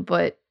Ham,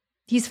 but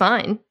he's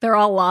fine. They're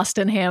all lost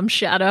in Ham's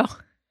shadow.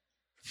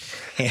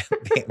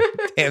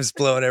 Ham's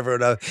blowing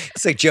everyone up.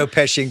 It's like Joe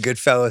Pesci in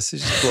Goodfellas.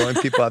 He's just blowing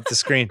people off the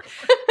screen.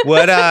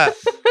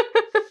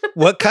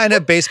 What kind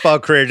of baseball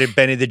career did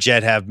Benny the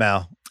Jet have,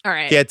 Mal? All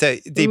right.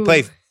 Did he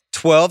play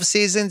 12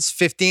 seasons,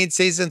 15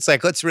 seasons?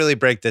 Like, let's really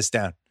break this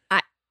down.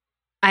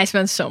 I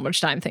spent so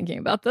much time thinking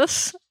about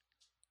this.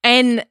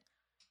 And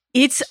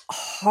it's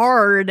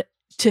hard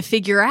to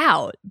figure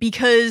out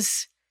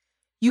because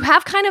you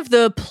have kind of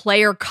the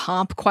player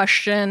comp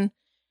question,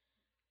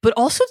 but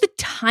also the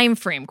time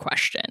frame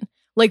question.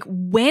 Like,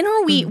 when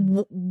are we,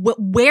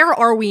 where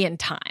are we in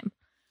time?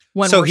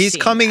 So he's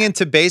coming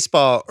into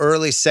baseball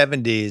early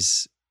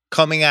 70s,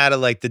 coming out of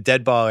like the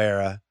dead ball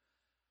era,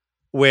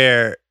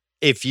 where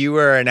if you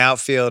were an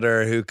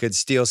outfielder who could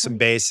steal some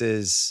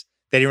bases,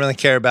 they didn't really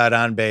care about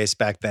on base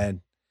back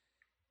then.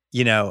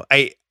 You know,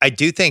 I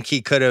do think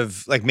he could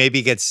have, like,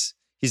 maybe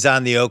he's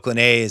on the Oakland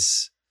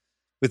A's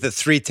with a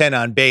 .310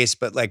 on base,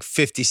 but like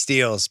 50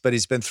 steals, but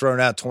he's been thrown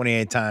out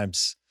 28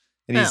 times.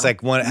 And he's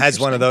like has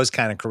one of those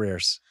kind of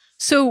careers.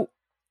 So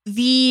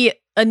the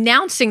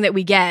announcing that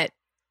we get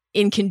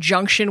in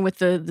conjunction with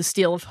the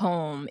steal of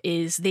home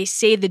is they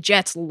say the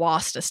Jets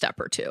lost a step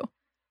or two.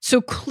 So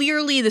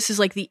clearly this is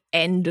like the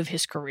end of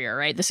his career,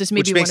 right? This is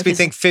maybe Which makes one of me his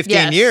think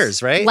 15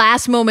 years, right?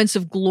 last moments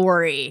of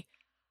glory.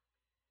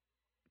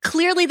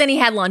 Clearly then he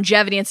had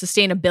longevity and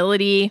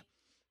sustainability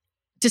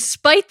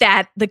despite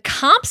that, the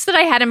comps that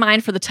I had in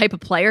mind for the type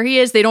of player he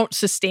is, they don't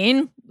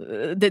sustain.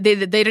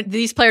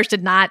 These players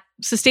did not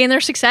sustain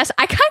their success.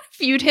 I kind of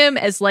viewed him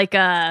as like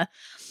a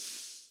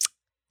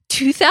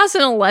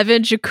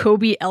 2011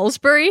 Jacoby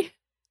Ellsbury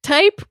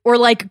type, or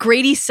like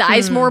Grady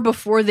Sizemore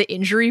before the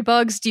injury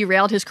bugs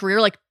derailed his career,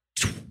 like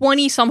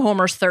 20 some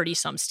homers, 30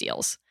 some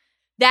steals.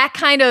 That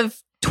kind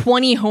of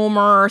 20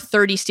 homer,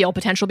 30 steal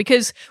potential,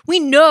 because we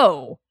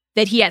know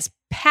that he has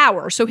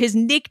power. So his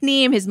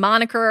nickname, his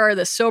moniker,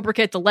 the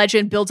sobriquet, the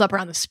legend builds up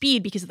around the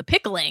speed because of the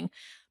pickling.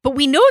 But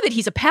we know that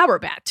he's a power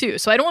bat too.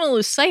 So I don't want to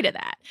lose sight of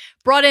that.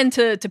 Brought in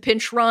to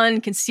pinch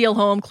run, can steal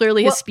home.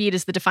 Clearly his speed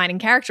is the defining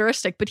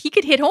characteristic, but he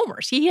could hit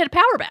homers. He had a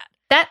power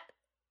bat.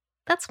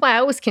 That's why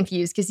I was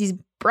confused, because he's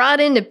brought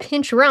in to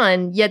pinch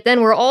run, yet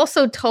then we're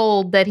also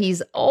told that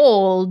he's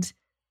old,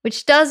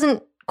 which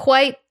doesn't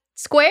quite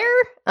square.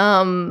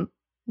 Most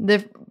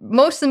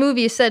of the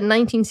movie is set in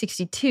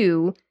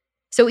 1962.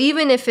 So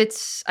even if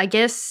it's, I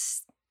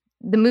guess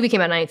the movie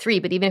came out in 93,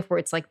 but even if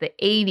it's like the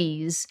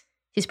 80s,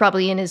 he's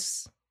probably in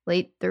his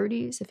late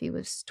 30s if he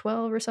was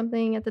 12 or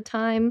something at the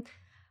time.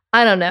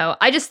 I don't know.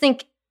 I just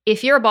think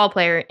if you're a ball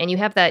player and you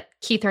have that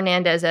Keith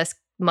Hernandez-esque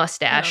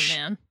mustache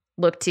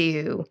look to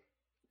you,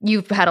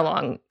 you've had a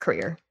long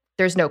career.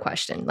 There's no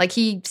question. Like,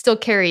 he still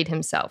carried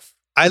himself.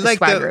 I like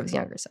the swagger of his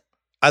younger self.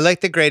 I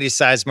like the Grady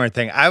Sizemore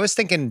thing. I was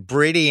thinking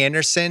Brady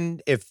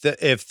Anderson, if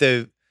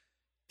the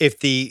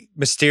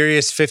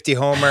mysterious 50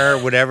 homer,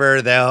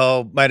 whatever the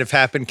hell might have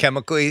happened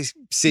chemically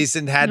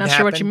season hadn't happened. Not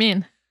sure what you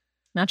mean.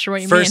 Not sure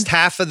what you First mean.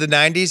 half of the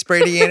 90s,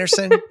 Brady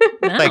Anderson.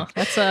 No, like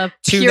that's a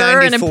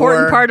pure and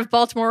important part of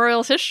Baltimore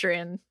Royals history,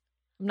 and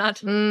I'm not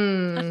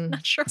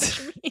sure what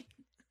you mean.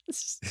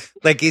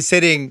 Like, he's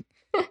hitting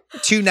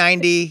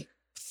 290,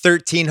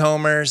 13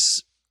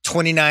 homers,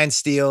 29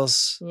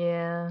 steals.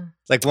 Yeah.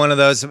 Like one of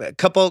those, a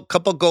couple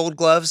Gold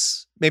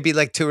Gloves, maybe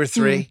like 2 or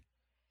 3.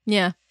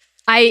 Yeah.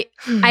 I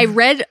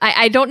read,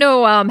 I don't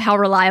know how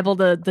reliable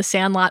the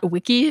Sandlot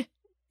wiki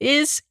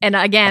is. And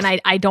again,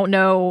 I don't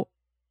know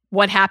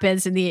what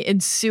happens in the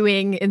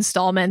ensuing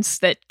installments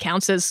that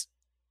counts as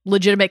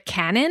legitimate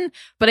canon,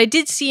 but I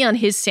did see on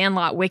his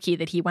Sandlot wiki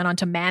that he went on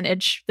to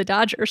manage the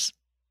Dodgers.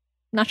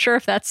 Not sure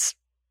if that's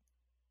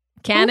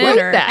canon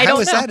or that? I don't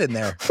How is know. that in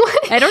there?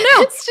 I don't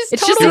know. It's just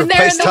It's totally just in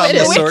there in Tom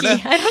the Lasorda?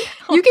 wiki. I don't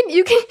know.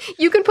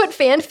 You can put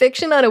fan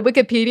fiction on a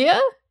Wikipedia.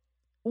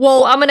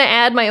 Well, I'm going to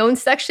add my own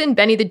section.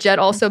 Benny the Jet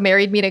also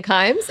married Mina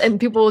Kimes, and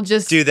people will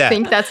just Do that.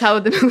 think that's how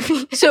the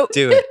movie. So,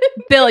 Do it.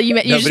 Bill, you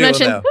just Nobody will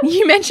mentioned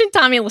you mentioned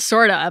Tommy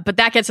Lasorda, but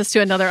that gets us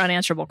to another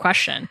unanswerable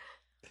question.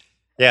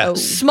 Yeah. Oh.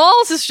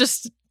 Smalls is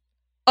just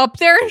up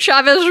there in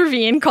Chavez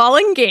Ravine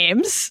calling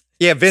games.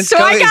 Yeah, Vince So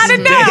I gotta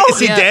know. Is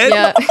he Yeah, dead?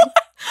 Yeah.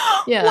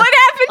 Yeah. What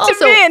happened Also, to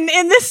Vin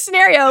in this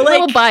scenario? A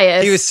little Like,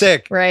 biased. He was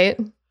sick. Right?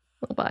 A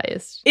little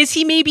biased. is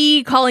he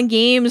maybe calling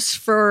games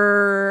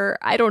for,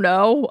 I don't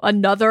know,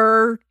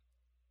 another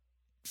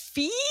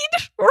feed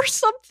or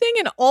something?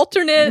 An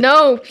alternate?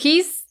 No,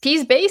 he's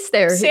based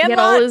there. He had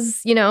all Sandlot?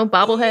 his,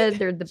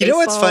 bobblehead. Or the You know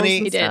what's baseballs funny?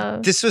 and He did.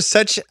 stuff. This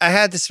was I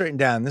had this written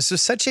down. This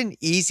was such an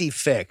easy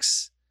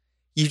fix.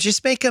 You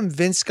just make him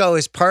Vince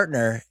Scully's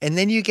partner, and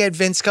then you get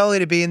Vince Scully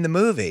to be in the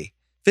movie.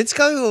 Vince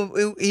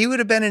Scully, he would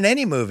have been in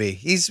any movie.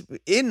 He's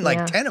in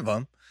like 10 of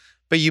them,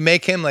 but you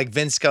make him like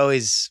Vince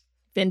Scully's,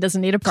 Vin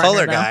doesn't need a partner,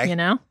 Color though, guy. you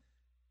know?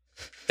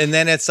 and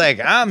then it's like,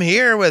 I'm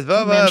here with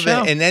blah, blah, Man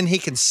blah, show. and then he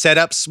can set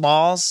up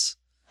Smalls.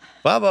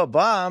 Blah, blah,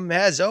 blah.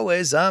 As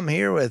always, I'm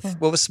here with,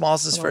 what was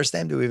Smalls' first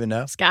name? Do we even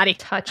know? Scotty.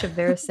 Touch of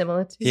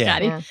verisimilitude.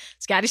 Yeah.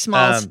 Scotty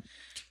Smalls.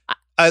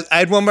 I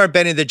had one more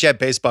Benny the Jet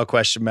baseball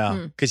question,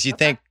 Mal, because you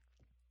think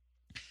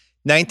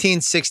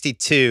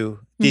 1962,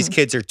 these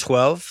kids are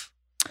 12?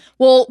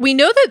 Well, we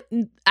know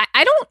that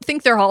I don't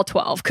think they're all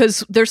 12,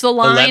 because there's the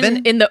line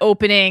 11? in the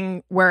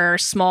opening where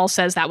Small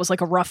says that was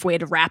like a rough way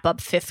to wrap up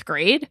 5th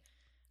grade.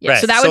 Right.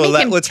 So that would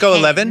make him let's go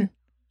 11.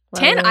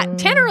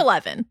 10 or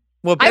 11.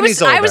 Well, I Benny's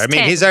was older.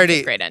 10 he's when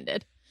already 5th grade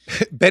ended.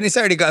 Benny's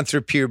already gone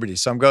through puberty,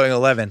 so I'm going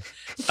 11.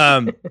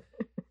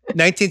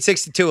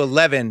 1962,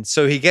 11.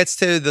 So he gets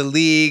to the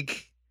league,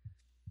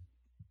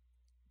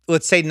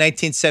 let's say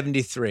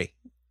 1973.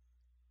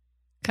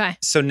 Okay.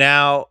 So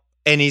now,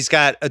 and he's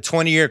got a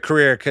 20-year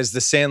career because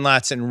the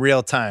Sandlot's in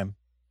real time.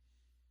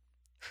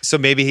 So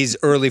maybe he's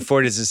early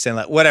 40s in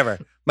Sandlot, whatever.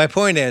 My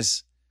point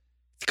is,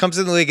 he comes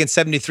in the league in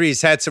 73.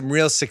 He's had some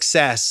real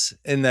success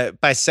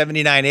by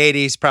 79, 80,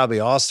 he's probably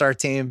all-star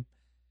team.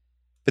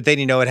 But then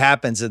you know what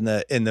happens in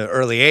the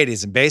early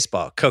 80s in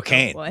baseball.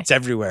 Cocaine. boy. It's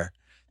everywhere.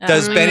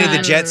 Does Oh, Benny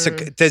God.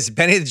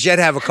 the Jet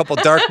have a couple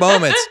dark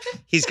moments?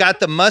 He's got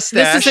the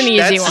mustache. This is an easy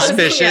That's one.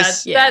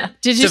 suspicious. Yeah.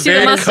 Did you It's a see the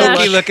very mustache?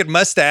 cokey looking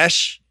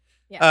mustache.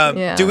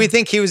 Yeah. Do we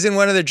think he was in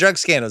one of the drug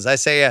scandals? I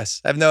say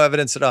yes. I have no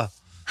evidence at all.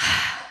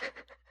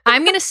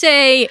 I'm going to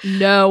say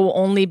no,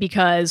 only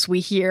because we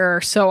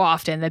hear so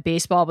often that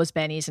baseball was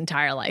Benny's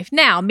entire life.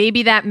 Now,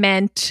 maybe that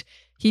meant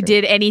he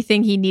did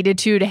anything he needed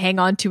to hang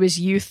on to his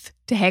youth,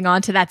 to hang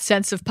on to that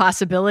sense of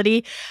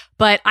possibility.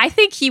 But I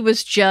think he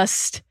was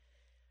just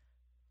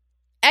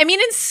I mean,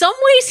 in some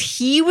ways,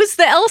 he was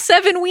the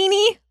L7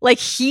 weenie. Like,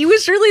 he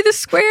was really the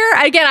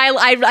square. Again,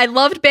 I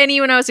loved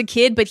Benny when I was a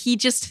kid, but he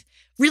just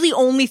really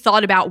only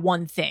thought about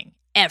one thing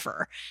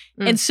ever.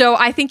 And so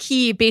I think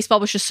baseball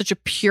was just such a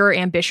pure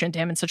ambition to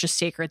him and such a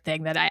sacred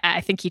thing that I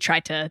think he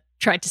tried to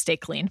stay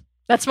clean.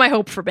 That's my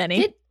hope for Benny.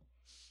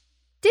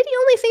 Did he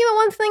only think about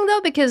one thing,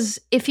 though? Because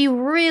if he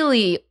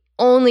really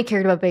only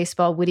cared about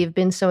baseball, would he have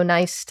been so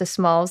nice to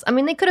Smalls? I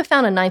mean, they could have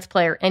found a ninth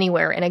player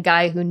anywhere and a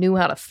guy who knew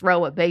how to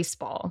throw a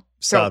baseball,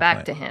 throw it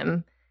back to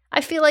him.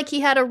 I feel like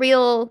he had a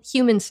real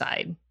human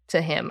side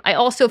to him. I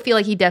also feel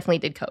like he definitely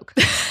did coke.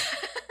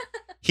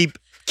 He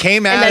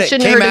came out, and that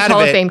shouldn't hurt his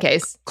Hall of Fame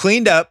case.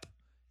 Cleaned up,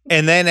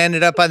 and then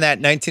ended up on that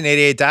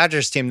 1988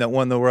 Dodgers team that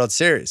won the World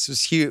Series. It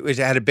was huge.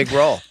 It had a big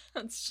role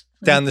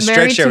down the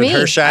stretch there with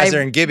Hershiser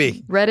and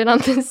Gibby. Read it on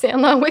the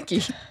Sandlot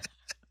wiki.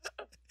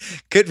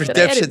 Good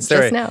redemption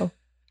story. Just now.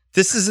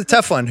 This is a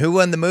tough one. Who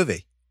won the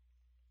movie?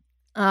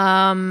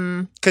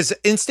 Because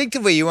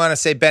instinctively you want to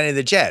say Benny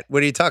the Jet.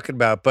 What are you talking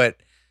about? But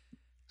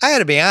I got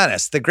to be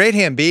honest. The Great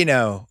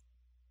Hambino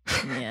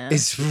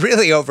is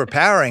really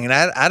overpowering, and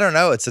I don't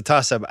know. It's a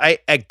toss up.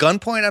 At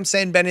gunpoint I'm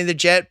saying Benny the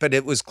Jet, but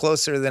it was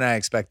closer than I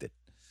expected.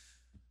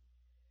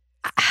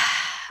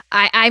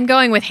 I'm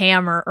going with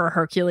Ham or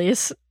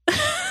Hercules.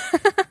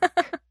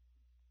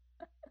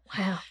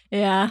 Wow.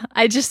 Yeah,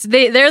 they're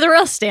the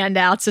real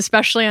standouts,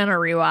 especially on a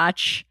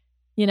rewatch.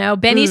 You know,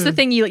 Benny's the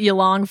thing you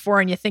long for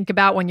and you think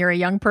about when you're a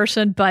young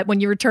person, but when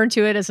you return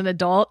to it as an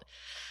adult,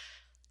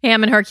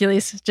 Ham and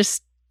Hercules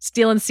just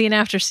stealing scene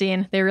after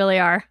scene. They really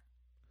are.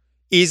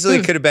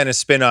 Easily could have been a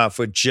spinoff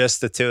with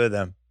just the two of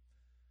them.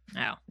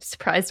 Oh,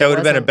 surprised. That would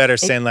have been a better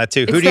Sandlot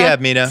too. Who do you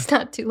have, Mina? It's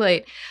not too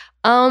late.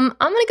 I'm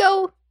gonna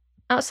go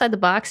outside the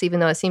box,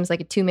 even though it seems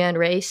like a 2-man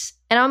race,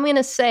 and I'm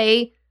gonna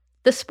say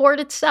the sport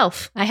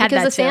itself. I had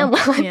because that of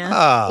Sandlot.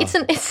 Yeah.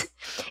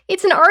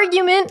 It's an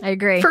argument. I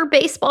agree. For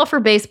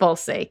baseball's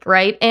sake,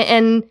 right?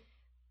 And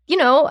you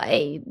know,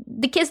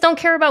 the kids don't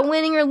care about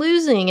winning or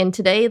losing, and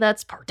today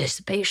that's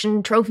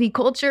participation trophy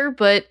culture,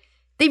 but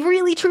they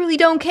really truly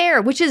don't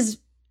care, which is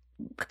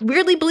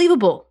weirdly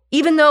believable.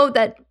 Even though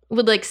that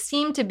would like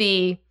seem to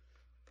be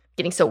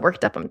getting so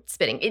worked up, I'm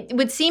spitting. It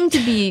would seem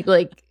to be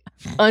like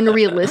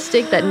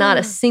unrealistic that not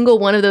a single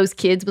one of those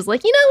kids was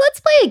like, you know, let's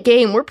play a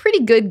game. We're pretty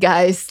good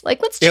guys.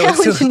 Like, let's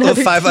challenge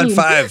another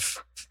 5-on-5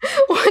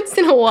 once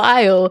in a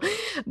while.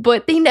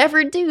 But they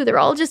never do. They're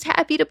all just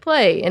happy to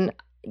play. And,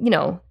 you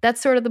know,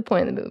 that's sort of the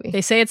point of the movie.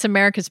 They say it's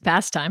America's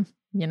pastime,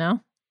 you know?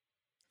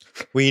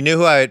 Well, you knew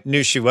who I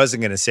knew she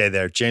wasn't going to say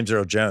there. James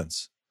Earl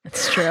Jones.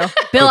 That's true.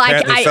 Bill,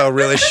 I fell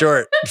really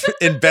short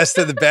in Best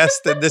of the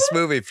Best in this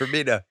movie for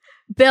Mina.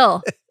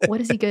 Bill.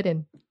 What is he good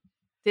in?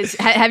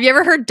 Have you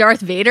ever heard Darth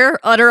Vader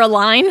utter a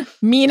line?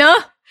 Mina?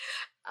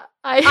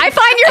 I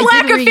find your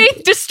lack of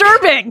faith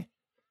disturbing.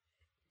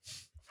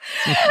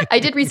 I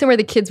did read somewhere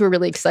the kids were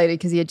really excited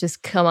because he had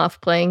just come off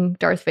playing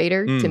Darth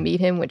Vader to meet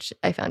him, which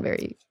I found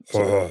very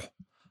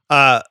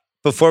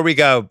Before we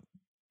go,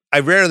 I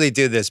rarely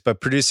do this,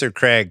 but producer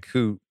Craig,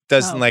 who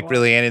doesn't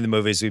really any of the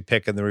movies we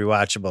pick in the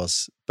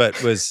rewatchables,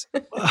 but was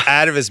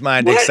out of his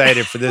mind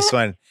excited for this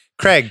one.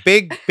 Craig,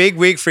 big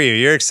week for you.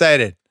 You're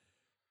excited.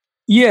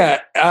 Yeah.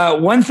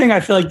 One thing I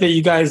feel like that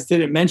you guys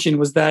didn't mention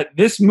was that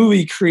this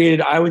movie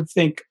created, I would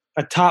think,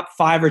 a top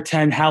 5 or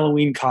 10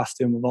 Halloween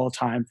costume of all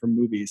time for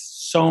movies.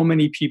 So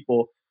many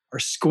people are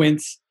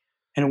Squints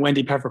and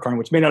Wendy Peppercorn,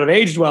 which may not have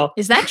aged well.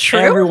 Is that true?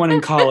 Everyone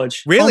in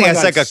college. Really?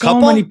 It's like a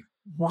couple?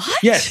 What?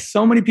 Yes.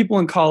 So many people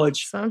in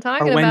college so I'm are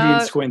talking Wendy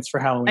about. and Squints for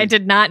Halloween. I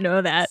did not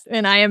know that.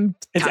 And I am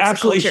It's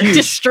absolutely huge.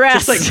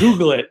 distressed. Just like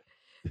Google it.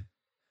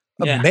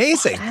 Yeah.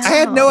 Amazing. Wow. I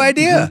had no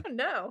idea.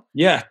 No.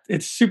 Yeah,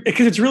 it's super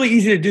because it's really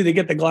easy to do. They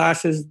get the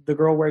glasses. The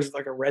girl wears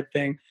like a red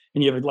thing,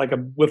 and you have like a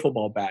wiffle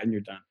ball bat, and you're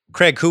done.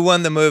 Craig, who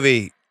won the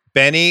movie,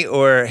 Benny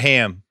or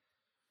Ham?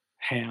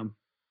 Ham.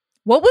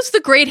 What was the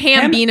great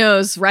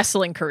Hambino's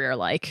wrestling career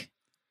like?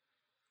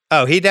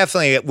 Oh, he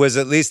definitely was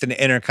at least an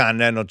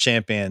intercontinental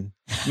champion.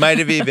 Might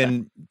have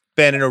even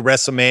been in a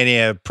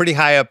WrestleMania, pretty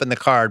high up in the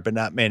card, but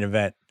not main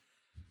event.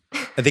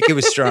 I think he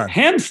was strong.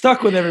 Ham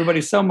stuck with everybody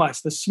so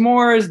much. The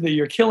s'mores, the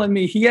 "you're killing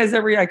me." He has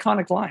every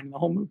iconic line in the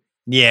whole movie.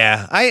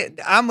 Yeah,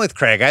 I'm with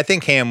Craig. I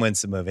think Ham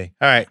wins the movie.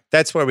 All right,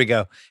 that's where we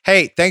go.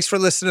 Hey, thanks for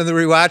listening to the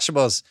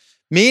Rewatchables.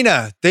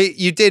 Mina,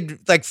 you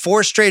did like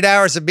 4 straight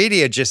hours of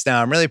media just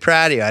now. I'm really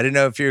proud of you. I didn't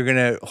know if you were going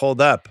to hold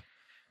up,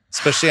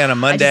 especially on a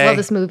Monday. I just love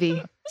this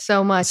movie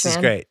so much, This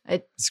is great.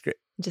 It's great.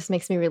 It just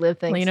makes me relive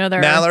things. Well, you know, there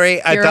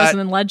Mallory, are heroes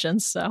and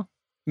legends, so.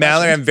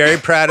 Mallory, I'm very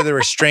proud of the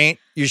restraint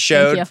you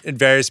showed at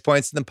various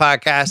points in the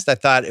podcast. I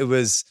thought it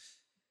was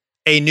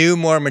a new,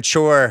 more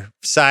mature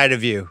side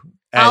of you.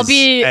 I'll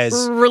be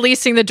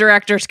releasing the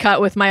director's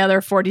cut with my other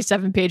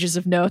 47 pages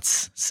of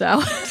notes.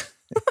 So,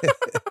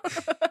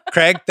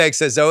 Craig, thanks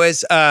as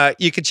always.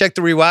 You can check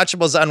the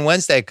Rewatchables on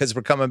Wednesday because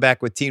we're coming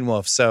back with Teen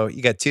Wolf. So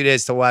you got 2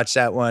 days to watch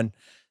that one.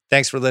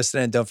 Thanks for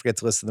listening. Don't forget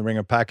to listen to the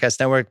Ringer Podcast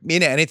Network.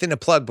 Mina, anything to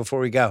plug before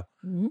we go?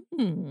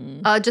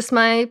 Just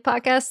my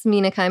podcast,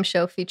 Mina Keim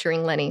Show,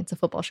 featuring Lenny. It's a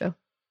football show.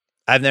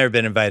 I've never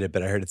been invited,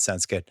 but I heard it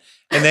sounds good.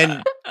 And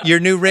then your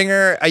new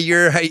ringer,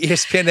 your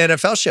ESPN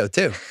NFL show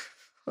too.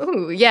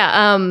 Oh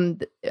yeah, I'm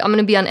going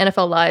to be on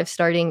NFL Live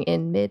starting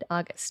in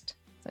mid-August.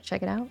 So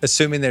check it out.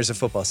 Assuming there's a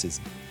football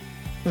season.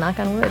 Knock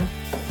on wood.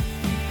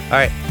 All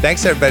right,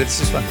 thanks everybody. This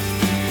was fun.